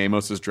Tori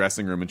Amos's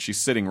dressing room, and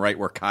she's sitting right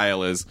where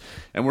Kyle is.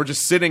 And we're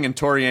just sitting in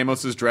Tori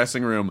Amos's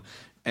dressing room,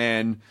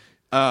 and...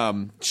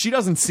 she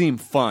doesn't seem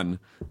fun.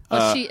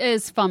 Well, she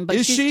is fun,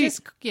 but she's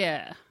just...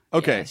 Yeah.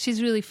 Okay. Yeah,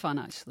 she's really fun,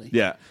 actually.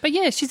 Yeah. But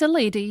yeah, she's a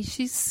lady.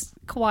 She's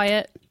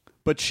quiet.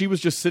 But she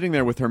was just sitting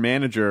there with her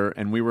manager,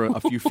 and we were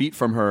a few feet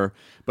from her.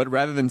 But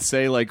rather than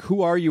say, like,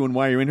 who are you and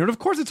why are you in here? And of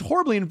course, it's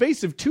horribly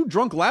invasive. Two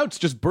drunk louts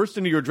just burst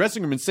into your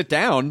dressing room and sit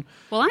down.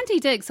 Well,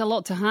 Andy Dick's a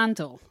lot to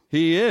handle.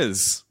 He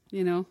is.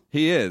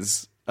 He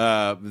is.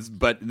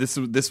 But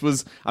this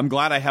was. I'm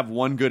glad I have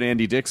one good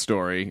Andy Dick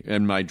story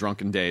in my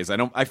drunken days.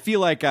 I feel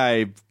like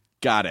I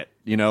got it.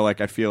 Like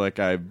I feel like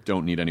I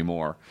don't need any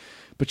more.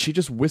 But she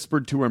just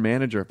whispered to her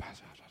manager,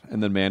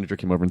 and the manager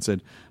came over and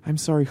said, "I'm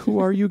sorry, who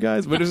are you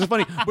guys?" But it was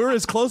funny. We were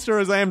as close to her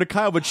as I am to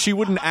Kyle, but she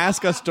wouldn't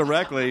ask us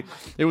directly.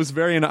 It was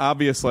very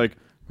obvious, like,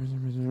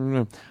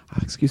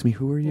 excuse me,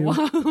 who are you?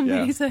 Wow,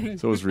 amazing. Yeah.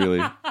 So it was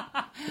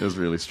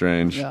really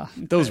strange. Yeah,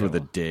 those were the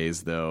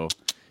days, though.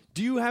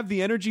 Do you have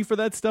the energy for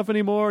that stuff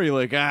anymore? Or you're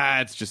like,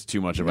 it's just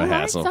too much of a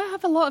hassle. I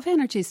have a lot of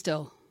energy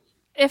still.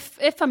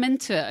 If I'm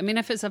into it. I mean,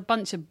 if it's a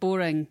bunch of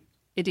boring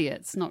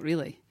idiots, not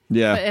really.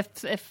 Yeah.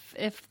 But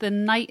if the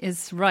night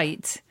is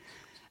right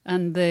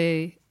and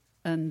the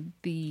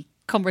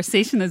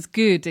conversation is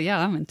good, yeah,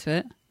 I'm into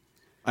it.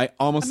 I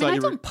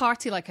don't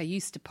party like I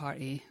used to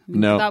party.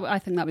 No. I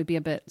think that would be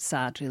a bit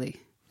sad, really,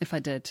 if I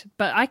did.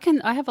 But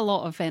I have a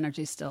lot of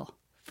energy still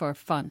for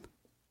fun.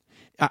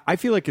 I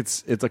feel like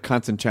it's a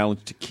constant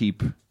challenge to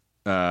keep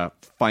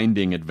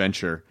finding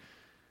adventure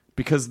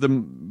because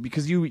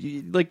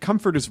you like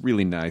comfort is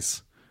really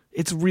nice.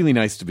 It's really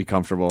nice to be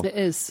comfortable. It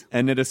is.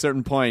 And at a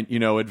certain point,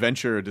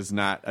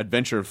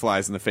 adventure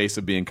flies in the face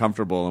of being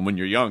comfortable. And when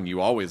you're young,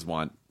 you always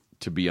want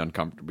to be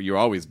uncomfortable. You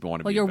always want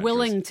to be. Well, you're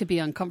willing to be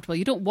uncomfortable.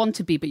 You don't want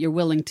to be, but you're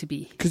willing to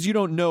be. Because you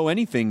don't know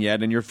anything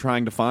yet, and you're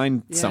trying to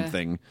find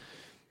something.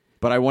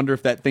 But I wonder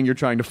if that thing you're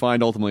trying to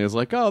find ultimately is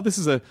like,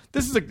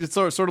 it's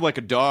sort of like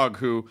a dog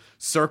who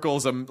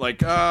circles them,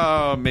 like,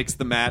 makes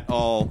the mat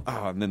all,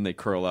 and then they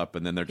curl up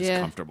and then they're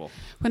just comfortable.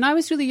 When I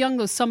was really young,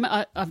 though,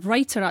 a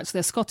writer, actually,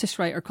 a Scottish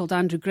writer called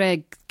Andrew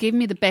Gregg, gave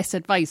me the best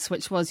advice,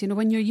 which was,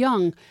 when you're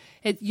young,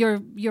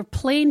 your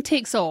plane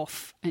takes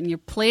off and your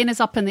plane is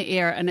up in the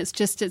air and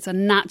it's a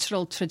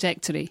natural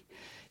trajectory.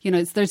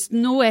 There's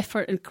no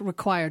effort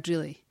required,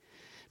 really.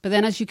 But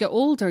then as you get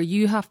older,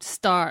 you have to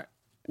start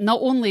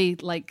not only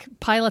like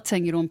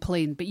piloting your own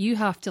plane, but you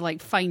have to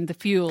like find the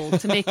fuel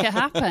to make it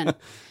happen.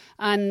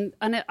 And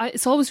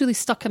it's always really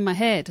stuck in my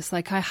head. It's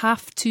like I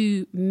have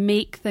to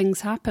make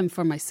things happen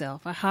for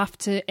myself. I have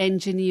to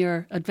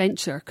engineer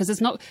adventure because it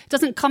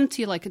doesn't come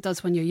to you like it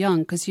does when you're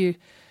young. Because you're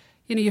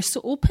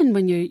so open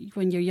when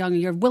you're young.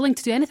 You're willing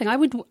to do anything.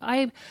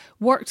 I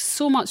worked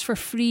so much for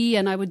free,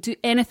 and I would do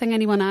anything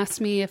anyone asked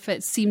me if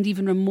it seemed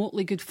even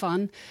remotely good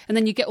fun. And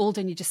then you get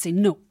older and you just say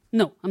no,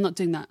 I'm not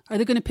doing that. Are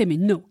they going to pay me?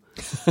 No.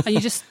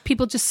 And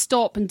people just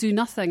stop and do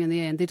nothing in the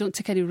end. They don't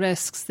take any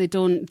risks. They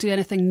don't do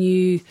anything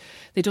new.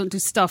 They don't do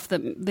stuff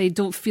that they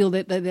don't feel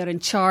that they're in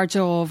charge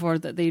of or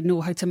that they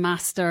know how to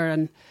master.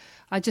 And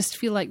I just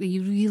feel like that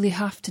you really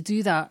have to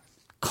do that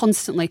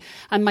constantly.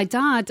 And my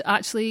dad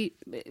actually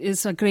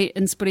is a great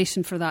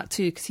inspiration for that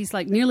too, because he's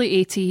like nearly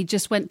 80. He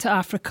just went to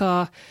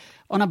Africa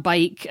on a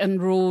bike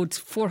and rode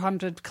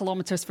 400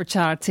 kilometres for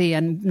charity,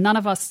 and none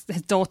of us,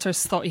 his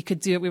daughters, thought he could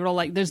do it. We were all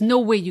like, there's no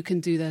way you can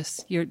do this.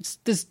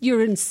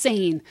 You're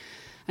insane.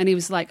 And he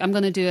was like, I'm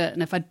going to do it,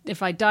 and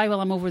if I die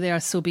while I'm over there,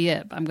 so be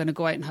it. But I'm going to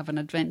go out and have an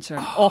adventure.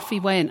 And off he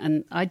went,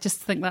 and I just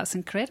think that's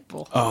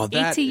incredible.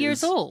 80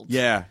 years old.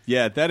 Yeah,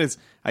 that is.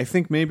 I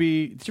think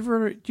maybe. Do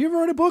you ever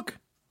write a book?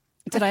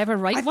 Did I ever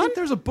write one? I think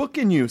there's a book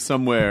in you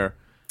somewhere.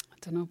 I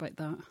don't know about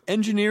that.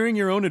 Engineering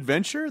Your Own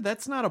Adventure?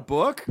 That's not a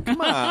book. Come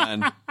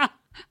on.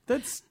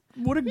 That's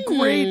what a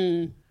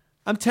great.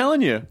 I'm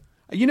telling you.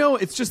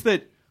 It's just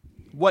that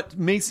what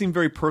may seem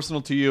very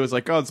personal to you is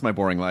like, oh, it's my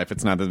boring life.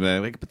 It's not that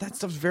like, but that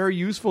stuff's very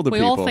useful to people.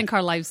 We all think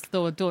our lives,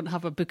 though, don't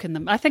have a book in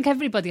them. I think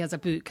everybody has a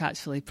book,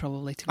 actually,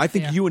 probably. I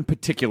think you in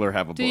particular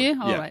have a book. Do you?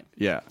 All right.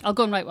 Yeah. I'll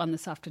go and write one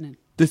this afternoon.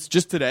 This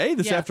just today?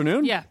 This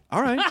afternoon? Yeah.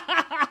 All right.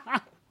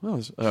 Well,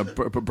 it's a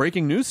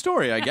breaking news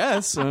story, I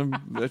guess.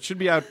 It should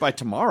be out by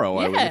tomorrow.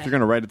 Yeah. If you're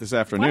going to write it this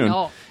afternoon, why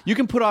not? You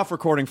can put off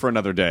recording for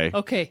another day.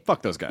 Okay.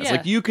 Fuck those guys. Yeah.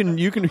 Like you can.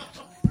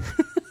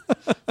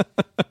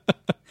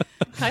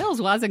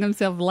 Kyle's wazzing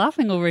himself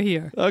laughing over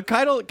here.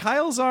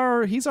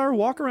 Kyle's he's our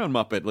walk around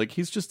Muppet. Like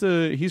he's just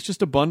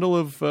a bundle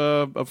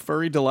of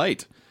furry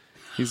delight.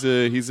 He's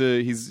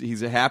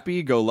a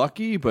happy go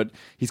lucky, but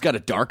he's got a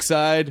dark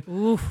side.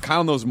 Oof.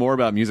 Kyle knows more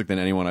about music than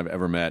anyone I've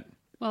ever met.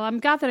 Well, I'm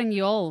gathering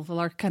you all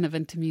are kind of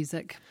into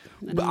music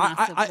in a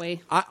massive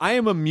way. I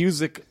am a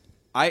music.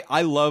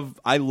 I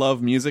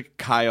love music.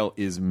 Kyle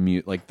is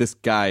like this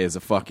guy is a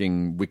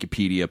fucking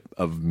Wikipedia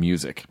of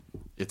music.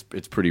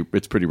 It's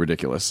pretty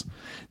ridiculous.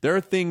 There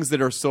are things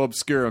that are so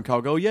obscure, and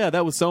Kyle go, yeah,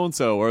 that was so and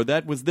so, or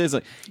that was this.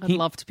 I'd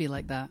love to be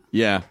like that.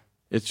 Yeah,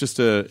 it's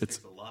a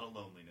lot of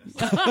loneliness.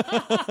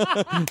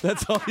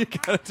 That's all you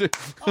gotta do.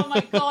 Oh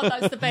my god,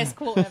 that's the best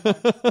quote ever.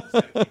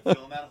 Keep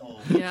filling that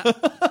hole. Yeah,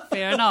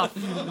 fair enough.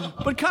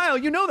 But Kyle,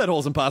 you know that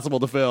hole's impossible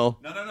to fill.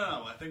 No.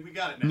 I think we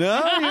got it now.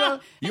 No,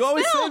 you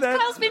always filled. say that.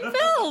 Kyle's been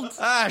filled.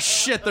 Ah,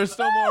 shit, there's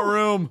still more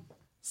room.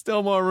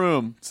 Still more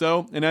room.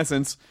 So, in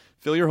essence,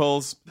 fill your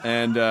holes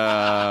and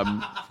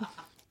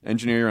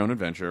engineer your own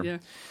adventure.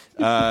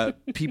 Yeah.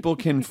 People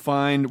can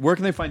find... Where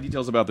can they find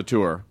details about the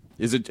tour?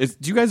 Do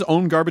you guys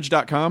own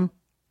garbage.com?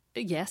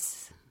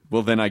 Yes.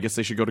 Well, then I guess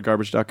they should go to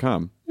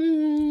garbage.com.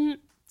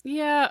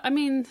 Yeah, I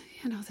mean,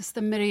 there's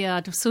the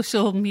myriad of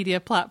social media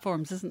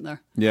platforms, isn't there?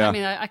 Yeah. I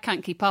mean, I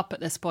can't keep up at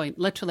this point.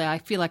 Literally, I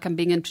feel like I'm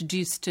being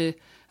introduced to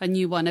a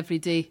new one every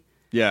day.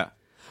 Yeah.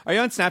 Are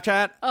you on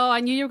Snapchat? Oh, I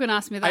knew you were going to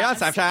ask me that. Are you on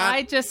Snapchat?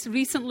 I just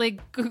recently,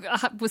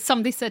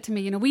 somebody said to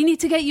me, we need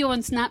to get you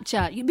on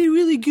Snapchat. You'd be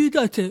really good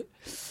at it.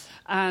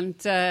 And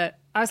I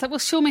was like, well,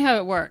 show me how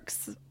it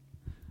works.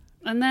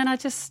 And then I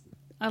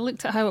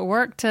looked at how it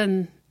worked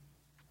and...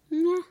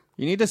 You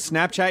need to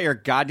Snapchat your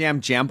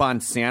goddamn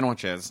jambon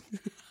sandwiches.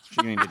 That's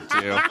what you need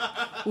to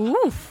do.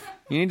 Oof.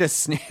 You need to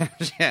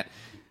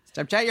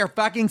Snapchat your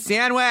fucking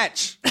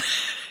sandwich.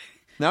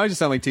 Now I just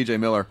sound like TJ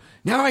Miller.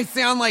 Now I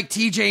sound like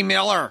TJ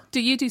Miller. Do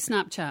you do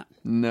Snapchat?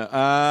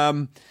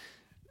 No,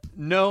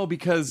 no,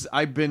 because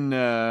I've been.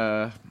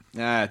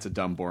 It's a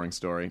dumb, boring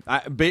story.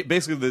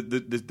 Basically, the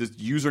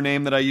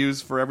username that I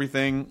use for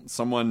everything,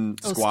 someone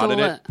squatted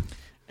it,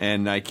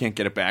 and I can't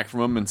get it back from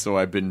them, and so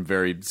I've been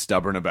very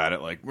stubborn about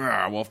it. Like,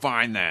 well,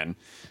 fine then,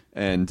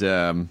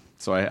 and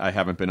so I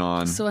haven't been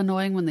on. So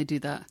annoying when they do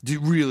that. It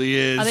really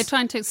is. Are they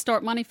trying to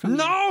extort money from you?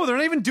 No, they're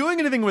not even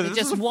doing anything with it.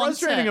 This is what's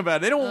frustrating about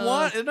it. They don't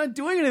want. They're not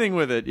doing anything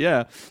with it.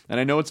 Yeah, and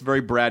I know it's a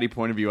very bratty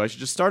point of view. I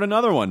should just start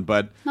another one,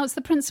 but no, it's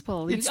the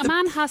principle. A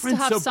man has to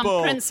have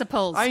some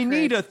principles. I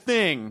need a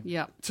thing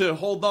to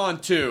hold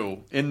on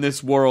to in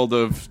this world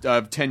of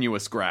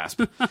tenuous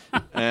grasp,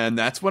 and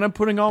that's what I'm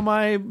putting all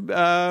my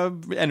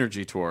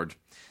energy toward.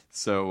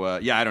 So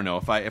I don't know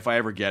if I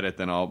ever get it,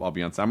 then I'll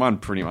be on. I'm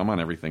on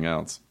everything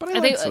else, but I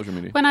like social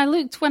media. When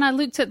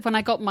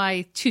I got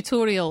my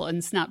tutorial on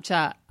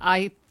Snapchat,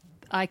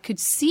 I could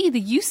see the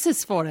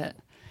uses for it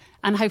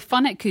and how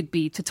fun it could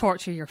be to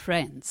torture your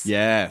friends.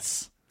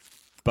 Yes.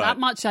 But that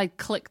much I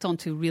clicked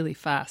onto really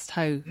fast,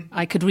 how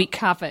I could wreak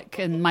havoc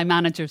in my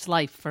manager's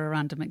life, for a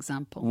random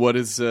example. What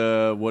is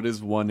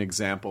one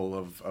example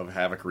of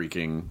havoc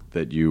wreaking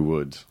that you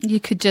would? You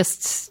could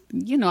just,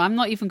 I'm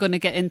not even going to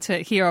get into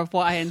it here of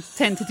what I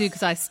intend to do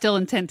because I still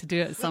intend to do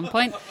it at some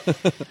point.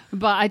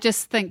 But I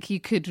just think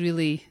you could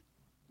really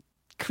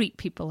creep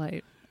people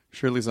out.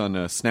 Shirley's on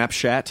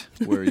Snapchat,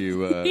 where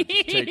you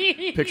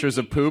take pictures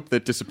of poop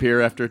that disappear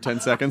after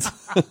 10 seconds.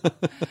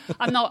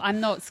 I'm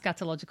not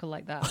scatological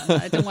like that.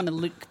 I don't want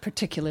to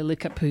particularly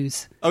look at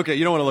poos. Okay,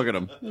 you don't want to look at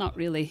them? Not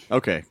really.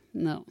 Okay.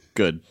 No.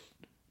 Good.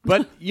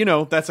 But,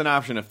 that's an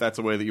option if that's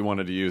a way that you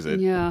wanted to use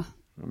it. Yeah.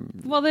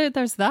 Well,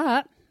 there's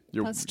that.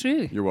 That's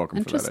true. You're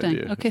welcome for that Interesting.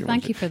 idea. Okay,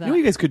 thank you for that. You know what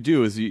you guys could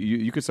do is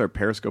you could start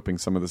periscoping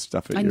some of the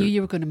stuff. I knew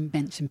you were going to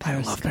mention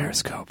Periscope. I love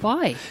Periscope.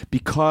 Why?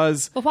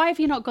 Because... Well, why have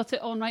you not got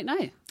it on right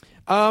now?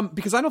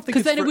 Because I don't think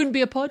because then it wouldn't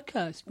be a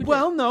podcast.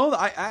 Well, no,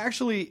 I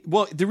actually.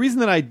 Well, the reason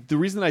that I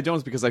don't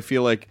is because I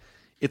feel like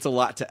it's a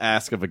lot to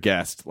ask of a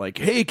guest. Like,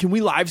 hey, can we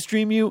live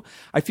stream you?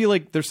 I feel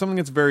like there's something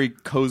that's very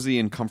cozy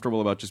and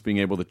comfortable about just being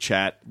able to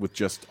chat with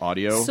just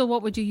audio. So,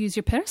 what would you use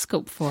your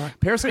Periscope for?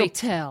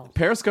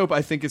 Periscope,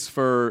 I think, is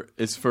for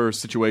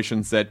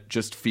situations that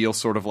just feel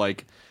sort of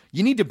like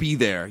you need to be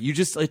there.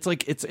 It's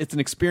an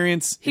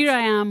experience. Here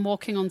I am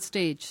walking on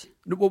stage.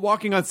 Well,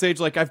 walking on stage,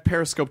 like I've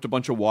periscoped a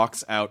bunch of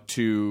walks out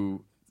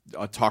to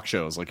talk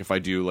shows. Like if I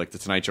do like the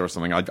Tonight Show or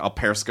something, I'll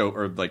periscope,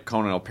 or like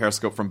Conan, I'll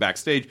periscope from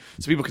backstage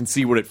so people can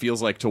see what it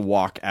feels like to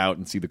walk out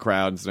and see the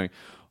crowd and stuff.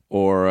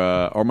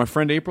 Or my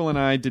friend April and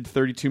I did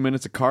 32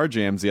 minutes of car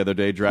jams the other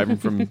day, driving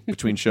from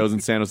between shows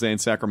in San Jose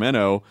and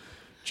Sacramento,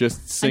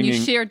 just singing. And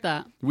you shared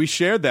that. We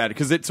shared that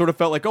because it sort of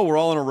felt like, oh, we're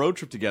all on a road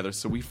trip together.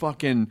 So we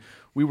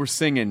were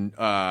singing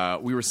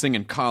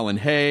Colin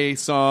Hay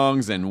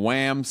songs and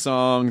Wham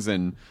songs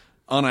and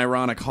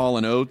unironic Hall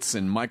 & Oates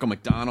and Michael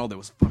McDonald. It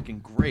was fucking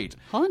great.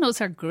 Hall &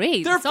 Oates are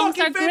great. They're songs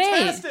fucking are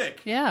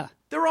fantastic. Great. Yeah.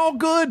 They're all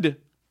good.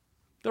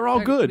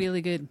 They're good.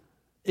 Really good.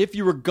 If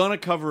you were going to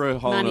cover a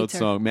Hall & Oates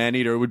song,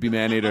 Maneater, it would be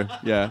Maneater.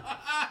 Yeah.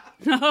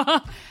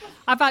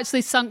 I've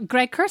actually sung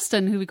Greg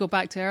Kirsten, who we go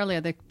back to earlier,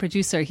 the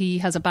producer. He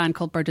has a band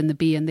called Bird and the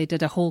Bee, and they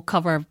did a whole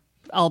cover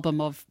album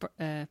of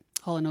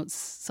Hall & Oates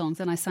songs,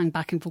 and I sang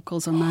backing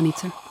vocals on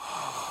Maneater.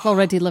 I've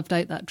already lived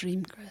out that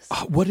dream, Chris.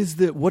 What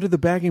are the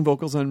backing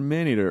vocals on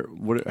Maneater?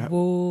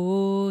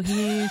 Whoa,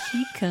 here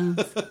she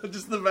comes.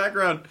 Just in the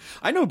background.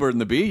 I know Bird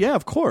and the Bee. Yeah,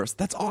 of course.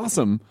 That's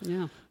awesome.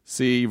 Yeah.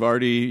 See, you've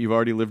already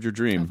lived your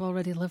dream. I've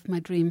already lived my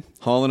dream.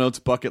 Hall & Oates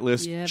bucket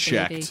list Baby.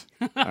 checked.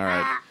 All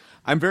right.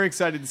 I'm very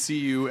excited to see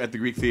you at the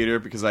Greek Theater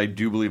because I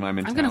do believe I'm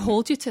in town. I'm going to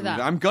hold you to that.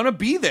 I'm going to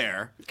be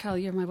there. Kyle,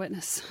 you're my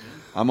witness.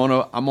 I'm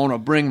gonna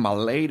bring my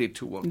lady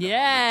to a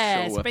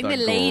show bring at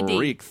the lady.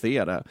 Greek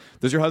Theater.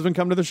 Does your husband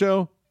come to the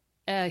show?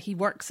 He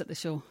works at the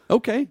show.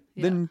 Okay,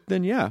 yeah.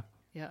 then yeah.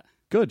 Yeah.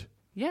 Good.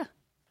 Yeah.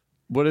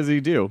 What does he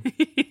do?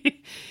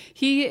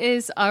 He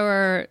is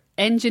our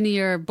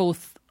engineer,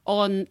 both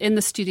in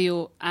the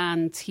studio,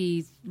 and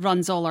he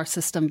runs all our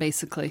system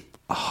basically.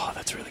 Oh,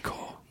 that's really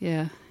cool.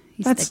 Yeah.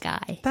 He's the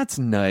guy. That's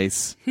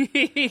nice.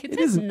 It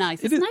is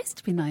nice. It's nice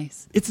to be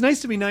nice. It's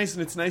nice to be nice,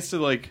 and it's nice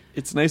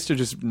to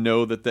just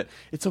know that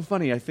it's so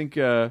funny. I think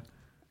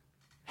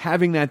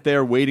having that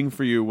there waiting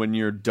for you when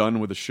you're done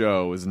with a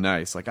show is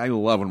nice. Like I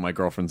love when my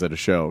girlfriend's at a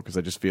show because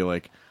I just feel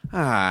like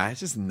it's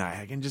just nice.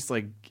 I can just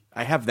like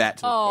I have that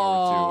to look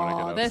forward to when I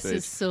get off this stage.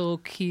 is so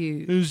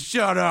cute.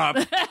 Shut up!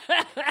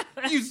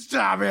 You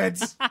stop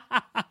it! All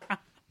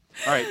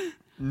right.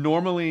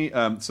 Normally,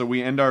 so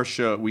we end our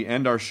show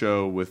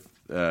with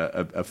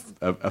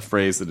a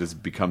phrase that has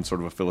become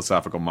sort of a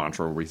philosophical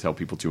mantra where we tell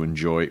people to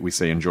enjoy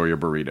your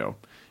burrito.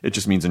 It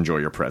just means enjoy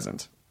your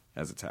present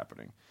as it's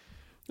happening.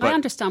 I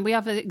understand. We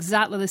have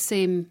exactly the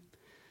same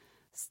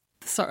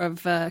sort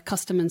of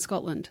custom in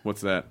Scotland.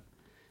 What's that?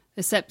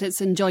 Except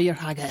it's enjoy your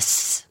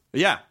haggis.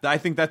 Yeah, I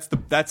think that's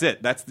it.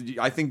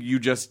 I think you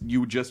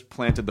just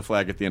planted the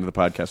flag at the end of the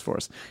podcast for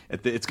us.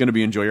 It's going to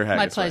be enjoy your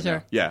haggis. My pleasure.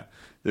 Right now.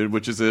 Yeah,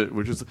 which is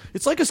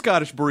it's like a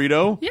Scottish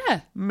burrito.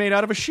 Yeah, made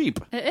out of a sheep.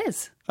 It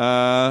is.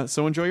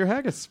 So enjoy your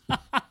haggis.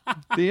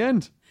 The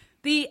end.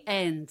 The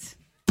end.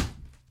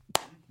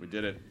 We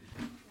did it.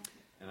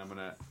 And I'm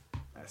gonna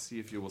see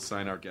if you will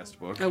sign our guest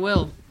book. I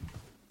will.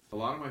 A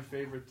lot of my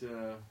favorite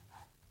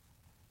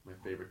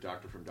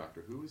doctor from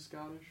Doctor Who is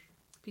Scottish.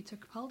 Peter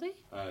Capaldi?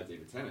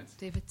 David Tennant.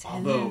 David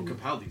Tennant. Although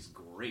Capaldi's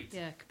great.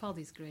 Yeah,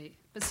 Capaldi's great.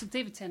 But so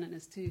David Tennant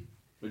is too.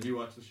 Did you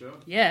watch the show?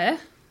 Yeah.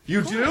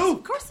 You do?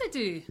 Of course I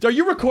do. Are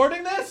you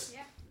recording this?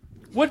 Yeah.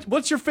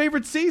 What's your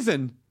favorite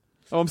season?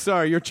 Oh, I'm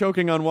sorry. You're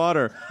choking on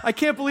water. I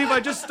can't believe I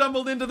just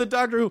stumbled into the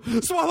Doctor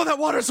Who. Swallow that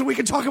water so we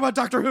can talk about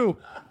Doctor Who.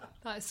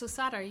 That is so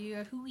sad. Are you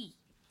a Whoie?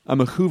 I'm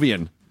a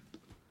Whovian.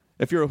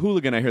 If you're a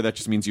hooligan, I hear that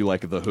just means you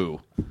like the Who.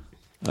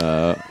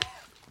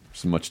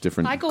 It's a much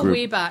different I go group.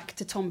 way back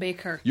to Tom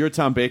Baker. You're a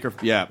Tom Baker,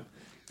 yeah.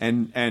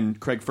 And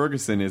Craig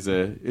Ferguson is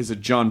a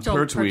John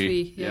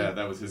Pertwee. Yeah,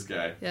 that was his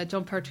guy. Yeah,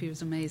 John Pertwee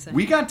was amazing.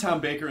 We got Tom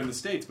Baker in the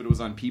States, but it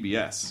was on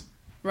PBS.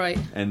 Right.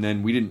 And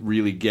then we didn't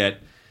get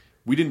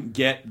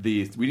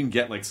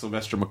like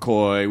Sylvester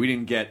McCoy. We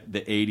didn't get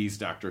the 80s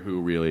Doctor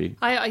Who really.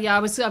 I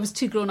was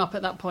too grown up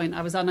at that point.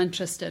 I was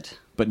uninterested.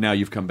 But now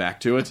you've come back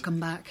to it? I've come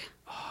back.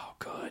 Oh,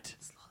 good.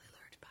 Slowly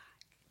lured back.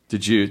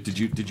 Did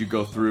you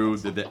go through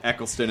the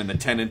Eccleston and the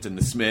Tennant and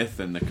the Smith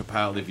and the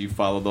Capaldi? If you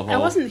followed the whole... I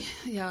wasn't...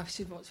 Yeah, I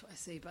should watch what I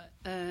say, but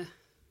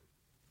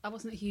I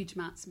wasn't a huge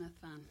Matt Smith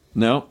fan.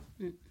 No?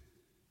 Mm.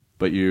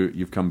 But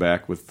you've come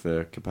back with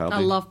Capaldi? I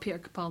love Peter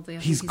Capaldi. I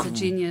think he's a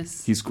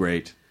genius. He's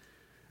great.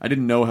 I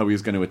didn't know how he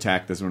was going to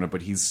attack this one,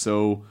 but he's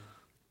so...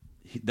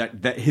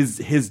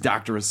 his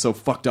Doctor is so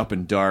fucked up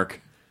and dark.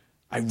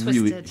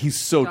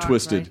 He's so dark,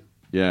 twisted. Right?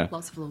 Yeah.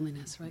 Lots of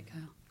loneliness, right,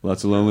 Kyle?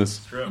 Lots of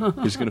loneliness. True.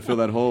 You're just going to fill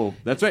that hole.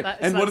 That's right.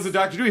 And what does the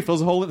doctor do? He fills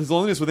his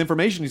loneliness with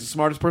information. He's the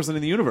smartest person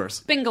in the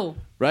universe. Bingo.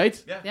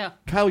 Right? Yeah.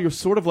 Kyle, you're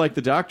sort of like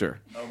the doctor.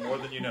 Oh, more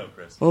than you know,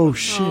 Chris. Oh,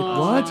 shit.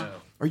 What?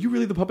 Are you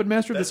really the puppet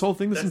master of this whole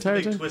thing this entire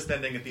time? That's the big twist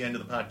ending at the end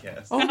of the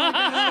podcast. Oh, my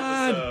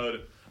God.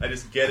 Episode, I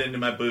just get into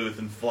my booth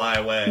and fly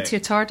away. Into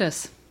your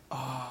TARDIS.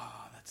 Oh,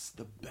 that's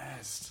the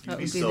best. You'd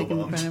be so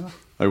bummed.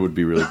 I would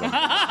be really bummed.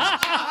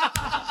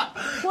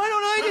 Why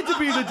don't I get to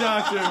be the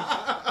doctor?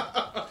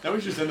 Now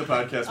we should end the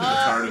podcast with the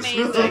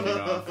TARDIS taking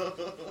off.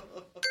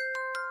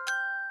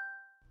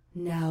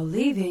 Now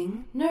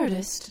leaving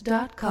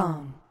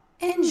Nerdist.com.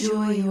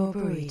 Enjoy your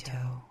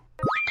burrito.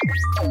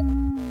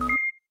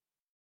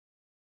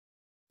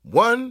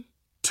 1,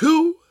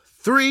 2,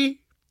 3,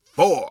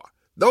 4.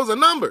 Those are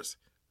numbers.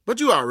 But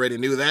you already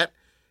knew that.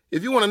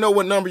 If you want to know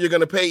what number you're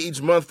going to pay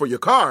each month for your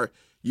car,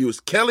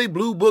 use Kelley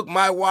Blue Book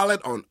My Wallet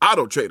on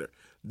AutoTrader.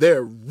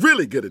 They're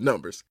really good at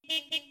numbers.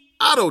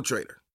 AutoTrader.